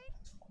won't hurt.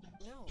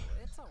 No,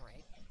 it's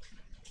alright.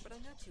 But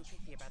I'm not too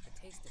picky about the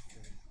taste of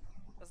food,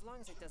 as long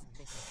as it doesn't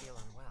make me feel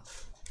unwell.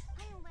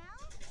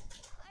 Unwell?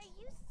 Are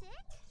you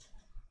sick?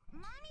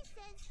 Mommy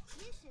says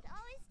you should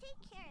always take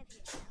care of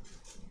yourself.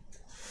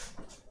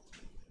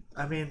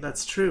 I mean,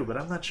 that's true, but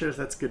I'm not sure if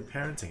that's good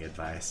parenting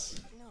advice.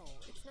 No,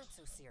 it's not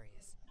so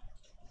serious.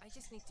 I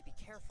just need to be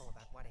careful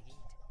about what I eat.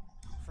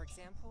 For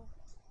example,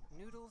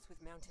 noodles with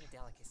mountain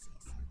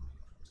delicacies.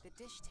 The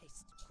dish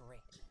tastes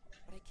great,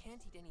 but I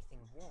can't eat anything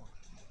warm.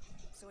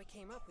 So I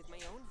came up with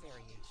my own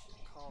variation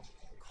called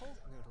cold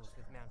noodles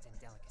with mountain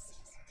delicacies.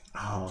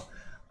 Oh,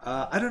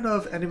 I don't know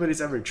if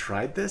anybody's ever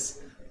tried this.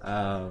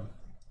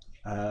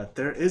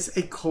 There is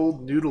a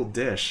cold noodle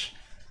dish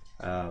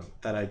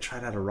that I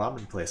tried at a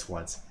ramen place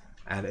once,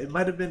 and it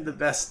might have been the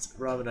best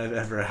ramen I've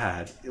ever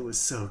had. It was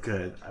so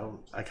good.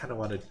 I kind of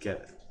wanted to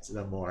get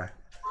some more.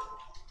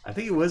 I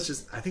think it was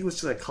just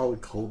like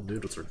called cold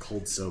noodles or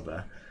cold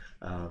soba,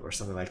 or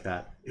something like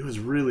that. It was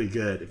really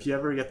good. If you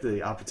ever get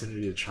the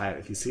opportunity to try it,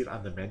 if you see it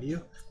on the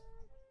menu,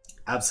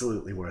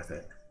 absolutely worth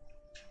it.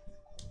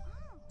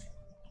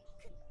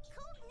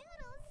 Cold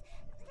noodles?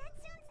 That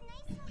sounds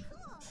nice and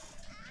cool.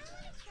 I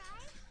want to try.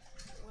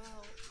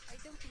 Well, I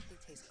don't think they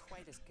taste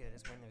quite as good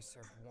as when they're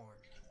served warm.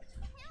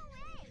 No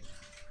way.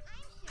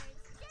 I'm sure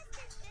it's just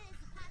as good as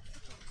the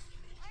popsicles.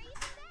 Or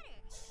even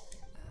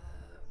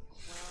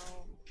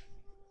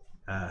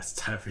better. It's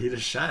time for you to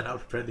shine. I'll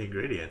prepare the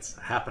ingredients.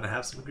 I happen to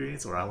have some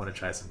ingredients, or I want to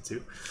try some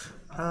too.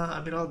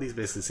 I mean, all these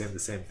basically say the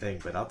same thing,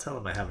 but I'll tell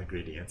them I have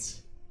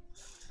ingredients.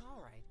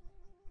 Alright.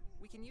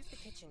 We can use the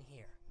kitchen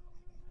here.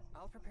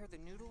 I'll prepare the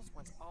noodles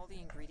once all the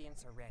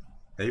ingredients are ready.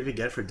 That you can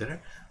get for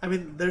dinner? I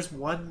mean, there's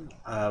one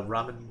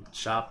ramen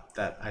shop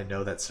that I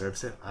know that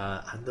serves it.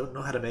 I don't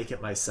know how to make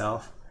it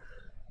myself.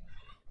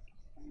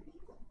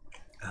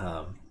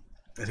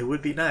 And it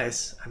would be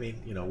nice. I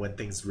mean, you know, when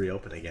things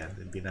reopen again,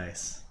 it'd be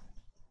nice.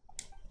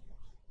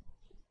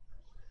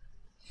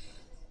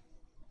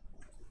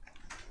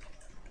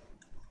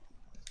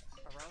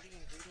 Are all the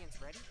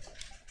ingredients ready?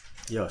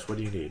 Yosh, what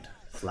do you need?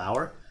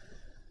 Flour?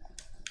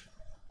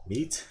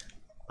 Meat?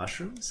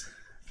 Mushrooms?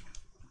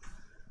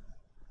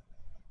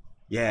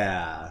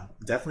 Yeah,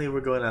 definitely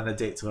we're going on a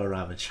date to a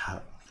ramen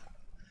shop.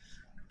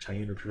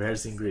 Chongyun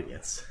prepares the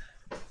ingredients.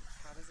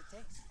 How does it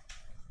taste?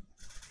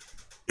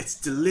 It's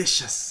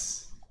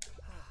delicious!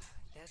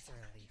 That's a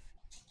relief.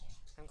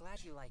 I'm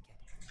glad you like it.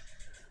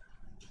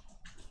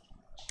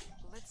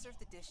 Let's serve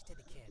the dish to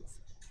the kids.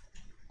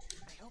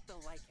 I hope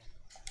they'll like it.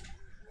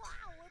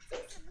 Wow, it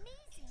tastes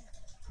amazing.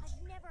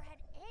 I've never had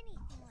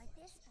anything like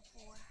this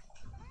before.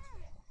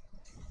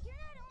 You're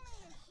not only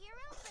a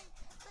hero,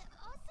 but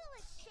also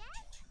a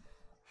chef?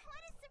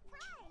 What a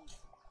surprise!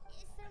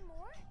 Is there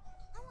more?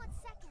 I want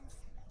seconds.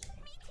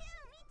 Me too,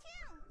 me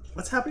too!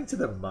 What's happening to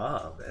the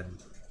mom?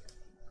 And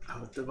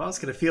the mom's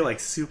gonna feel like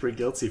super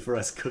guilty for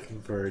us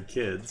cooking for her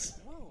kids.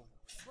 Whoa,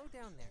 slow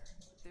down there.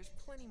 There's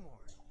plenty more.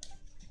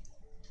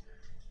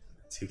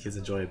 Two kids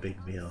enjoy a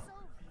big meal. So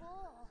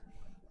full.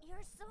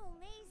 You're so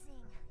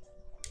amazing.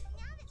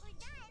 Now that we're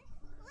done,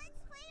 let's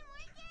play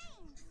more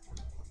games.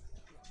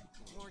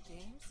 More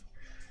games?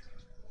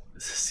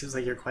 Seems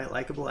like you're quite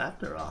likable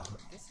after all.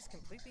 This is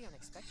completely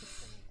unexpected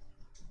for me.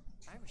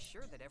 I was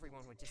sure that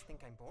everyone would just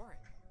think I'm boring.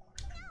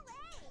 No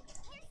way!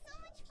 You're so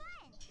much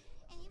fun!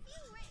 And if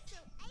you weren't so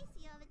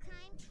icy all the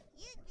time,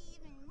 you'd be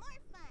even more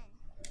fun.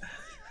 Come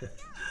on, let's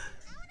go.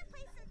 I want to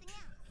play something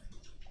else.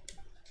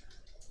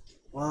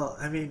 Well,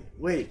 I mean,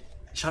 wait.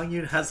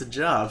 Chongyun has a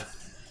job.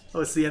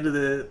 Oh, it's the end of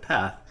the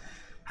path.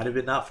 Had it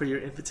been not for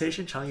your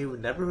invitation, Chongyun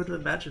never would have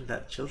imagined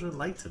that children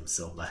liked him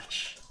so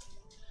much.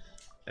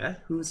 Eh?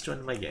 Who's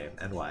joining my game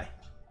and why?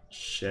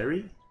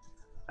 Sherry?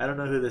 I don't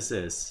know who this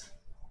is.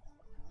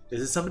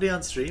 Is it somebody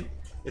on stream?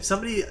 If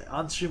somebody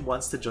on stream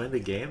wants to join the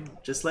game,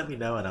 just let me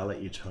know and I'll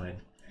let you join.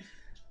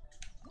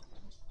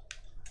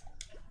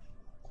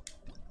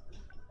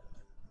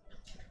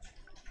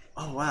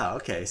 Oh wow,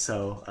 okay,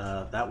 so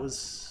that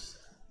was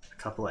a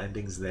couple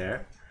endings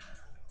there.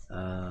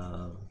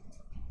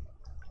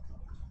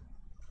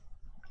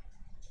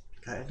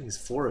 Got endings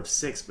 4 of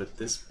 6, but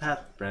this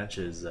path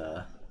branches.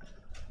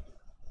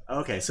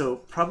 Okay, so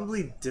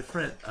probably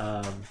different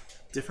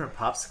different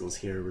popsicles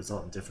here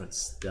result in different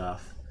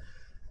stuff.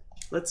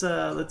 Let's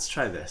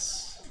try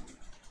this.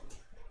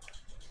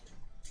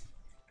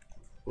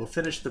 We'll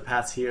finish the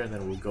paths here and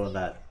then we'll go on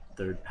that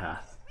third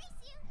path.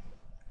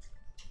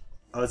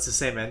 Oh, it's the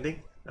same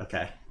ending?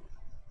 Okay.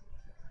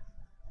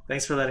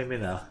 Thanks for letting me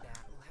know.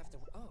 We'll have to.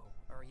 Oh,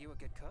 are you a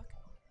good cook?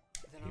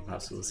 Then I'll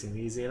Popsicles seem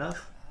easy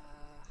enough.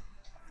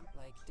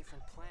 like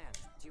different plants.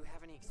 Do you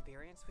have any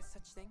experience with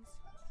such things?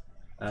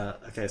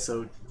 Okay,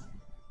 so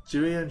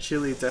Julian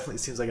chili definitely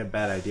seems like a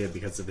bad idea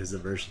because of his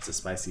aversion to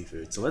spicy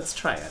food. So let's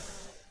try it.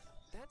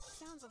 That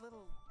sounds a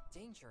little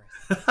dangerous.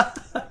 As the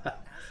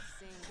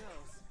saying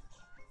goes,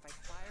 fight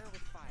fire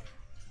with fire.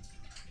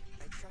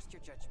 I trust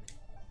your judgment.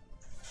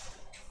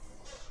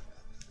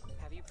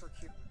 Have you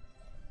procured?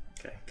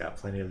 Okay, got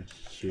plenty of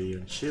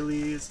Julian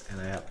chilies, and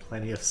I have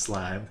plenty of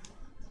slime.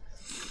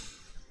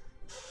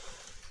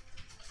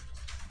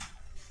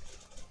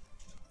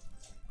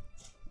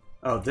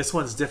 Oh, this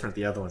one's different,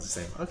 the other one's the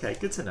same. Okay,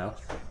 good to know.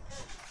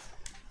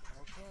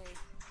 Okay.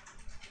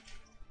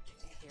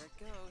 Here it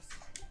goes.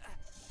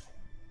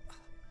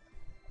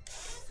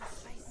 So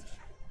spicy.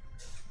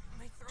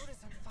 My throat is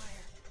on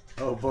fire.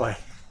 Oh boy.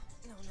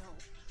 No,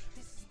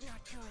 this is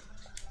not good.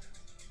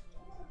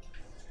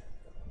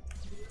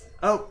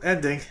 Oh,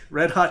 ending.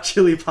 Red hot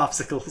chili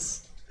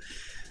popsicles.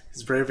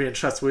 His bravery and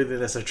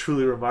trustworthiness are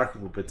truly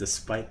remarkable, but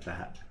despite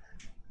that,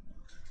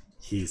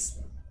 he's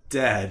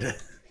dead.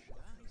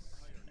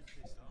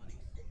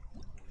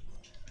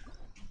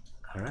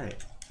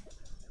 Alright.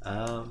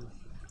 Alright,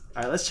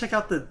 let's check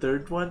out the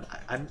third one.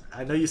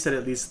 I know you said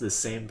at least the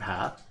same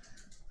path,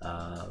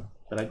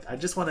 but I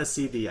just want to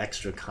see the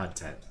extra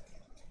content.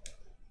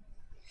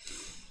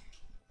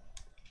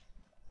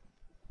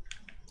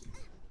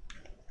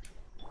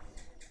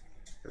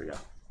 Here we go.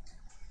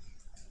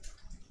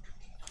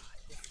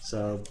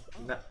 So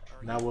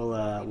now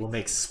we'll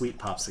make sweet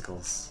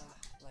popsicles.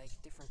 Like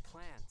different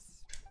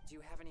plants. Do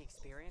you have any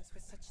experience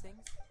with such things?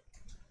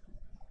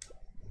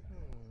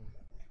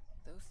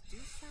 Those do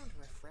sound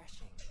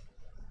refreshing,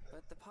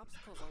 but the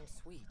popsicles aren't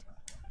sweet.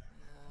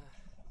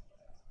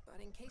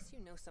 But in case you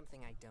know something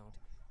I don't,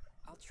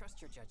 I'll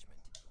trust your judgment.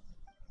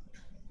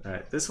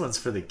 Alright, this one's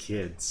for the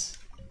kids.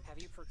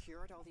 Have you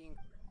procured all the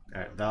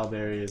Alright,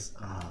 valberries.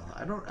 Oh,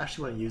 I don't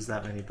actually want to use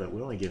that many, but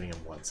we're only giving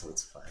him one, so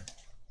it's fine.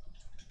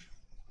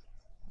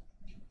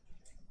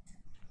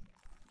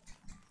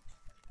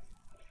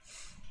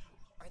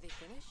 Are they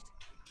finished?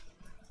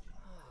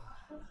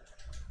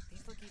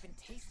 These look even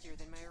tastier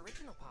than my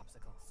original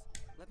popsicles.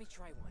 Let me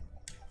try one.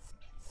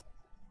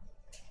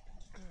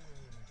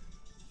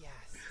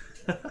 Yes.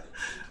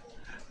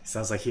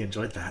 Sounds like he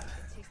enjoyed that.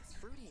 It tastes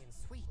fruity and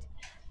sweet.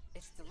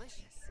 It's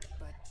delicious,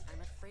 but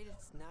I'm afraid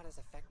it's not as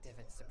effective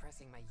at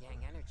suppressing my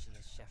yang energy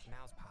as Chef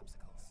Mao's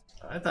popsicles.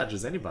 I thought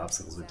just any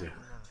popsicles would do.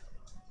 Sadly not.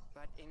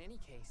 But in any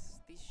case,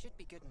 these should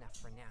be good enough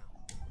for now.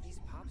 These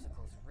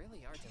popsicles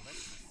really are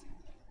delicious.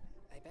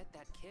 I bet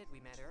that kid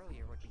we met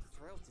earlier would be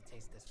thrilled to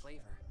taste this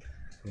flavor.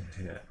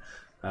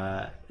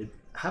 Yeah. It'd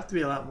have to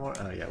be a lot more.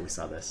 Oh yeah, we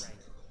saw this. Right.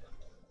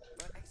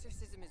 But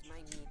exorcism is my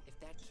need if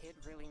that kid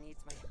really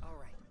needs my...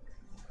 Alright.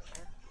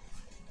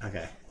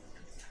 Okay.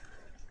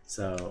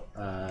 So,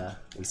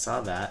 we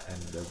saw that,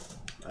 and the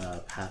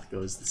path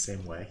goes the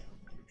same way.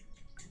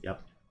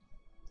 Yep.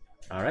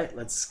 Alright,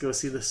 let's go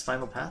see this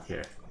final path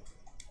here.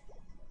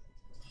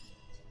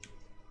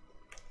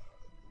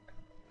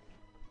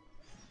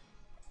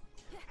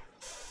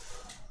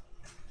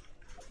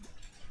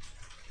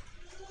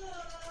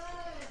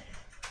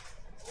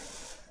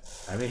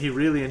 I mean, he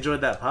really enjoyed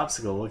that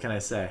popsicle, what can I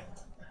say?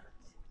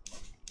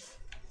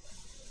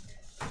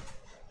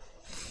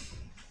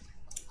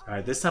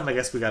 Alright, this time I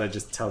guess we gotta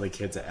just tell the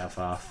kid to F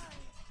off.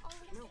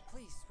 No,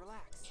 please,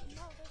 relax.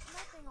 No, there's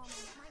nothing on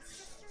me. My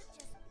sister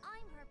just...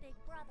 I'm her big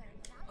brother.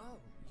 Oh,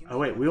 you Oh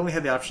wait, we only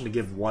had the option to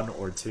give 1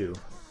 or 2. It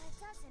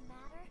doesn't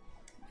matter.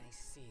 I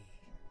see.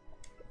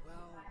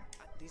 Well,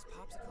 these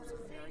popsicles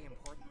are very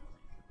important.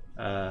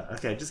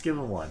 Okay, just give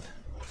him 1.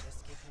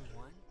 Just give him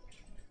one?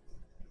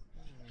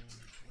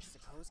 I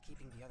suppose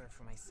keeping the other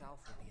for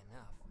myself would be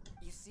enough.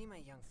 You see,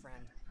 my young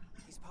friend,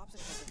 these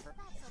popsicles are for...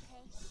 That's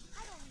okay.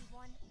 I don't need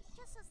one.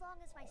 Just as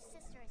long as my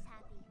sister is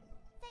happy.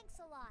 Thanks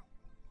a lot.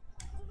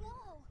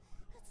 Whoa,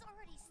 it's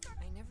already stuck.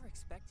 I never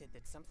expected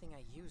that something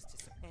I used to...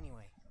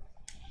 Anyway,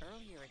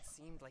 earlier it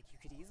seemed like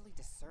you could easily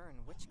discern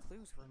which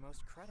clues were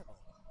most credible.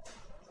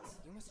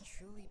 You must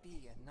truly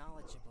be a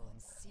knowledgeable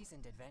and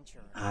seasoned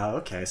adventurer.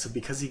 Okay, so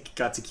because he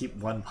got to keep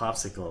one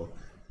popsicle,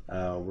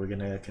 we're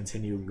gonna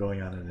continue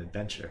going on an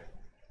adventure.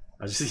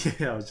 I was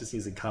just, I was just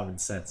using common I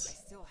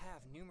sense. still have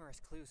numerous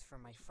clues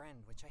from my friend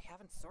which I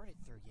haven't sorted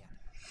through yet.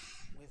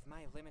 With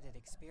my limited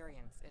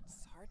experience,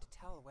 it's hard to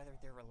tell whether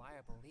they're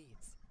reliable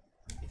leads.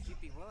 If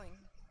you'd be willing,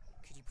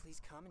 could you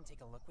please come and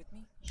take a look with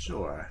me?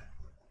 Sure.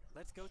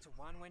 Let's go to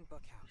Wanwen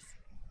Bookhouse.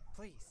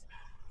 Please,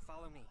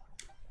 follow me.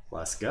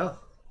 Let's go.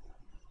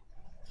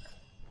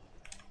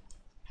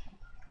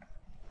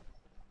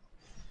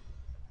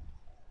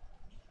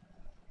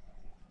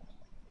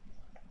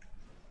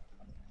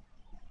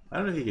 I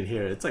don't know if you can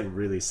hear it. It's like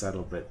really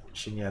subtle, but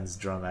Xingyan's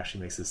drum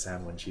actually makes a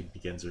sound when she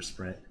begins her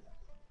sprint.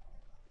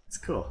 It's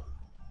cool.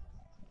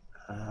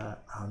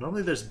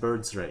 Normally there's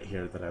birds right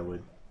here that I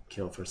would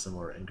kill for some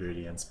more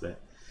ingredients, but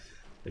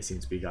they seem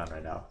to be gone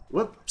right now.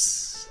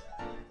 Whoops!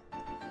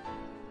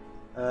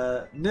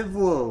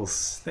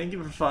 Nibbles, thank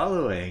you for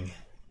following.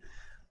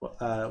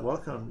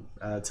 Welcome.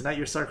 Tonight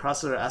your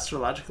Starcrossed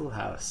Astrological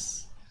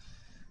House.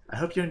 I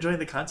hope you're enjoying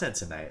the content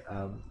tonight.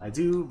 I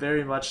do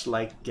very much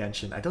like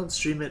Genshin. I don't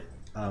stream it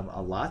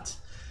a lot,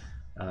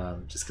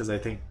 just because I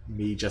think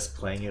me just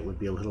playing it would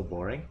be a little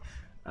boring.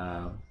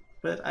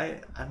 But I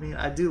mean,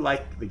 I do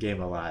like the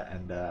game a lot,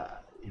 and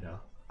you know,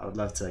 I would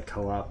love to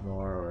co-op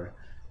more,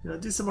 or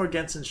do some more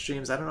Genshin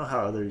streams. I don't know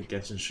how other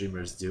Genshin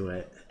streamers do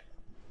it.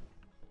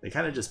 They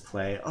kind of just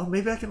play. Oh,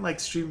 maybe I can like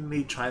stream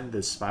me trying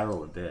the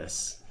Spiral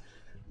Abyss.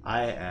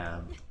 I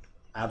am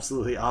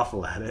absolutely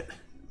awful at it.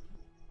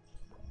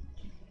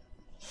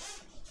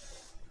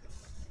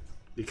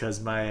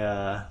 Because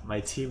my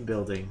my team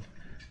building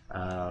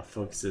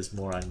focuses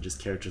more on just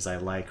characters I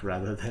like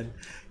rather than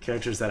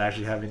characters that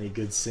actually have any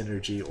good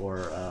synergy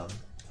or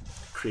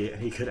create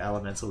any good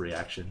elemental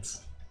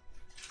reactions.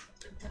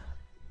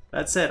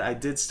 That said, I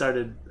did start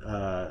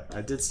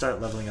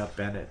leveling up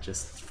Bennett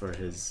just for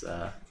his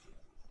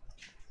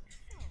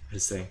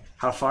thing.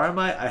 How far am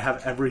I? I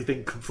have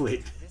everything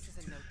complete. This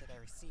is a note that I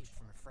received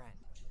from a friend.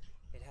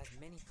 It has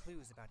many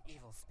clues about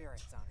evil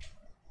spirits on it.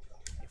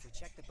 If we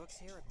check the books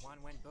here at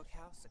Wanwen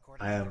Bookhouse,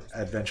 according I am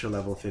to adventure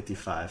level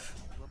 55.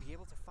 we'll be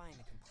able to find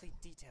the complete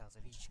details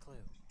of each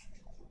clue.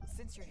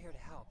 Since you're here to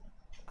help,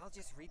 I'll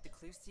just read the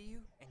clues to you,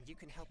 and you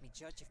can help me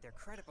judge if they're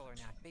credible or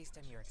not based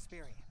on your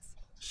experience.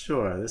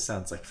 Sure, this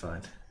sounds like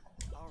fun.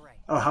 All right.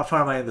 Oh, how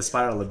far am I in the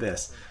Spiral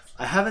Abyss?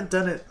 I haven't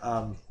done it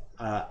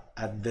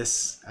at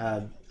this.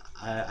 I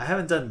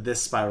haven't done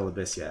this Spiral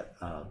Abyss yet.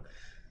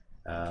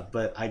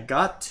 But I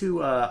got to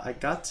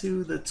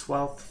the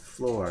 12th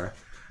floor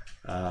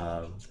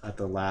at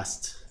the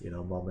last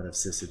moment of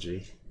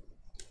syzygy.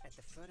 At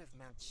the foot of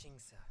Mount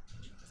Qingsa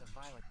is a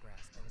violet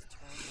grass that has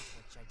turned into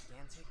a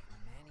gigantic,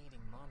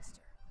 man-eating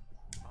monster.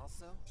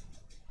 Also,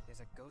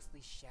 there's a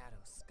ghostly shadow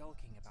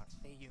skulking about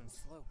Feiyun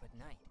Slope at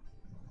night.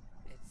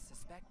 It's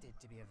suspected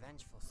to be a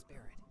vengeful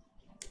spirit.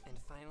 And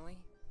finally,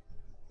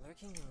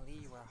 lurking in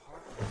Li where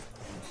Harper is a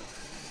magical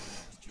demon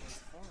that was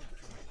transformed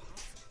from a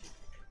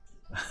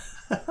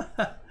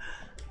possum.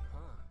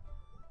 Huh.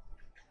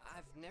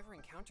 I've never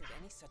encountered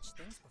any such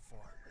things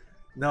before.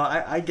 No,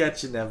 I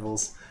get you,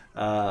 Nevils.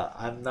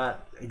 I'm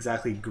not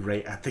exactly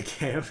great at the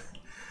game,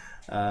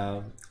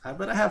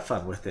 but I have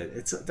fun with it.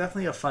 It's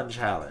definitely a fun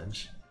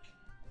challenge.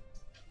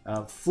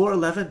 Floor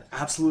 11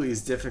 absolutely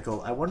is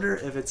difficult. I wonder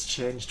if it's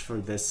changed for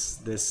this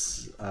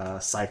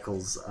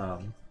cycle's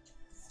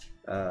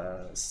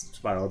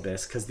Spiral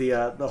Abyss, because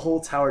the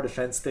whole tower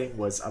defense thing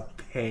was a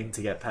pain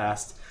to get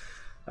past.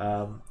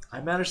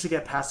 I managed to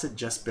get past it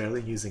just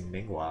barely using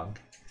Ningguang,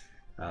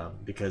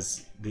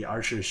 because the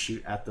archers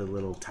shoot at the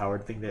little tower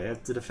thing they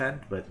have to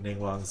defend, but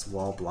Ningguang's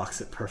wall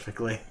blocks it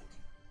perfectly.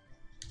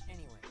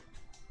 Anyway,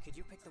 could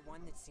you pick the one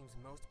that seems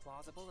most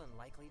plausible and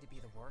likely to be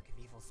the work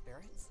of evil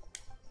spirits?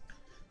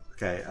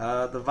 Okay,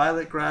 the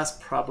violet grass,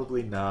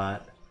 probably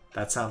not.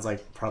 That sounds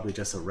like probably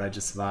just a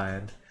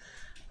Regisvine.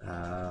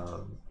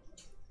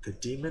 The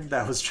demon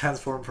that was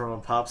transformed from a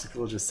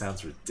popsicle just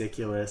sounds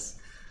ridiculous.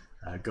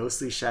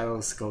 Ghostly shadow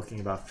skulking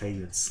about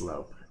Feiyun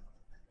Slope.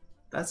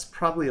 That's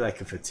probably like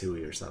a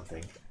Fatui or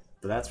something,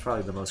 but that's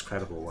probably the most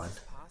credible one.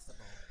 Possible,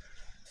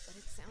 but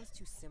it sounds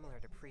too similar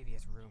to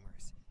previous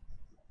rumors.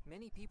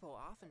 Many people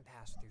often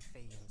pass through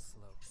Feiyun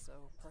Slope, so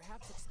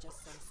perhaps it's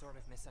just some sort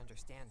of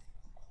misunderstanding.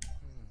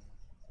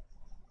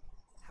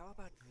 How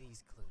about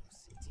these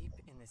clues? Deep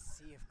in the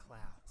Sea of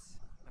Clouds,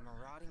 a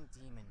marauding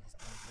demon has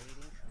been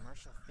raiding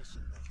commercial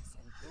fishing boats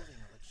and building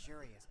a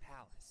luxurious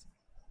palace.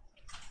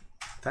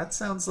 That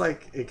sounds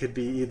like it could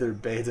be either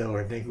Beidou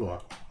or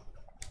Ningguang.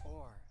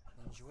 Or,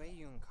 in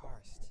Chongyun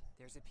Karst,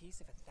 there's a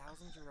piece of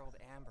 1,000-year-old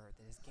amber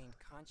that has gained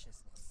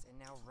consciousness and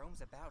now roams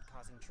about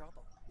causing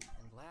trouble.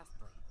 And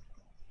lastly,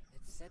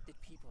 it's said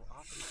that people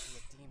often see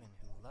a demon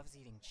who loves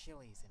eating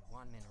chilies in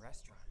Wanmin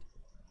restaurant.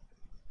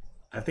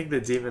 I think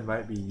the demon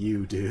might be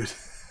you, dude.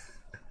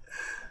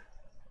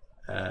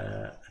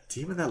 A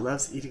demon that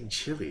loves eating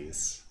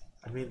chilies.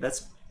 I mean,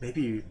 that's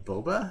maybe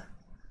Boba?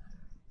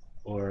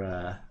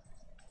 Or,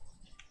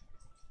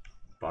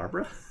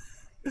 Barbara?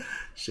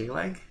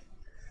 Xingling?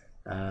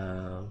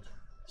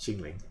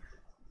 Xingling.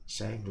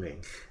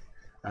 Shangling.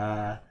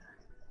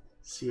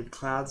 Sea of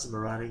Clouds,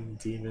 marauding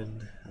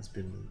demon, has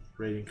been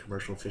raiding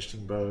commercial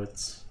fishing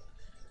boats.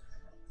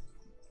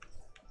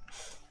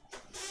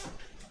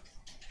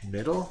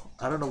 Middle?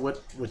 I don't know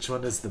which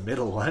one is the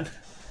middle one.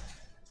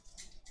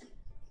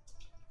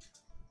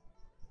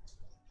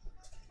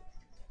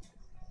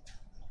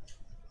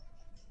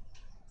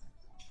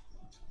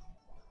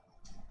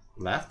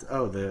 Left?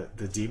 Oh,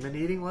 the demon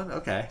eating one?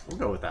 Okay, we'll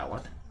go with that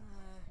one.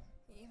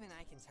 Even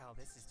I can tell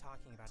this is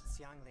talking about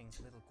Xiangling's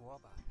little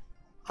guoba.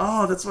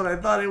 Oh, that's what I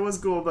thought it was,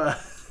 Goba.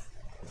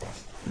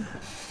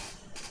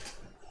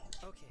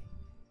 Okay,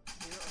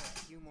 here are a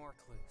few more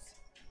clues.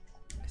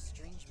 A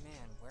strange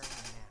man wearing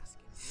a mask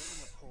and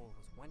wielding a pole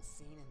was once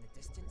seen in the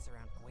distance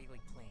around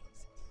Guili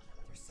Plains.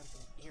 There's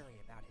something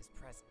eerie about his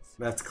presence.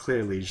 That's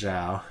clearly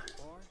Zhao.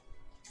 Or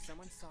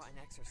someone saw an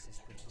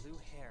exorcist with blue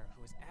hair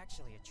who was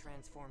actually a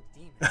transformed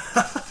demon.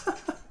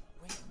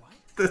 Wait, what?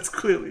 That's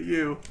clearly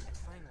you. And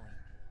finally,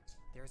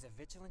 there is a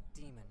vigilant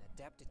demon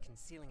adept at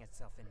concealing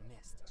itself in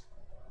mist.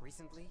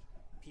 Recently,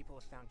 people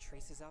have found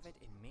traces of it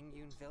in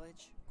Mingyun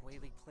Village,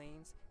 Guili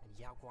Plains, and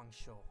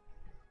Yaoguangshou.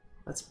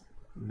 That's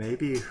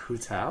maybe Hu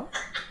Tao?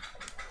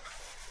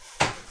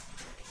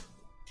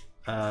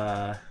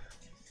 Well,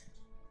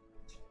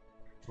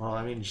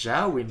 I mean,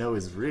 Zhao we know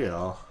is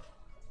real.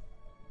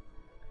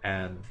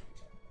 And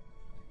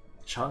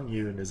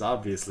Chongyun is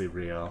obviously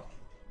real.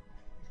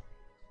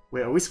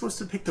 Wait, are we supposed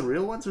to pick the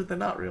real ones or the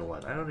not real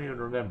one? I don't even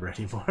remember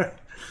anymore.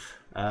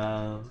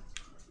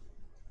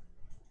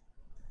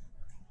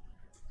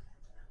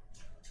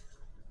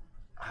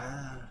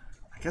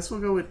 I guess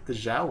we'll go with the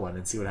Zhao one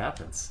and see what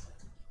happens.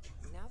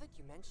 Now that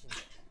you mention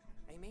it,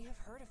 I may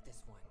have heard of this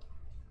one.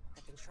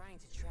 I've been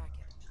trying to track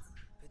it,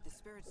 but the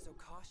spirit's so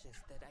cautious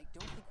that I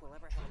don't think we'll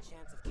ever have a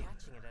chance of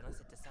catching it unless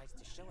it decides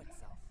to show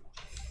itself.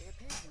 It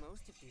appears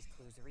most of these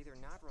clues are either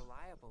not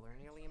reliable or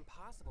nearly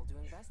impossible to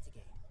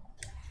investigate.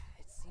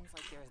 It seems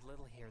like there is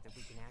little here that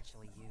we can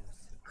actually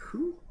use.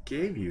 Who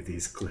gave you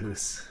these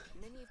clues?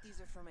 Many of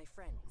these are from my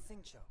friend,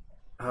 Xingqiu.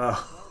 Oh.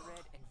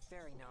 Well-read and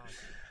very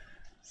knowledgeable.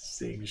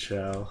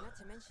 Xingqiu. Not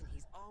to mention,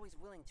 he's always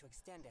willing to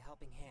extend a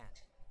helping hand.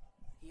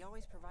 He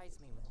always provides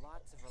me with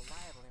lots of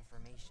reliable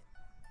information.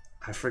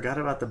 I forgot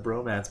about the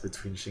bromance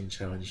between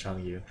Xingqiu and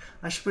Chongyun.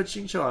 I should put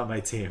Xingqiu on my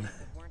team.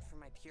 If it weren't for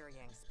my pure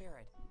yang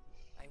spirit,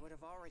 I would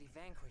have already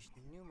vanquished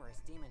numerous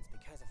demons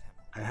because of him.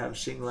 I have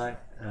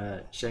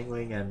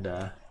Shangling and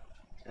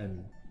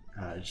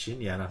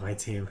Xinyan on my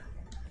team.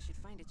 I should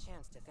find a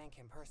chance to thank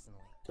him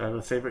personally. Do I have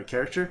a favorite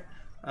character?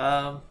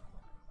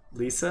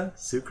 Lisa,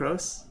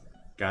 Sucrose,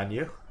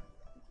 Ganyu,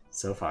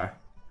 so far.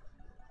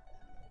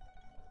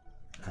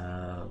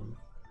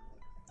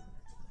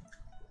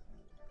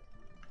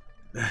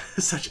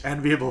 Such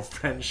enviable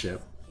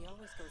friendship. He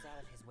always goes out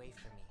of his way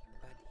for me,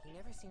 but he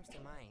never seems to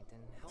mind and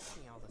helps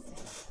me all the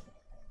same.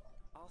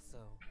 Also,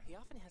 he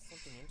often has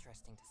something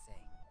interesting to say.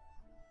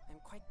 I'm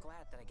quite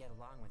glad that I get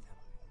along with him.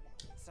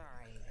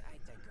 Sorry, I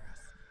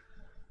digress.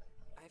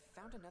 I've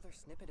found another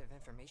snippet of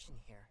information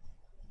here.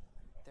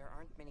 There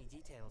aren't many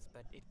details,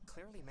 but it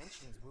clearly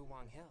mentions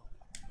Wuwang Hill.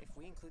 If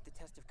we include the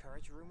test of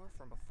courage rumor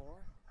from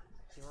before,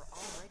 there are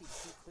already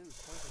 2 clues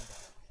pointing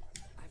there.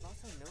 I've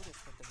also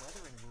noticed that the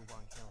weather in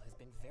Wuwang Hill has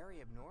been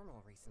very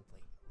abnormal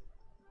recently.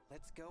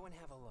 Let's go and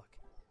have a look.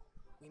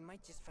 We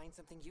might just find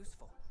something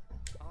useful.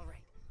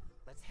 Alright,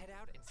 let's head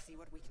out and see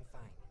what we can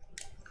find.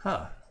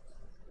 Huh.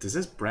 Does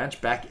this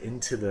branch back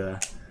into the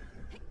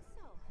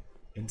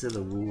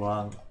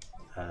Wuwang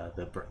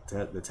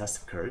the test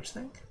of courage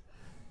thing?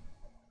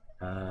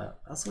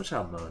 I'll switch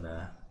out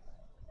Mona.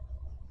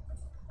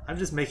 I'm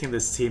just making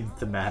this team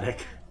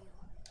thematic.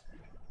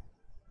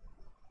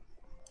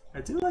 I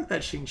do like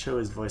that Xingqiu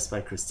is voiced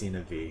by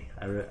Christina V.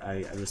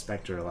 I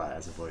respect her a lot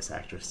as a voice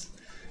actress.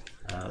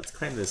 Let's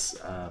claim this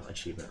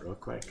achievement real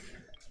quick.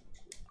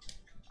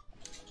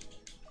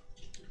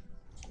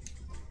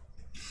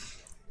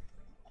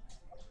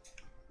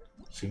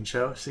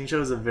 Xingqiu?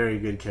 Xingqiu is a very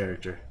good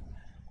character.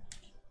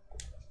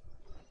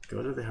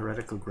 Go to the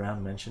heretical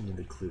ground mentioned in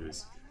the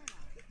clues.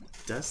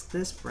 Does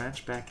this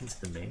branch back into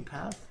the main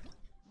path?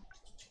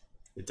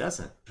 It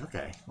doesn't.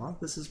 Okay, well,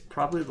 this is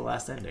probably the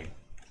last ending.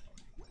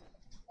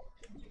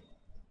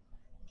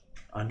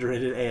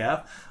 Underrated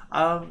AF.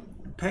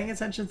 Paying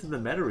attention to the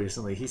meta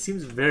recently, he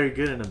seems very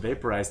good in a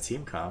vaporized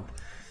team comp.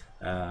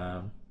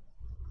 I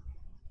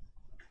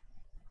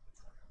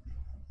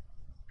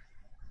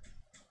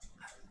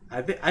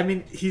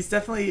mean, he's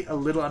definitely a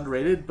little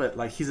underrated, but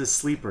like he's a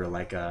sleeper,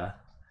 like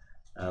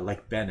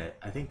Bennett.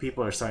 I think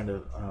people are starting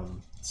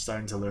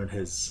to learn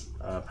his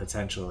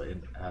potential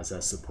as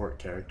a support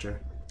character.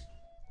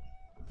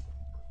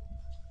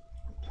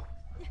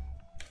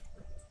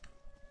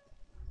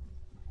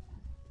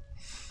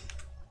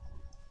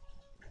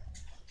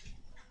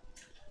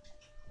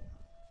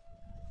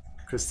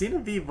 Christina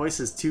V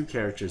voices 2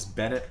 characters,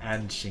 Bennett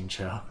and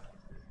Xingqiu.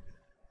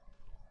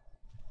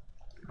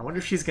 I wonder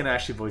if she's gonna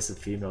actually voice a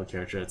female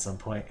character at some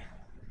point.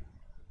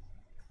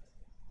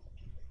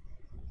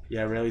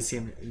 Yeah, I rarely see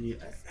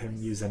anyone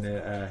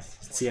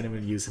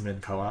use him in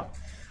co-op.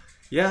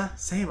 Yeah,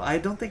 same. I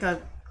don't think I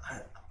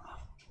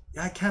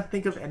can't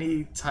think of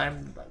any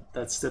time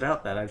that stood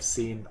out that I've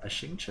seen a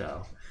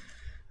Xingqiu.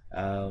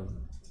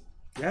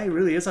 Yeah, he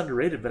really is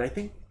underrated, but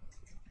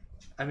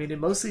I mean, it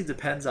mostly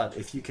depends on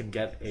if you can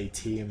get a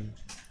team,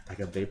 like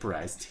a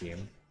vaporized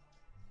team.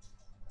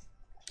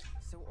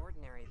 So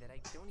ordinary that I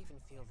don't even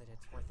feel that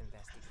it's worth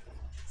investigating.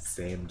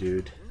 Same,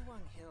 dude.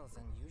 Luwang Hill's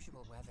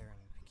unusual weather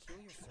and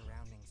peculiar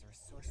surroundings are a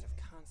source of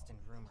constant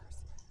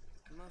rumors,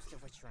 most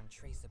of which are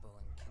untraceable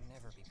and can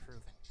never be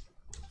proven.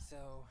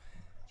 So,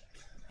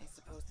 I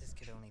suppose this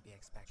could only be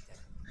expected.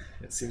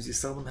 It seems you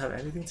seldom have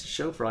anything to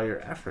show for all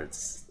your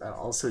efforts.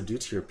 Also due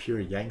to your pure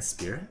yang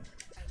spirit?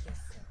 I guess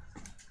so.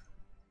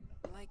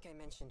 Like I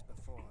mentioned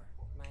before,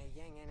 my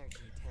yang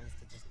energy tends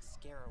to just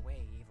scare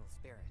away evil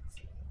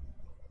spirits.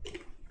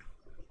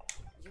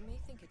 You may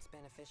think it's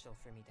beneficial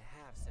for me to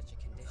have such a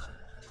condition,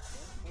 and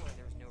therefore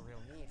there's no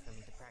real need for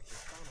me to practice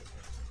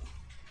thaumaturgy.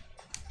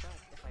 But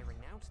if I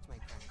renounced my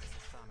practice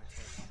of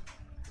thaumaturgy,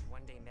 and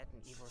one day met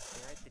an evil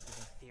spirit that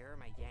didn't fear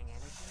my yang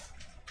energy,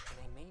 then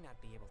I may not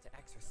be able to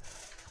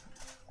exercise.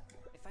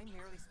 If I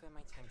merely spend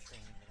my time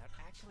training without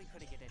actually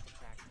putting it into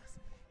practice,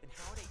 then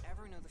how would I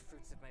ever know the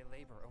fruits of my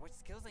labor or what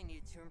skills I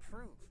needed to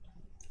improve?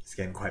 He's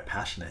getting quite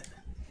passionate.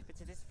 But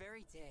to this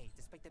very day,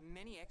 despite the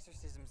many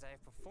exorcisms I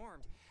have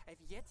performed, I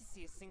have yet to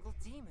see a single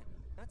demon,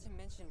 not to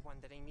mention one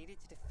that I needed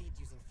to defeat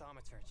using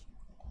thaumaturgy.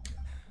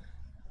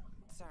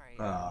 Sorry,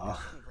 I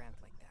shouldn't rant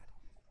like that.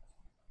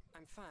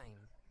 I'm fine.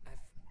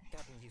 I've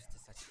gotten used to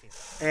such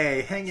feelings.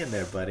 Hey, hang in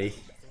there, buddy.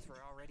 Since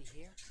we're already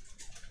here,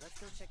 let's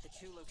go check the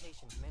 2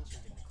 locations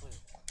mentioned in the clue.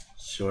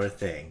 Sure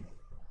thing.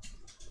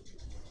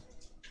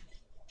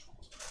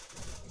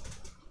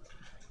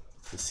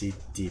 To see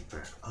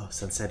deeper. Oh,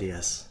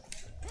 Sunsetias.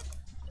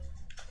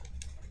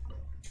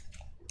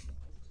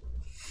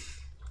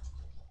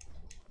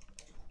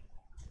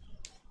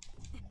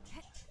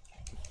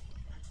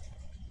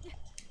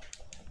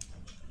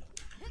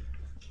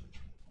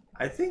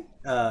 I think,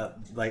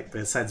 like,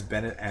 besides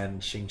Bennett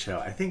and Xingqiu,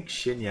 I think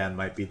Xinyan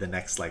might be the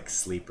next, like,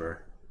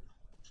 sleeper.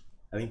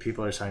 I think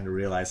people are starting to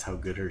realize how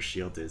good her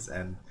shield is,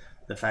 and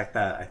the fact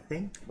that I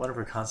think one of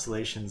her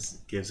constellations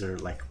gives her,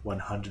 like,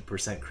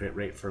 100% crit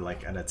rate for,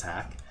 like, an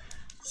attack,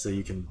 so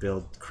you can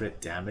build crit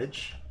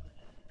damage.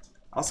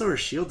 Also, her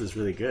shield is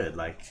really good.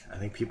 Like, I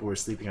think people were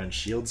sleeping on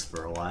shields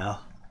for a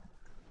while.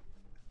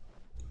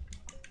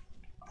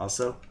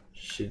 Also,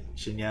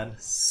 Xinyan,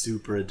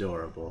 super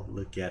adorable.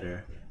 Look at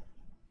her.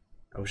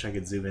 I wish I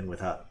could zoom in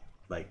without,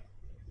 like,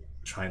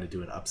 trying to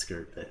do an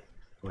upskirt, but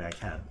wait, I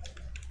can.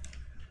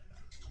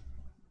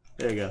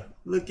 There you go.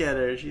 Look at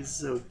her. She's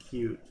so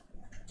cute.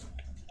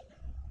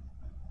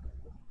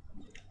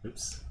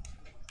 Oops.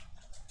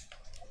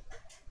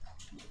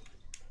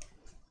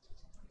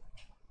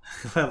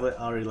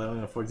 Already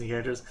leveling up 14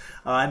 characters.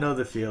 Oh, I know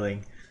the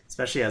feeling.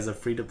 Especially as a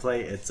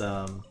free-to-play, it's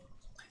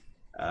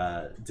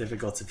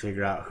difficult to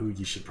figure out who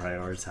you should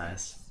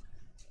prioritize.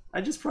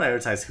 I just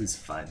prioritize who's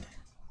fun.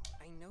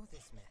 I know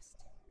this mist.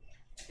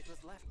 It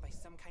was left by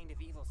some kind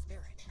of evil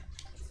spirit.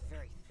 It's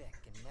very thick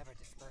and never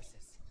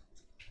disperses.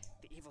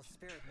 The evil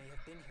spirit may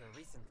have been here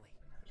recently.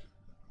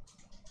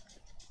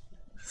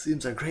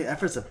 Seems our great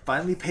efforts have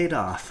finally paid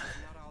off.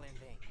 Not all in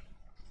vain.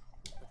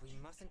 But we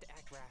mustn't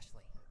act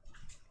rashly.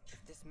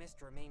 If this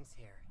mist remains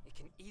here, it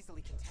can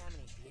easily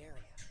contaminate the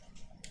area.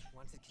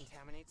 Once it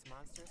contaminates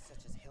monsters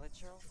such as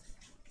hilichurls,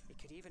 it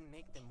could even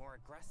make them more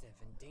aggressive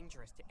and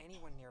dangerous to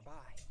anyone nearby.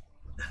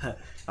 I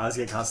always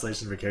get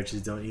constellations for characters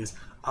you don't use.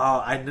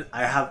 Oh, I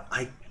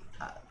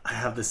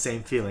have the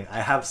same feeling.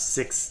 I have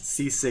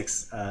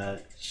C6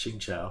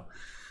 Xingqiu,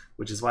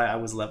 which is why I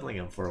was leveling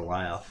him for a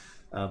while.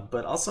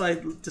 But also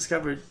I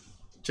discovered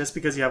just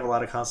because you have a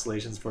lot of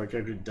constellations for a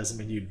character doesn't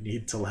mean you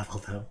need to level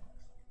them.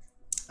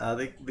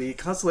 The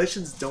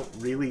constellations don't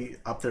really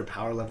up their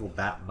power level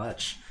that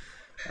much.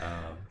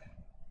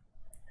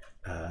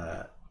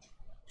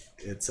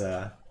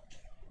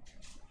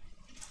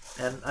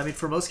 And I mean,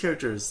 for most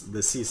characters, the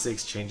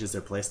C6 changes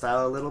their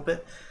playstyle a little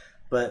bit,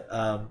 but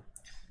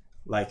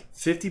like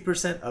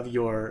 50% of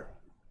your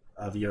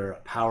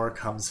power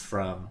comes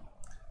from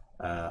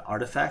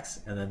artifacts,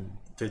 and then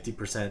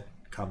 50%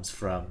 comes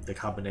from the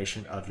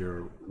combination of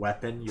your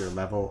weapon, your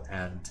level,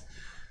 and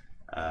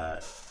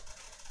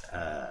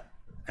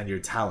your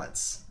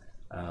talents.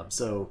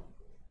 So,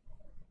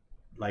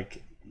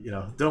 like, you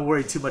know, don't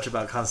worry too much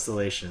about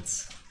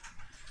constellations.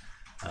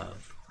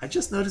 I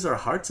just noticed our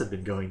hearts have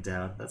been going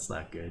down. That's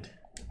not good.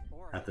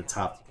 At the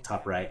top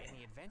right.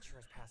 Any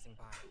adventurers passing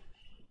by,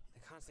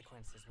 the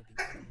consequences would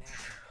be unimaginable.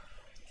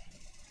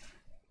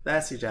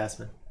 That's you,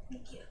 Jasmine.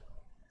 Thank you.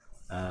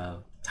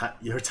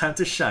 Your time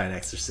to shine,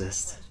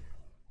 Exorcist.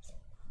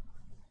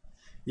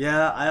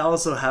 Yeah, I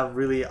also have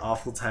really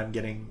awful time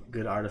getting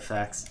good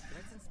artifacts.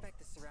 Let's inspect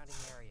the surrounding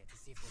area to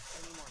see if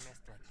there's any more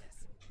mist like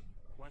this.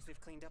 Once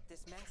we've cleaned up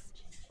this mess,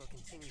 we'll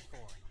continue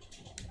forward.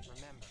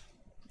 Remember,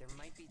 there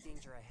might be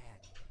danger ahead.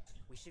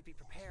 We should be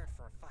prepared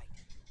for a fight.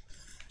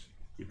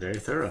 You're very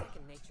thorough.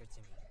 Second nature to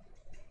me.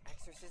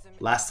 Exorcism.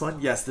 Last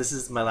one? Yes, this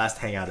is my last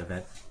hangout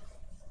event.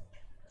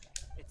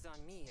 It's on.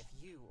 on me if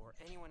you or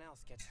anyone else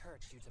gets hurt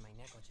due to my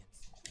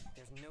negligence.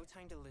 There's no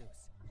time to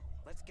lose.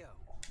 Let's go.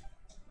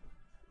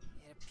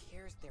 It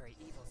appears there are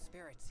evil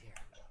spirits here,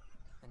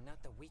 and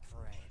not the weak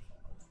variety.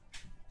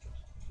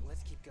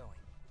 Let's keep going.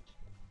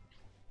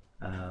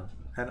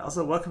 And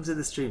also, welcome to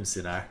the stream,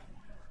 Sinar.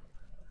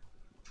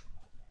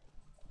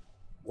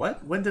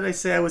 What? When did I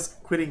say I was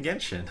quitting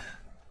Genshin?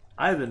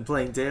 I've been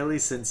playing daily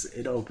since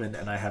it opened,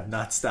 and I have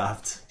not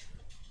stopped.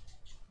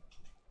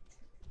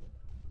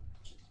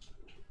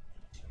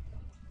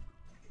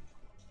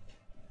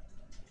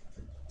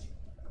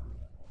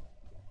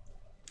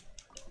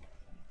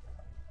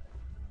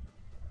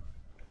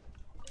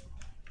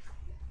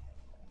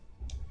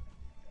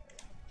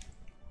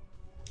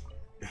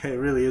 It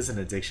really is an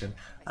addiction.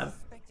 I'm...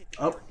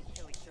 Oh.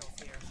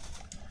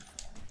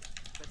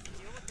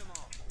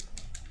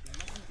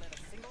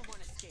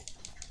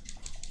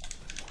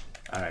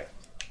 Alright.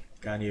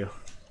 Ganyu,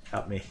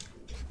 help me.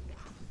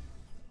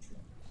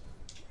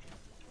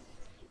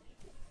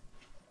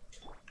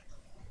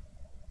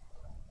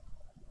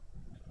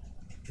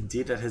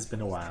 Indeed, it has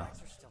been a while.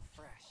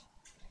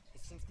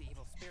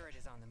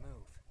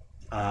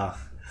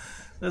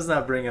 Let's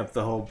not bring up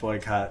the whole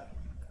boycott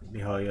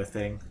MiHoYo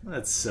thing.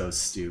 That's so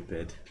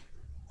stupid.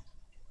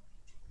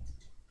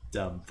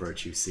 Dumb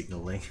virtue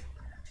signaling.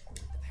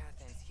 The path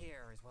ends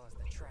here as well as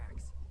the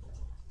tracks.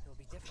 It'll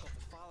be difficult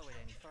to follow it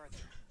any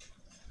further.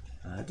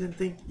 I didn't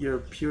think your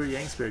pure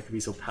Yang spirit could be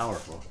so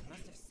powerful. It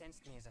must have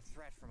sensed me as a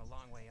threat from a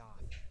long way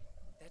off.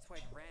 That's why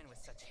it ran with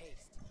such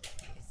haste.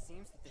 It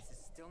seems that this is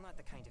still not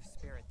the kind of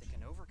spirit that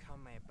can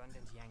overcome my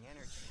abundant Yang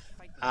energy and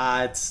fight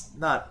me. It's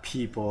not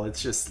people,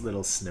 it's just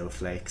little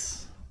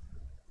snowflakes.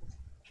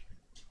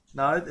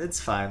 No, it's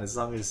fine as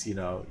long as, you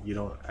know, you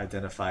don't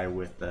identify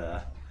with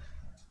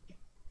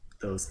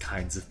those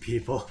kinds of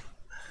people.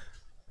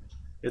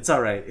 It's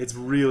alright. It's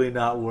really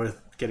not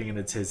worth getting in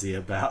a tizzy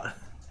about.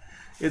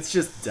 It's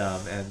just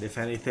dumb, and if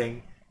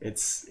anything,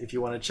 if you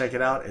want to check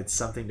it out, it's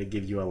something to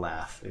give you a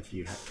laugh. If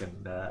you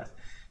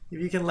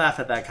can laugh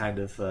at that kind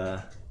of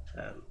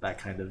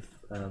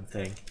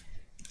thing.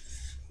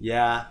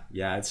 Yeah,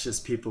 it's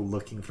just people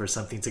looking for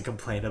something to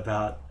complain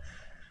about.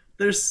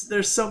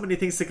 There's so many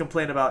things to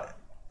complain about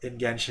in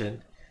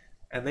Genshin,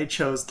 and they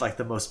chose like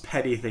the most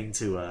petty thing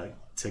to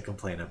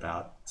complain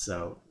about,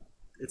 so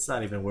it's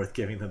not even worth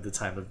giving them the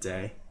time of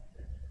day.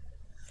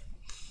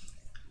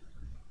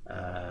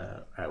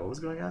 Alright, what was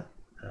going on?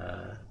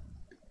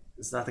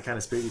 It's not the kind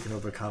of spirit you can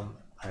overcome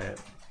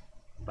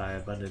by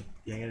abundant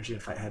Yang energy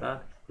and fight head on.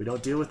 If we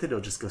don't deal with it,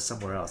 it'll just go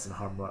somewhere else and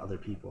harm more other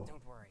people.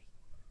 Don't worry.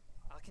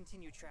 I'll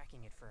continue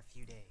tracking it for a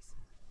few days.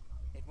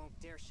 It won't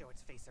dare show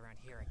its face around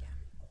here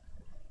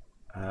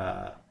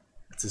again.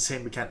 It's a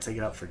shame we can't take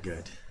it out for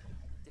good.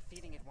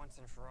 Defeating it once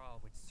and for all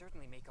would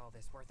certainly make all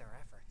this worth our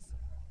efforts.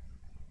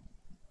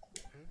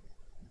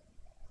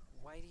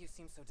 Why do you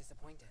seem so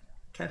disappointed?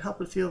 Can't help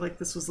but feel like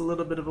this was a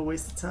little bit of a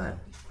waste of time.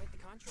 Quite the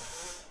contrary.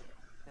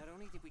 Not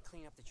only did we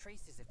clean up the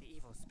traces of the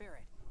evil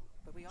spirit,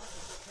 but we also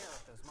took care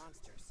of those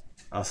monsters.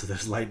 Also,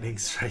 there's lightning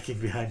striking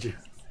behind you.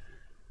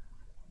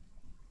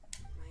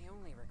 My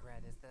only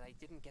regret is that I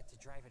didn't get to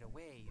drive it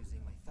away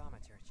using my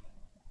thaumaturgy.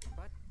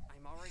 But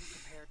I'm already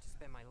prepared to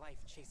spend my life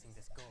chasing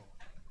this goal,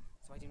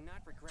 so I do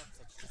not regret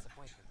such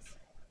disappointments.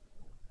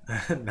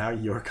 Now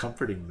you're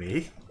comforting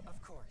me? Of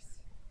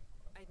course.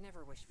 I'd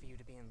never wish for you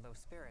to be in low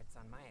spirits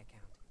on my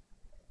account.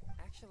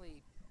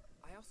 Actually,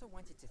 I also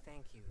wanted to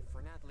thank you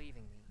for not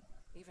leaving me,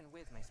 even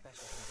with my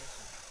special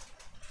condition,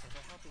 and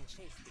for helping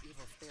chase the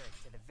evil spirit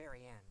to the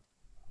very end.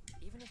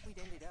 Even if we'd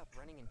ended up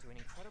running into an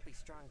incredibly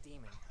strong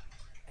demon,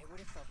 I would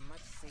have felt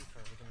much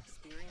safer with an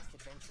experienced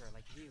adventurer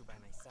like you by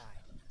my side.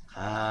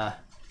 I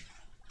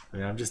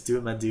mean, I'm just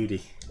doing my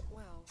duty.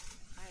 Well,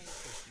 I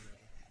appreciate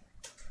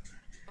it.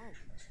 Oh,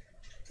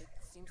 it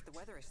seems the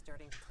weather is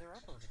starting to clear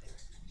up over there.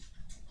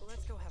 Well,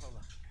 let's go have a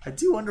look. I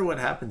do wonder what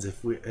happens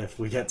if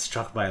we get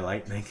struck by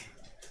lightning.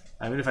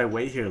 I mean, if I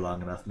wait here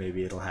long enough,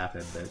 maybe it'll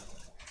happen, but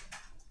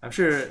I'm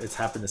sure it's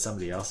happened to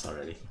somebody else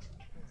already.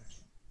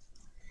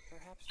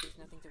 Perhaps there's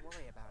nothing to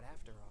worry about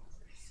after all.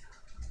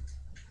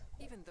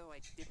 Even though I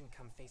didn't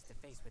come face to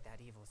face with that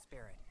evil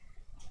spirit,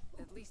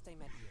 at least I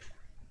met you.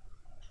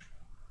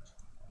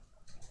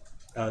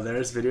 Oh,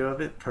 there's video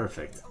of it?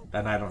 Perfect.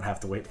 Then I don't have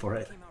to wait for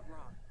it.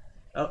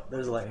 Oh,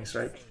 there's a lightning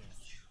strike.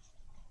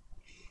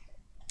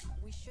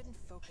 We shouldn't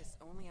focus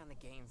only on the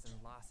gains and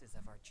losses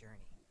of our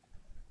journey.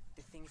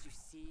 The things you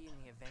see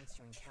and the events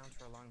you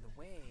encounter along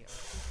the way are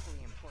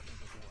equally important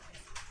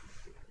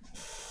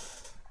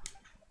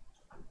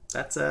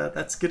rewards.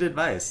 That's good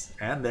advice.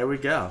 And there we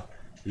go.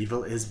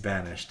 Evil is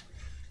banished.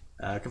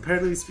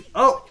 Comparatively speaking...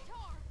 Oh!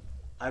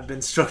 I've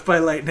been struck by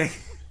lightning.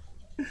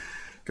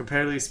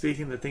 Comparatively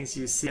speaking, the things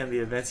you see and the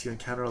events you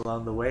encounter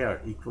along the way are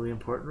equally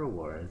important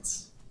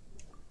rewards.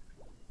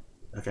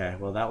 Okay,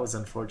 well that was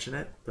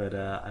unfortunate, but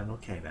I'm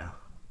okay now.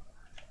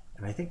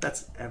 And I think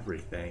that's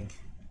everything.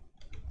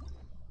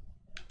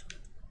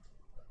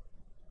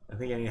 I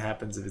think anything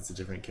happens if it's a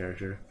different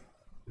character.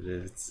 But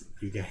if it's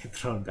you getting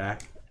thrown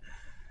back.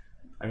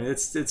 I mean,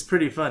 it's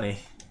pretty funny.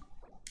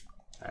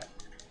 Alright.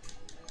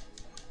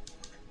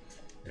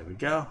 There we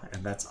go.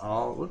 And that's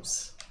all.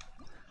 Whoops.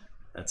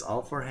 That's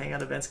all for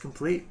Hangout events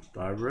complete.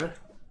 Barbara,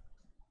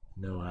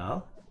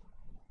 Noel,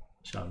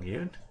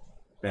 Chongyun,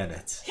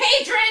 Bennett.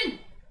 Hadron!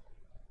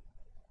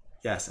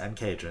 Yes, and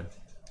Kadron.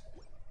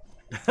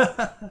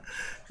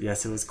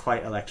 Yes, it was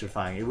quite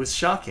electrifying. It was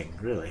shocking,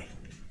 really.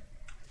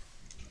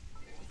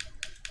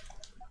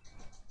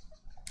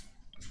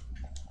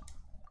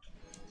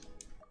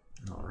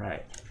 All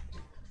right.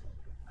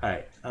 All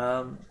right.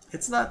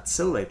 It's not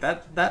so late.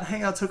 That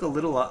hangout took a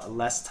little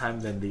less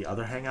time than the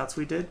other hangouts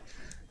we did.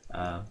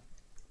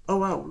 Oh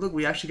wow! Look,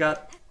 we actually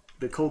got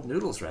the cold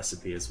noodles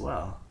recipe as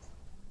well.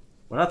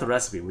 Well, not the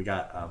recipe. We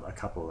got a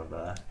couple of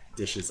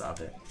dishes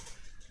of it.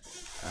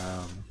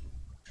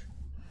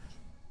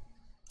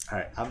 All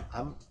right.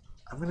 I'm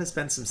gonna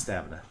spend some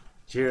stamina.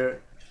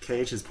 Here,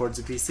 KH has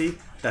ported to PC.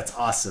 That's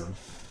awesome.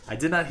 I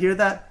did not hear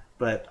that,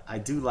 but I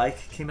do like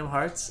Kingdom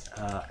Hearts,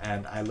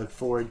 and I look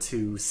forward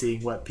to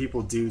seeing what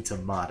people do to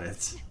mod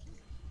it.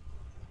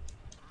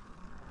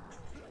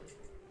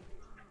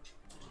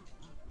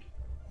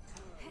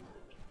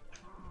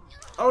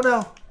 Oh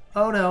no!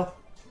 Oh no!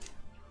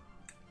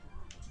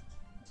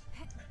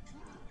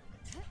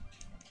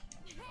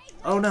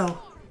 Oh no!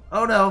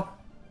 Oh no!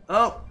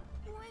 Oh!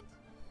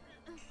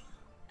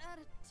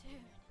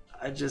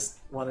 I just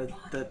wanted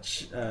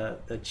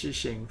the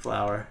Chishing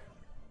flower.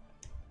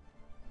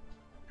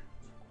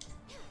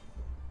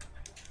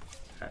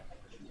 Alright,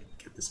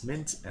 get this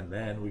mint, and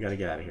then we gotta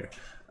get out of here.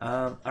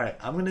 Alright,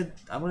 I'm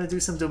gonna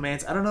do some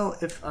domains. I don't know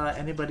if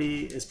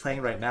anybody is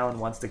playing right now and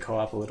wants to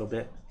co-op a little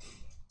bit.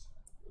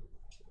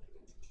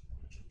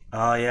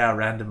 Oh yeah,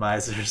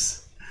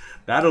 randomizers.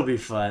 That'll be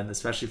fun,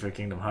 especially for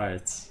Kingdom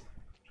Hearts.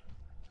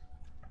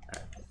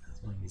 Alright,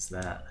 we'll use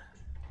that.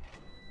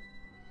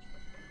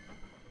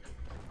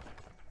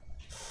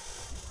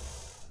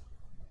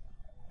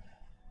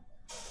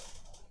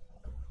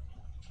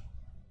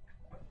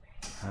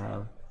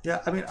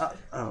 Yeah, I mean,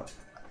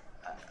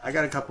 I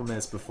got a couple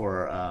minutes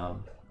before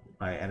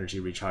my energy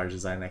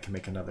recharges and I can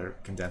make another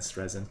condensed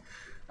resin.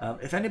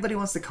 If anybody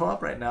wants to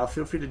co-op right now,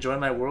 feel free to join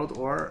my world,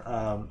 or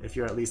if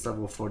you're at least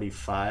level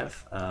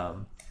 45,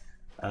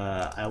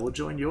 I will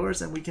join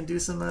yours and we can do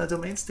some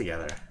domains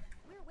together.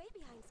 We're way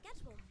behind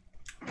schedule.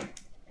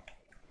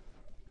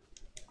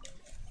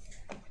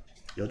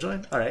 You'll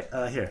join? Alright,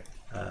 here.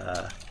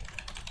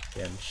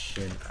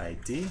 Genshin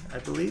ID, I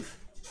believe.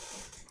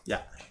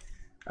 Yeah.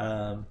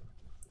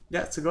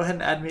 Yeah, so go ahead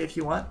and add me if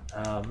you want.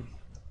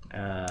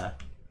 Yeah,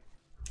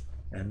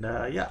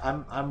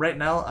 I'm right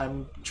now.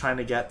 I'm trying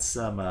to get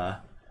some of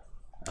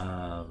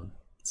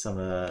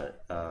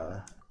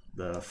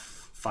the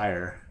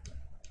fire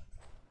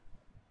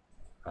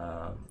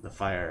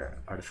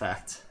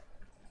artifact.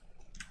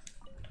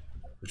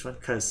 Which one?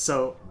 Because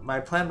so my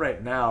plan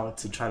right now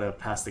to try to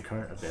pass the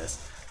current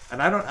abyss, and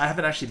I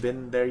haven't actually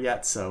been there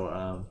yet,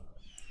 so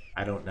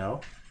I don't know.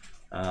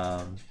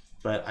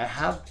 But I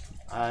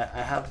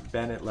have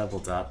Bennett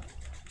leveled up,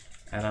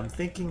 and I'm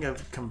thinking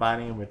of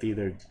combining him with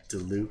either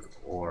Diluc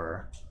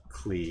or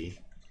Klee.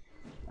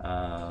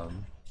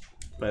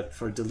 But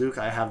for Diluc,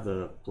 I have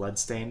the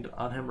Bloodstained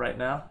on him right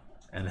now,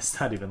 and it's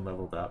not even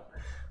leveled up.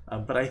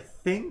 But I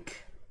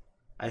think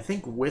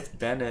with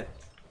Bennett,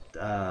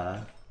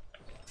 the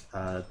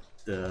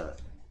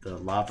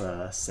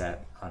lava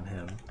set on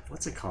him.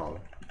 What's it called?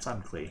 It's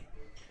on Klee.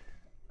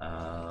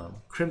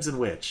 Crimson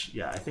Witch.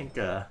 Yeah, I think.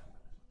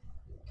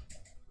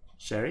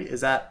 Sherry, is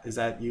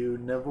that you,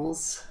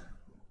 Nibbles?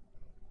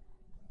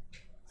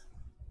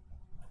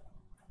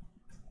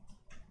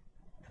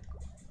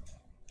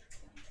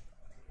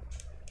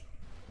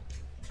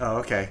 Oh,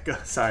 okay.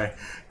 Sorry.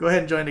 Go ahead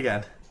and join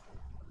again.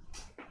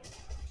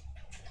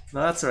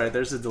 No, that's alright.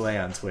 There's a delay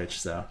on Twitch,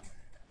 so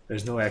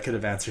there's no way I could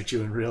have answered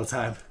you in real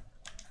time.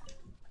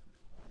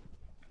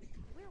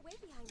 We're way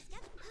behind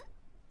schedule.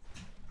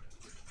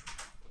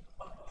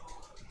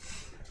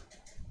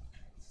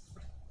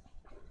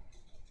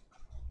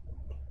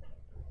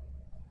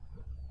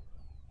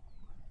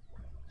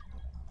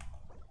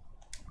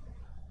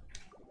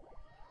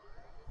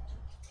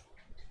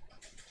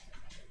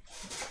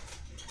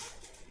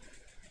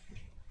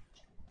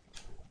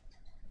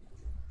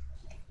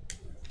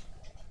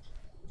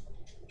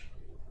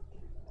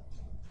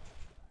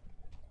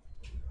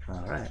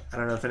 Alright, I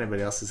don't know if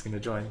anybody else is going to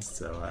join,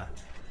 so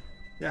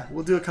yeah,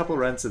 we'll do a couple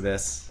runs of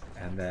this,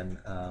 and then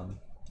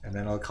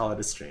I'll call it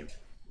a stream.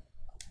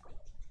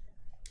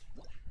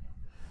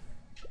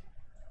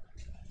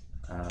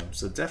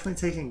 So definitely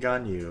taking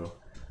Ganyu.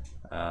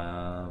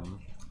 I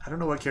don't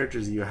know what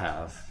characters you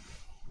have.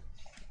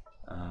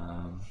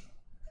 I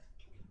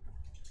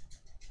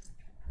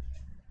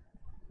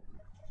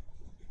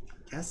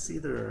guess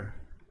either...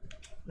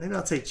 Maybe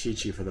I'll take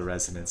Chi-Chi for the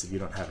resonance if you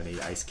don't have any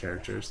ice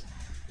characters.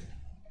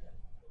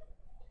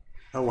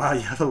 Oh wow,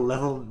 you have a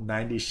level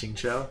 90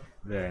 Xingqiu?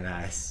 Very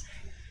nice.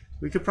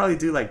 We could probably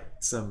do like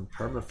some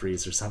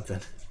permafreeze or something.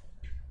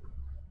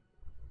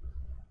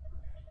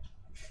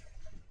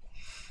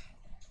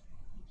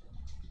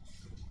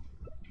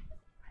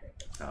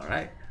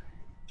 Alright.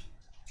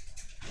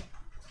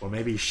 Or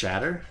maybe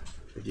Shatter?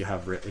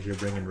 if you're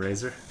bringing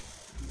Razor.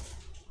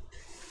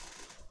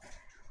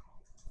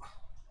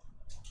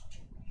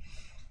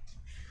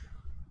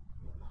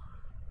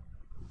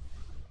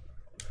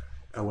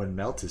 Oh, when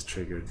Melt is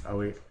triggered. Oh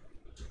wait.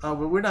 Oh,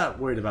 but we're not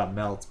worried about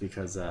Melt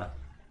because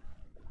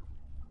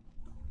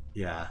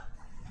yeah.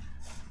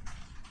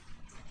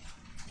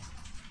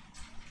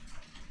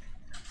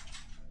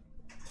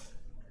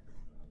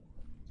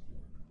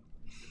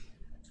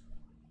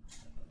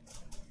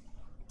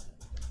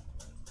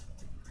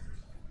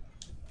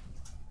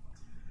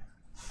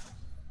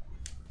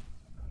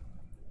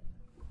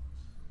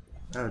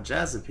 Oh,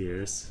 Jazz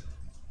appears.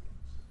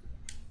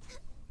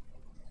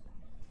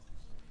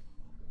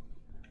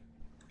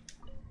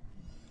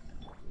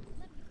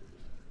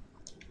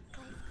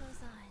 Life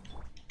goes on.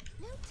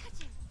 No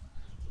touching.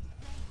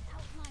 Rain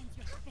outlines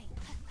your fate.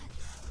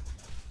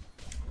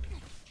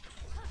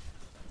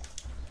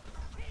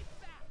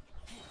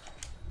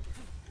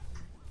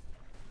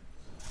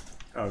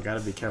 Oh,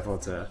 gotta be careful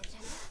to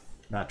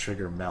not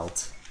trigger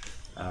Melt.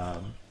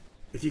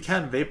 If you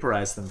can,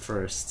 vaporize them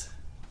first.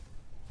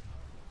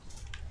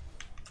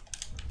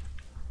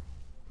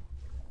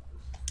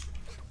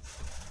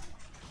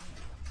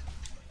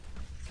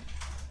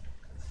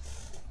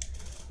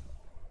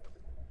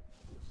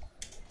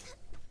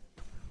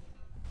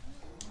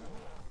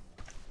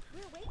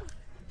 We're waiting.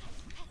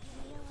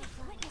 Wheel of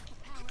life.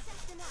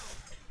 Access denied.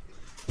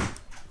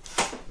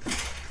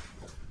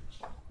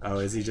 Oh,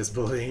 is he just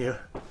bullying you?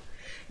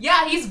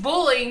 Yeah, he's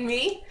bullying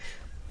me.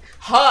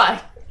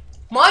 Hi,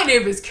 my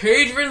name is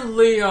Cadron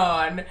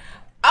Leon.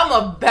 I'm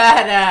a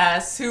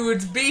badass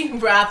who's being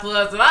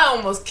breathless, and I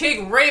almost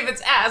kicked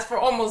Raven's ass for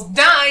almost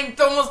dying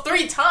almost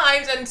 3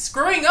 times and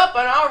screwing up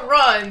on our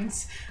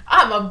runs.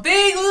 I'm a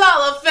big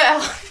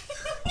Lalafell.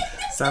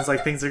 Sounds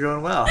like things are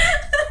going well.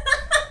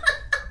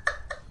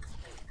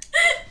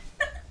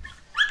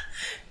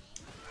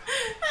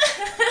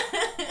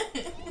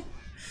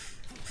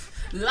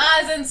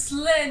 Lies and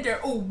slander.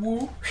 Oh,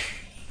 woo.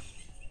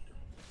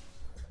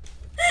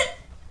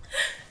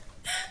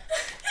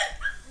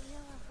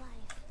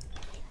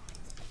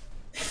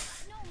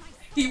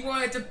 He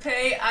wanted to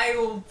pay, I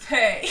will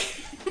pay.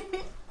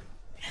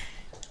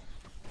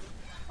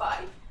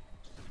 Bye.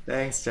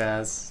 Thanks,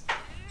 Jazz.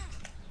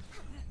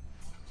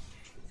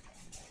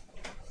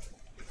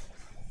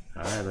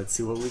 Alright, let's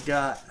see what we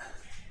got.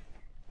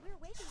 We're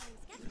waiting on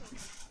schedule.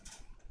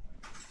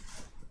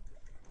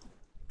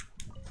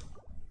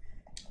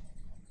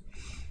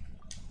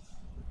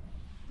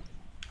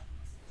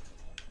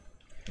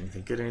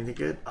 Anything good, anything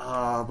good?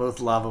 Oh,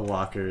 both Lava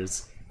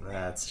Walkers.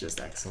 That's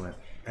just excellent.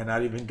 And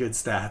not even good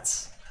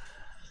stats.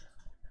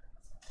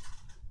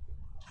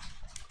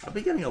 I'll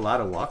be getting a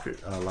lot of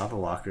Lava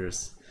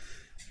Walkers.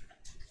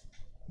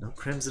 No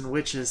Crimson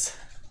Witches.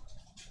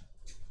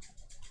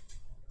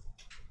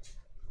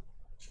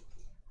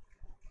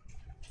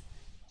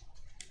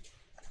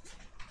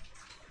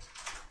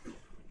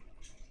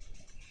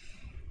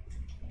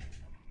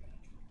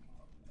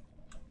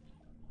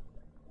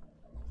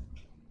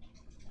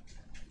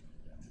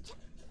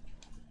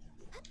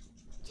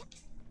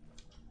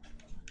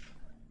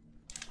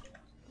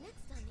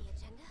 Next on the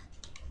agenda,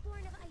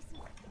 Born of Ice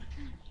and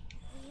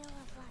Wheel of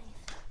Life.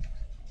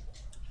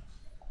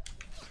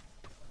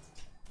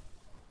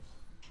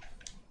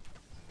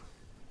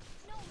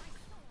 Know my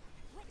soul.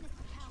 Witness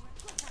the power.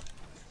 Look up.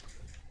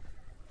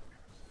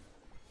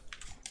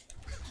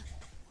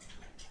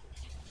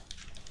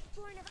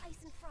 Born of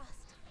Ice and Frost.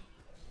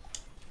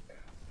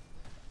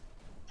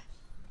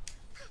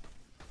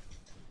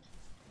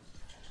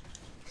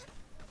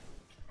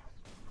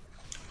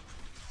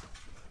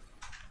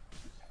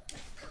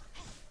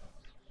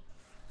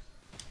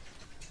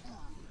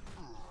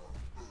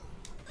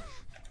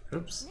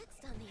 Oops.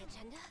 Next on the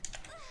agenda,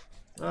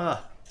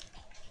 Ah.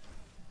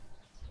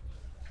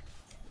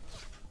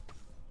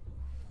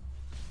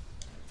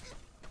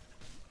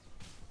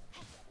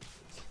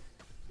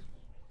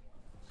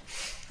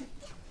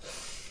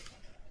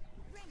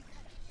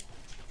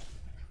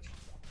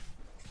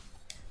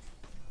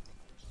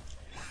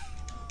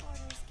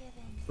 orders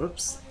given.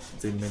 Whoops.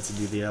 Didn't mean to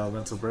do the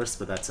elemental burst,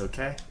 but that's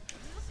okay.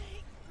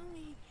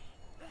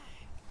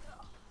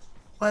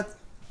 What?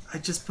 I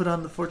just put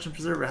on the Fortune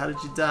Preserver. How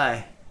did you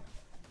die?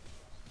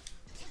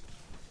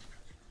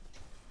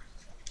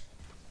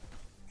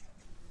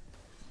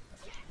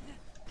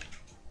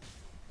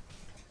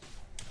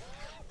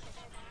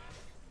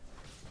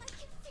 I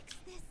can fix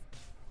this.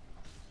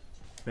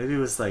 Maybe it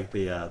was like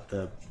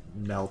the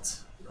melt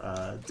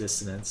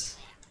dissonance.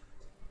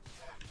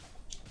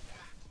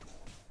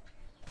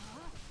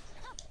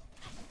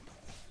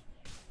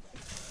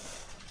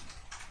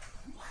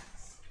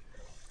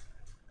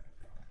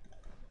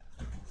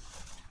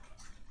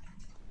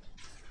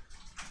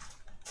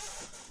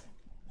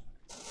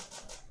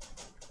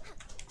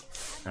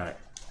 Alright.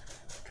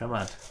 Come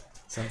on.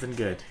 Something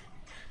good.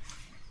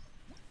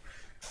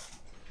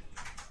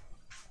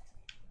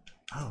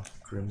 Oh,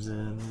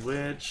 Crimson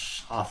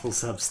Witch. Awful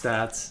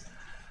substats.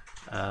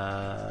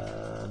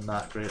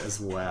 Not great as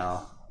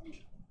well.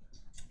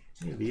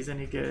 Any of these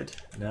any good?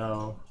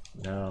 No.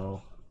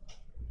 No.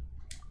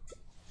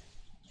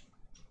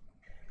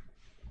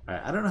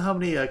 Alright, I don't know how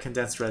many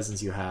condensed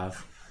resins you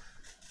have.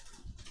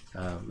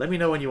 Let me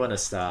know when you want to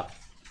stop.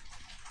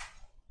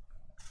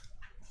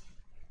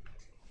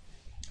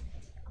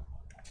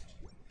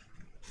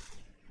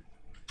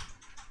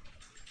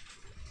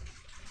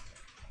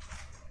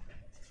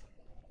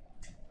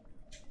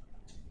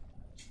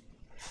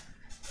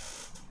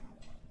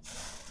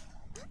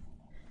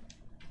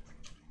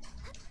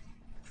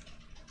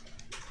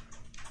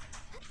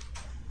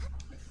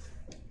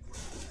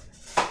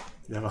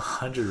 You have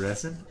 100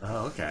 resin?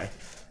 Oh, okay.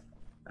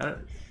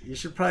 You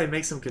should probably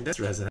make some condensed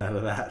resin out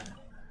of that.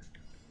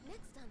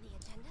 Next on the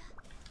agenda.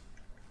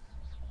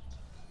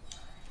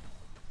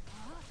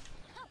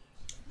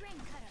 Rain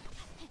cutter.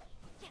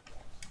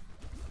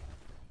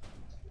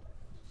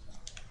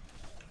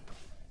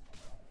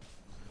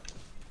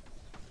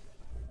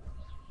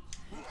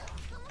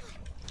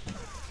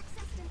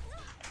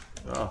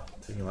 Oh,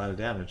 taking a lot of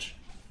damage.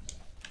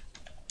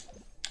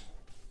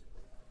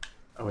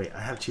 Oh wait,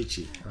 I have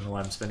Chi-Chi. I don't know why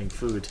I'm spending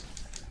food.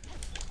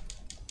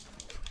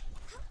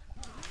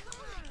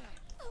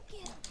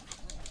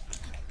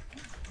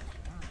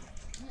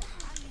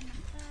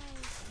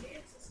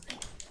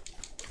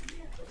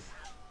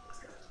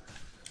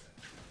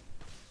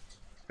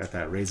 Got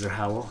that Razor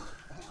Howl.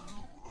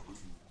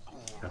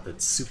 Got that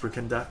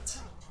Superconduct.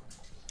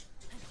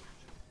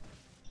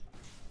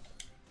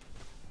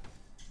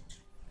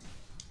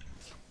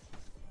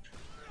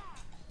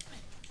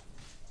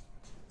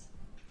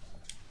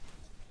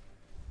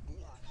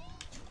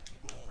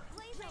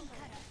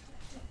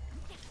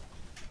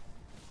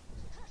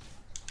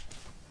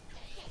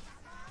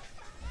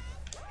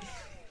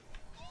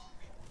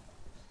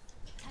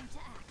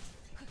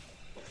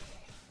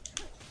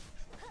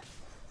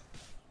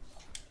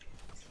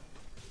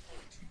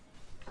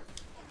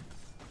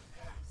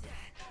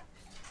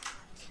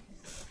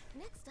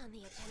 On the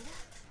agenda.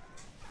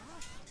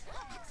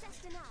 Access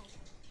denied.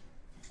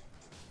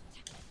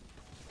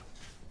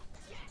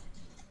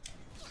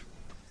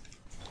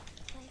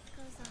 Life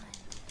goes on.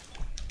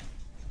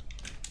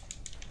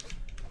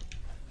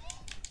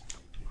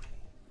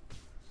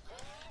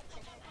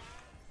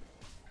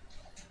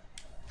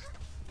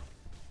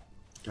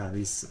 God,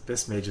 these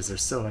Abyss Mages are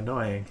so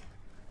annoying.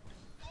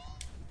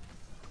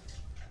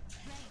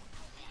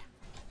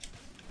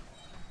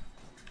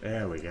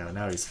 There we go,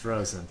 now he's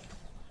frozen.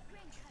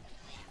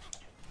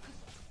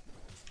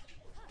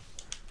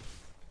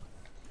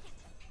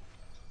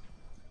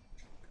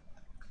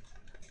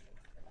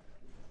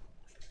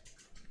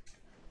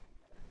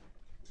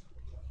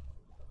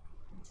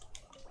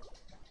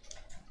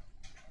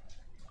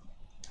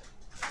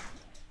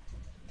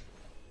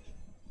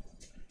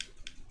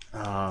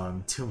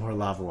 Two more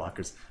lava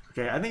walkers.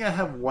 Okay, I think I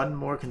have one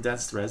more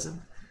condensed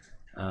resin.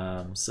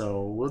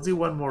 So we'll do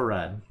one more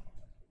run,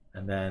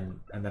 and then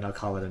I'll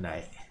call it a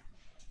night.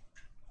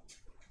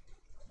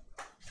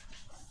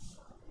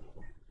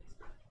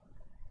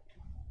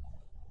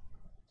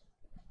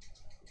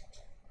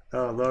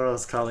 Oh,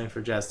 Laurel's calling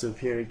for Jazz to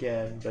appear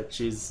again, but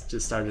she's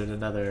just started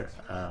another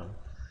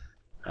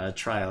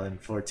trial in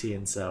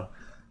 14, so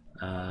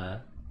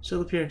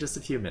she'll appear in just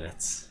a few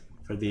minutes.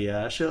 For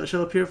the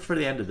she'll appear for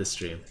the end of the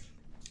stream.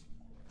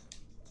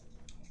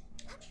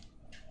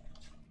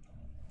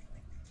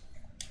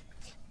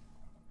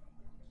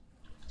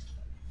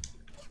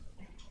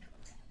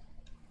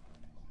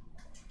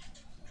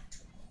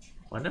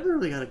 Well, I never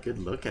really got a good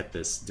look at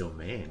this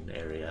domain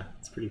area.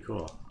 It's pretty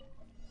cool.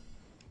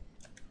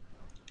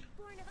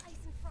 Born of ice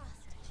and frost.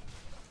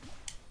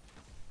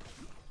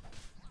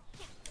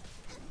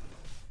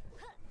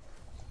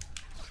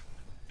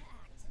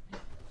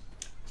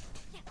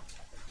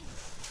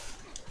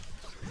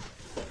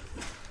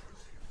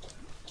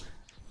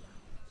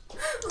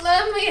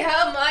 Let me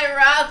have my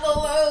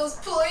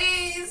Rathalos,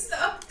 please!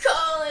 Stop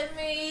calling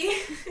me!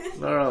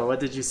 Laurel, what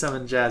did you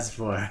summon Jazz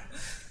for?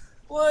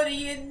 What do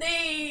you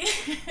need?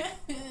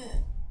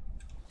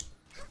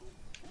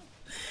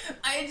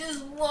 I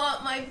just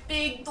want my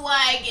big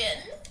dragon.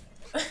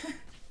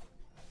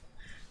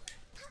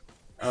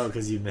 Oh,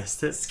 because you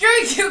missed it? Screw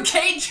you,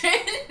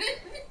 Katrin!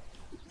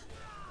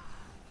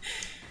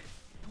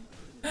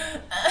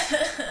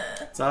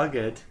 It's all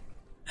good.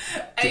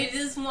 I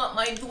just want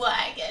my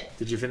dragon.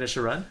 Did you finish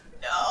a run?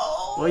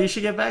 No. Well, you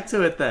should get back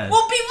to it then.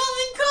 Well, people have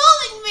been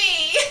calling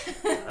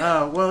me!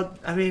 Oh, well,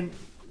 I mean,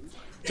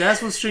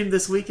 Jazz will stream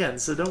this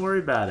weekend, so don't worry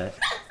about it.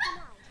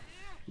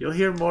 You'll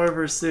hear more of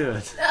her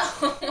soon.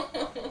 No.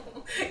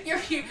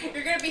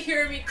 You're gonna be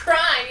hearing me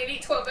crying at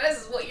each 12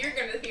 S is what you're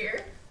gonna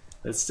hear.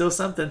 It's still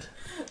something.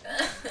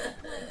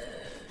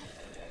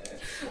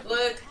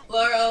 Look,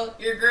 Laurel,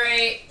 you're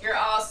great. You're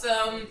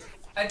awesome.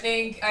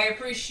 I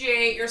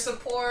appreciate your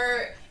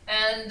support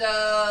and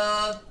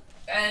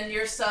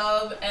your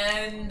sub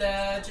and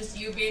just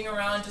you being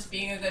around, just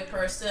being a good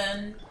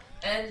person.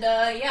 And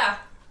yeah,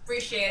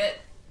 appreciate it.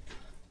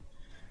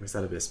 Where's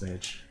that Abyss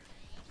Mage?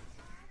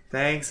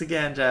 Thanks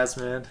again,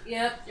 Jasmine.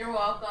 Yep, you're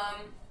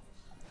welcome.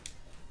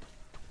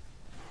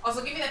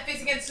 Also, give me that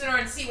face again sooner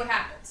and see what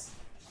happens.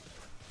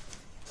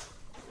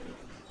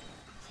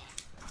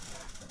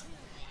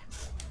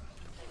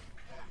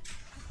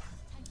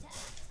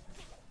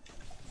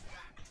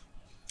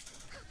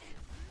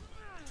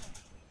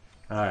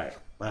 Alright,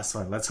 last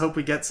one. Let's hope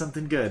we get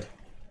something good.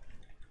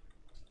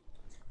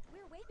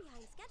 We're way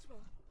behind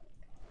schedule.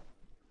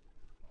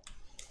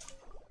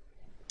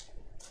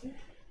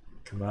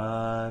 Come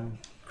on.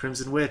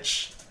 Crimson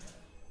Witch.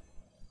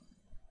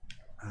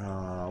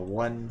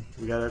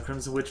 We got a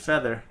Crimson Witch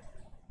feather.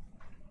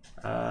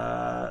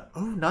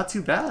 Oh, not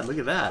too bad. Look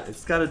at that.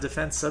 It's got a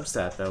defense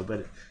substat though,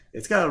 but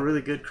it's got a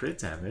really good crit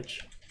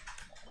damage.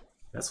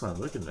 That's what I'm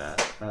looking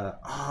at.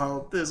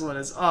 Oh, this one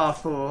is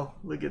awful.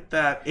 Look at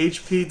that.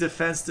 HP,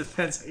 defense,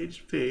 defense,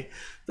 HP.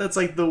 That's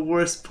like the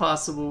worst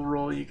possible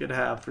roll you could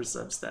have for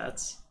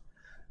substats.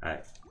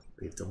 Alright,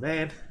 leave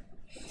domain.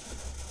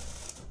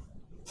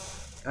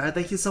 Alright,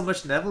 thank you so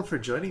much, Neville, for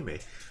joining me.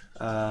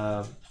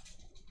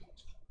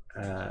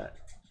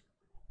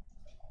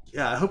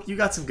 Yeah, I hope you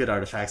got some good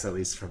artifacts at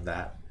least from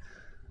that.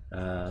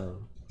 Yeah,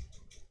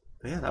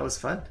 that was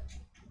fun.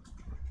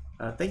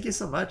 Thank you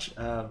so much.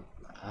 I'm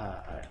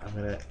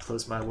gonna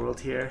close my world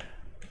here.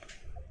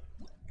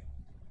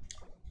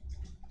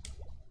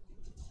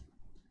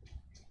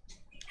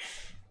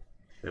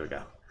 There we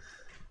go.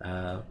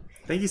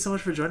 Thank you so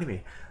much for joining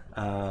me.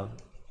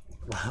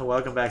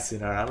 Welcome back,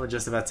 Sinar. I'm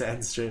just about to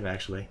end stream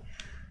actually.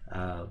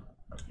 I'm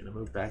gonna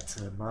move back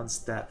to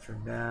Mondstadt for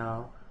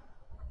now.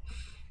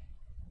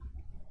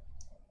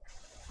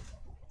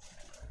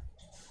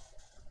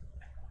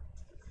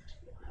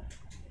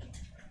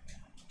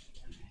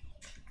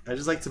 I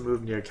just like to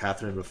move near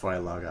Catherine before I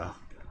log off.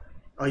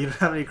 Oh, you don't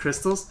have any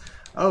crystals?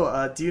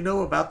 Oh, do you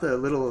know about the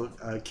little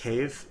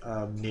cave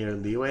near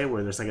Liyue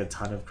where there's like a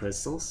ton of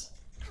crystals?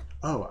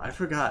 Oh, I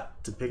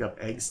forgot to pick up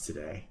eggs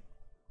today.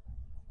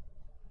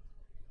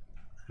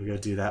 We gotta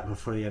do that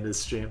before the end of the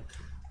stream.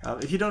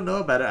 If you don't know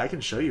about it, I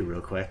can show you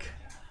real quick.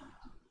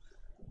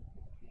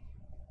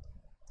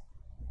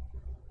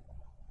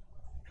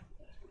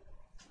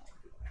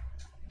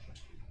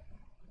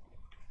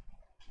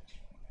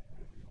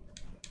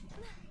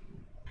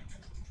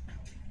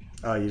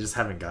 Oh, you just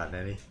haven't gotten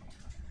any.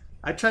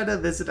 I try to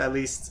visit at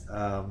least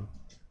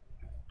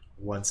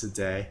once a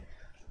day.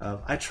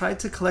 I tried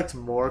to collect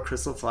more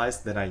crystal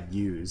flies than I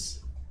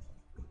use.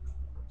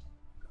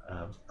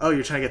 Oh,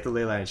 you're trying to get the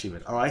Leyline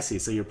achievement. Oh, I see.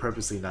 So you're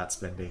purposely not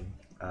spending.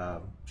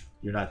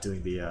 You're not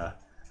doing the.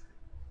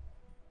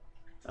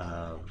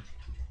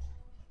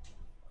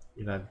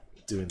 You're not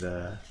doing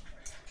the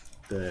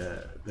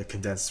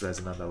condensed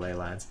resin on the ley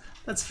lines.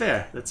 That's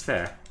fair. That's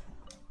fair.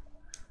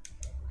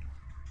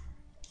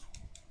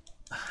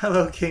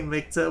 Hello, King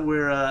Mikta.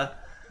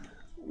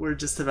 We're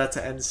just about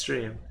to end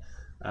stream,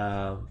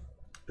 but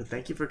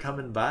thank you for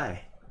coming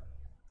by.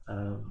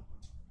 I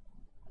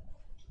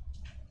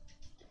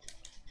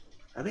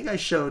think I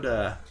showed.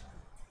 I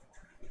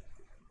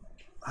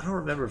don't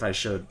remember if I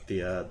showed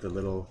the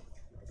little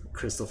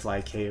crystal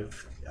fly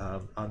cave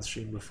on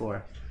stream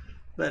before,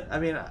 but I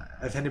mean,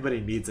 if anybody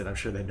needs it, I'm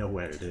sure they know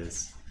where it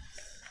is.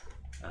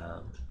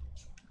 All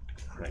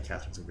right,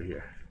 Catherine's over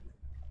here.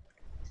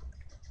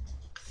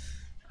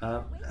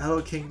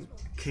 Hello, King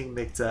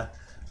Mikta.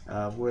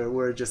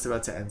 We're just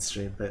about to end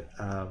stream, but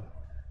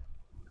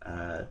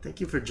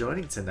thank you for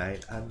joining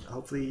tonight.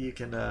 Hopefully you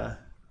can.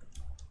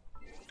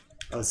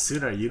 Oh,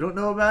 sooner. You don't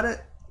know about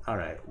it? All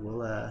right.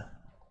 We'll.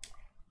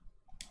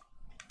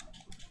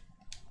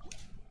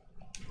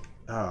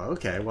 Oh,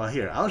 okay. Well,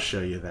 here I'll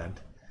show you then.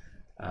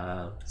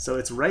 So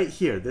it's right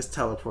here. This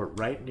teleport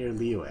right near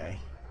Liyue.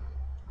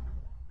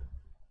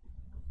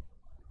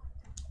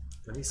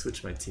 Let me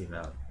switch my team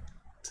out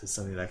to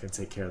something that can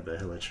take care of the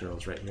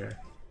hilichurls right here.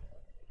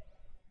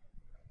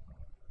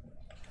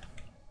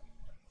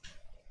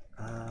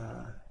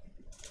 Alright,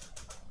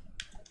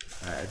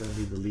 I don't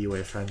need the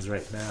Liyue friends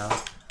right now.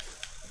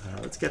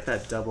 Let's get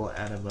that double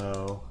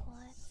Animo,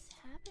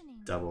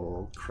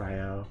 double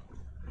Cryo.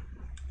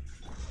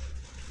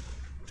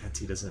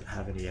 He doesn't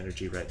have any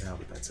energy right now,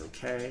 but that's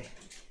okay.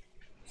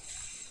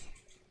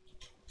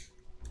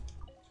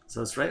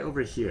 So it's right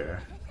over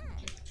here.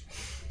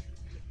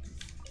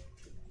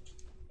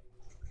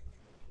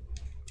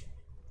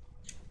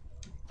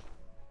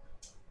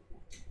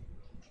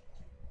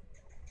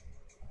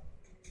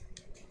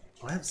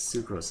 Oh, I have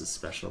Sucrose's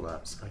special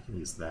up, so I can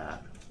use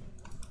that.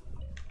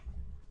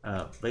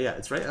 But yeah,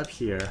 it's right up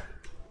here.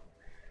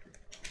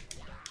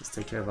 Let's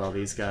take care of all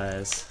these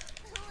guys.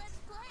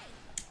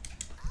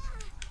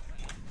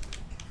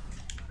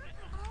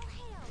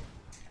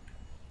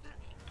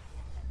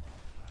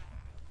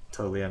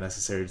 Totally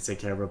unnecessary to take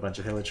care of a bunch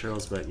of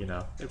hilichurls, but you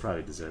know, they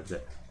probably deserved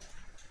it.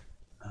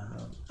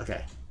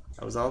 Okay,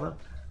 that was all of them.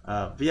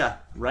 But yeah,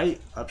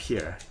 right up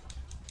here.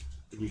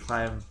 If you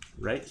climb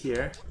right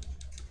here,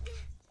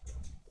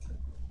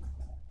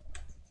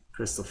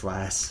 crystal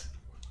flies.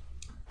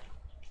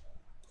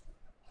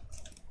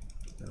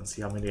 Let's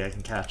see how many I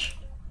can catch.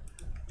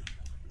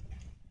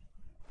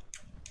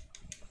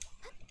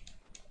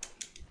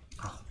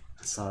 Oh,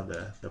 that's saw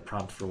the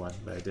prompt for one,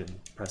 but I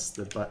didn't press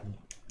the button.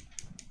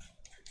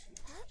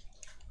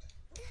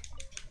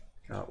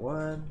 Got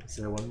one. Is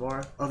there one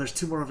more? Oh, there's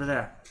two more over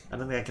there. I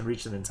don't think I can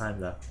reach them in time,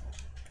 though.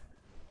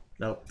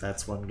 Nope,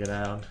 that's one go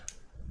down.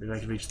 Maybe I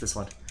can reach this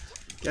one.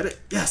 Get it?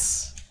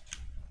 Yes!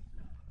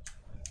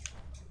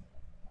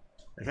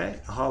 Okay,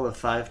 a haul of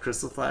 5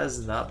 crystal flies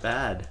is not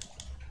bad.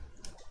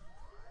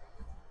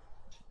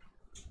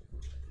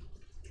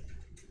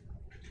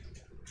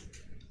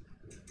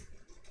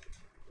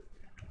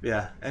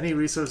 Yeah, any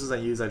resources I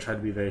use, I try to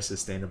be very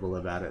sustainable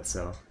about it.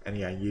 So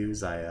any I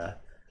use, I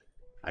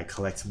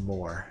collect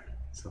more.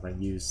 So if I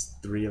use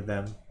 3 of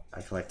them,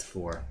 I collect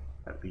 4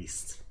 at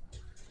least.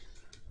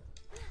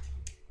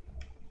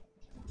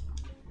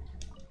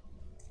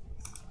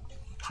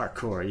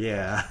 Parkour,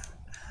 yeah.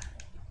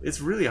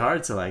 It's really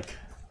hard to like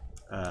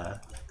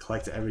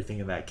collect everything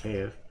in that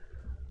cave.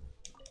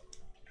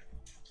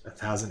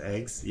 1,000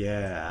 eggs,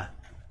 yeah.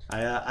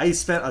 I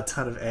spent a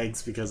ton of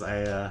eggs because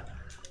I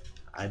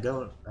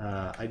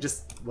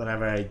just,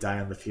 whenever I die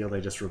on the field, I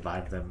just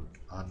revive them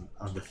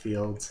on the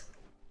field.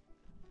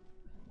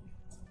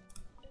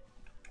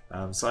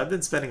 So I've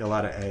been spending a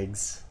lot of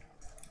eggs.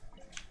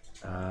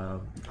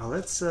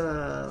 Let's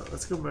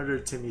go murder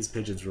Timmy's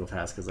pigeons real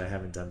fast because I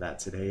haven't done that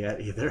today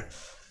yet either.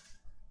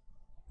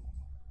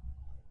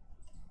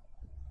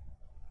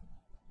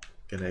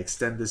 Gonna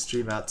extend this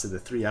stream out to the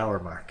 3-hour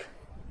mark.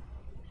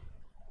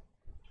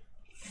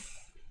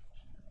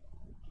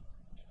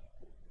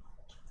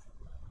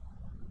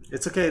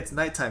 It's okay, it's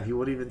nighttime, he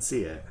won't even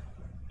see it.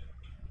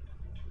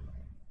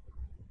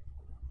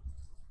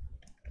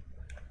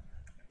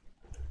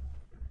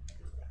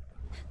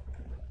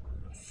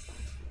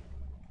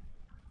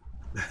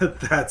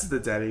 That's the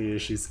daddy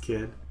issues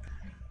kid.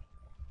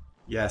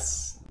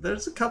 Yes,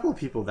 there's a couple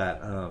people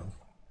that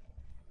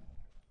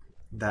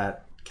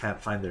that can't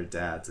find their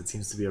dads. It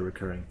seems to be a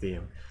recurring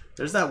theme.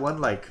 There's that one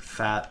like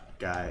fat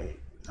guy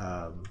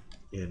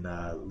in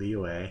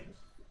Liyue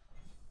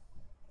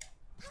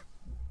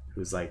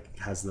who's like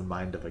has the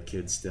mind of a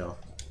kid still.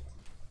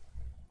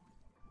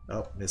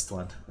 Oh, missed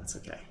one. That's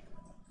okay.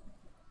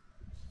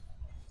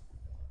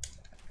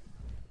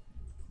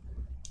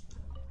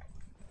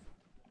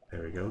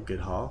 There we go, good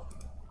haul.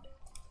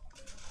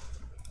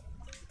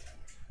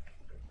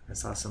 I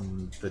saw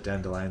the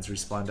dandelions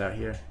respawned out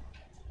here.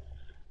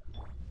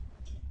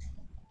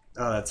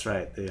 Oh, that's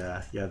right.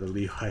 The yeah, the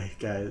Liyue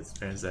guy. His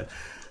parents said,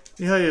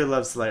 Liyue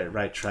loves to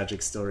write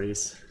tragic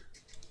stories.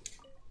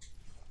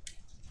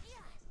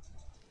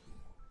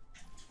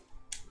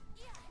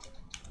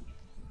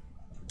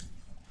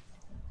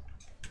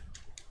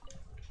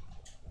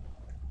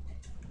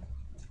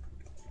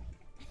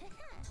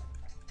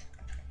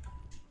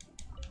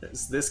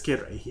 There's this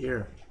kid right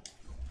here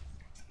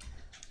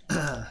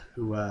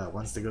who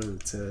wants to go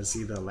to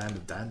see the land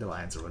of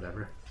dandelions or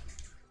whatever.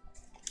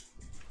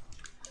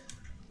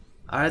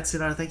 Alright,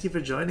 Sunar, thank you for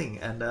joining,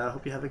 and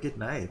hope you have a good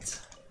night.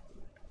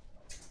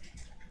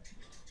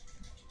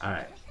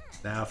 Alright,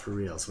 now for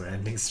reals, we're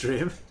ending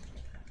stream.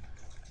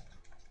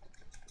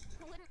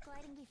 Wouldn't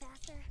gliding be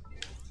faster?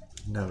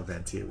 No,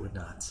 Venti, it would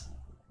not.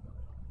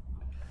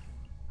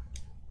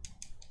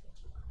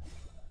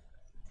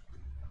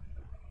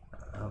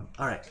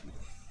 Alright,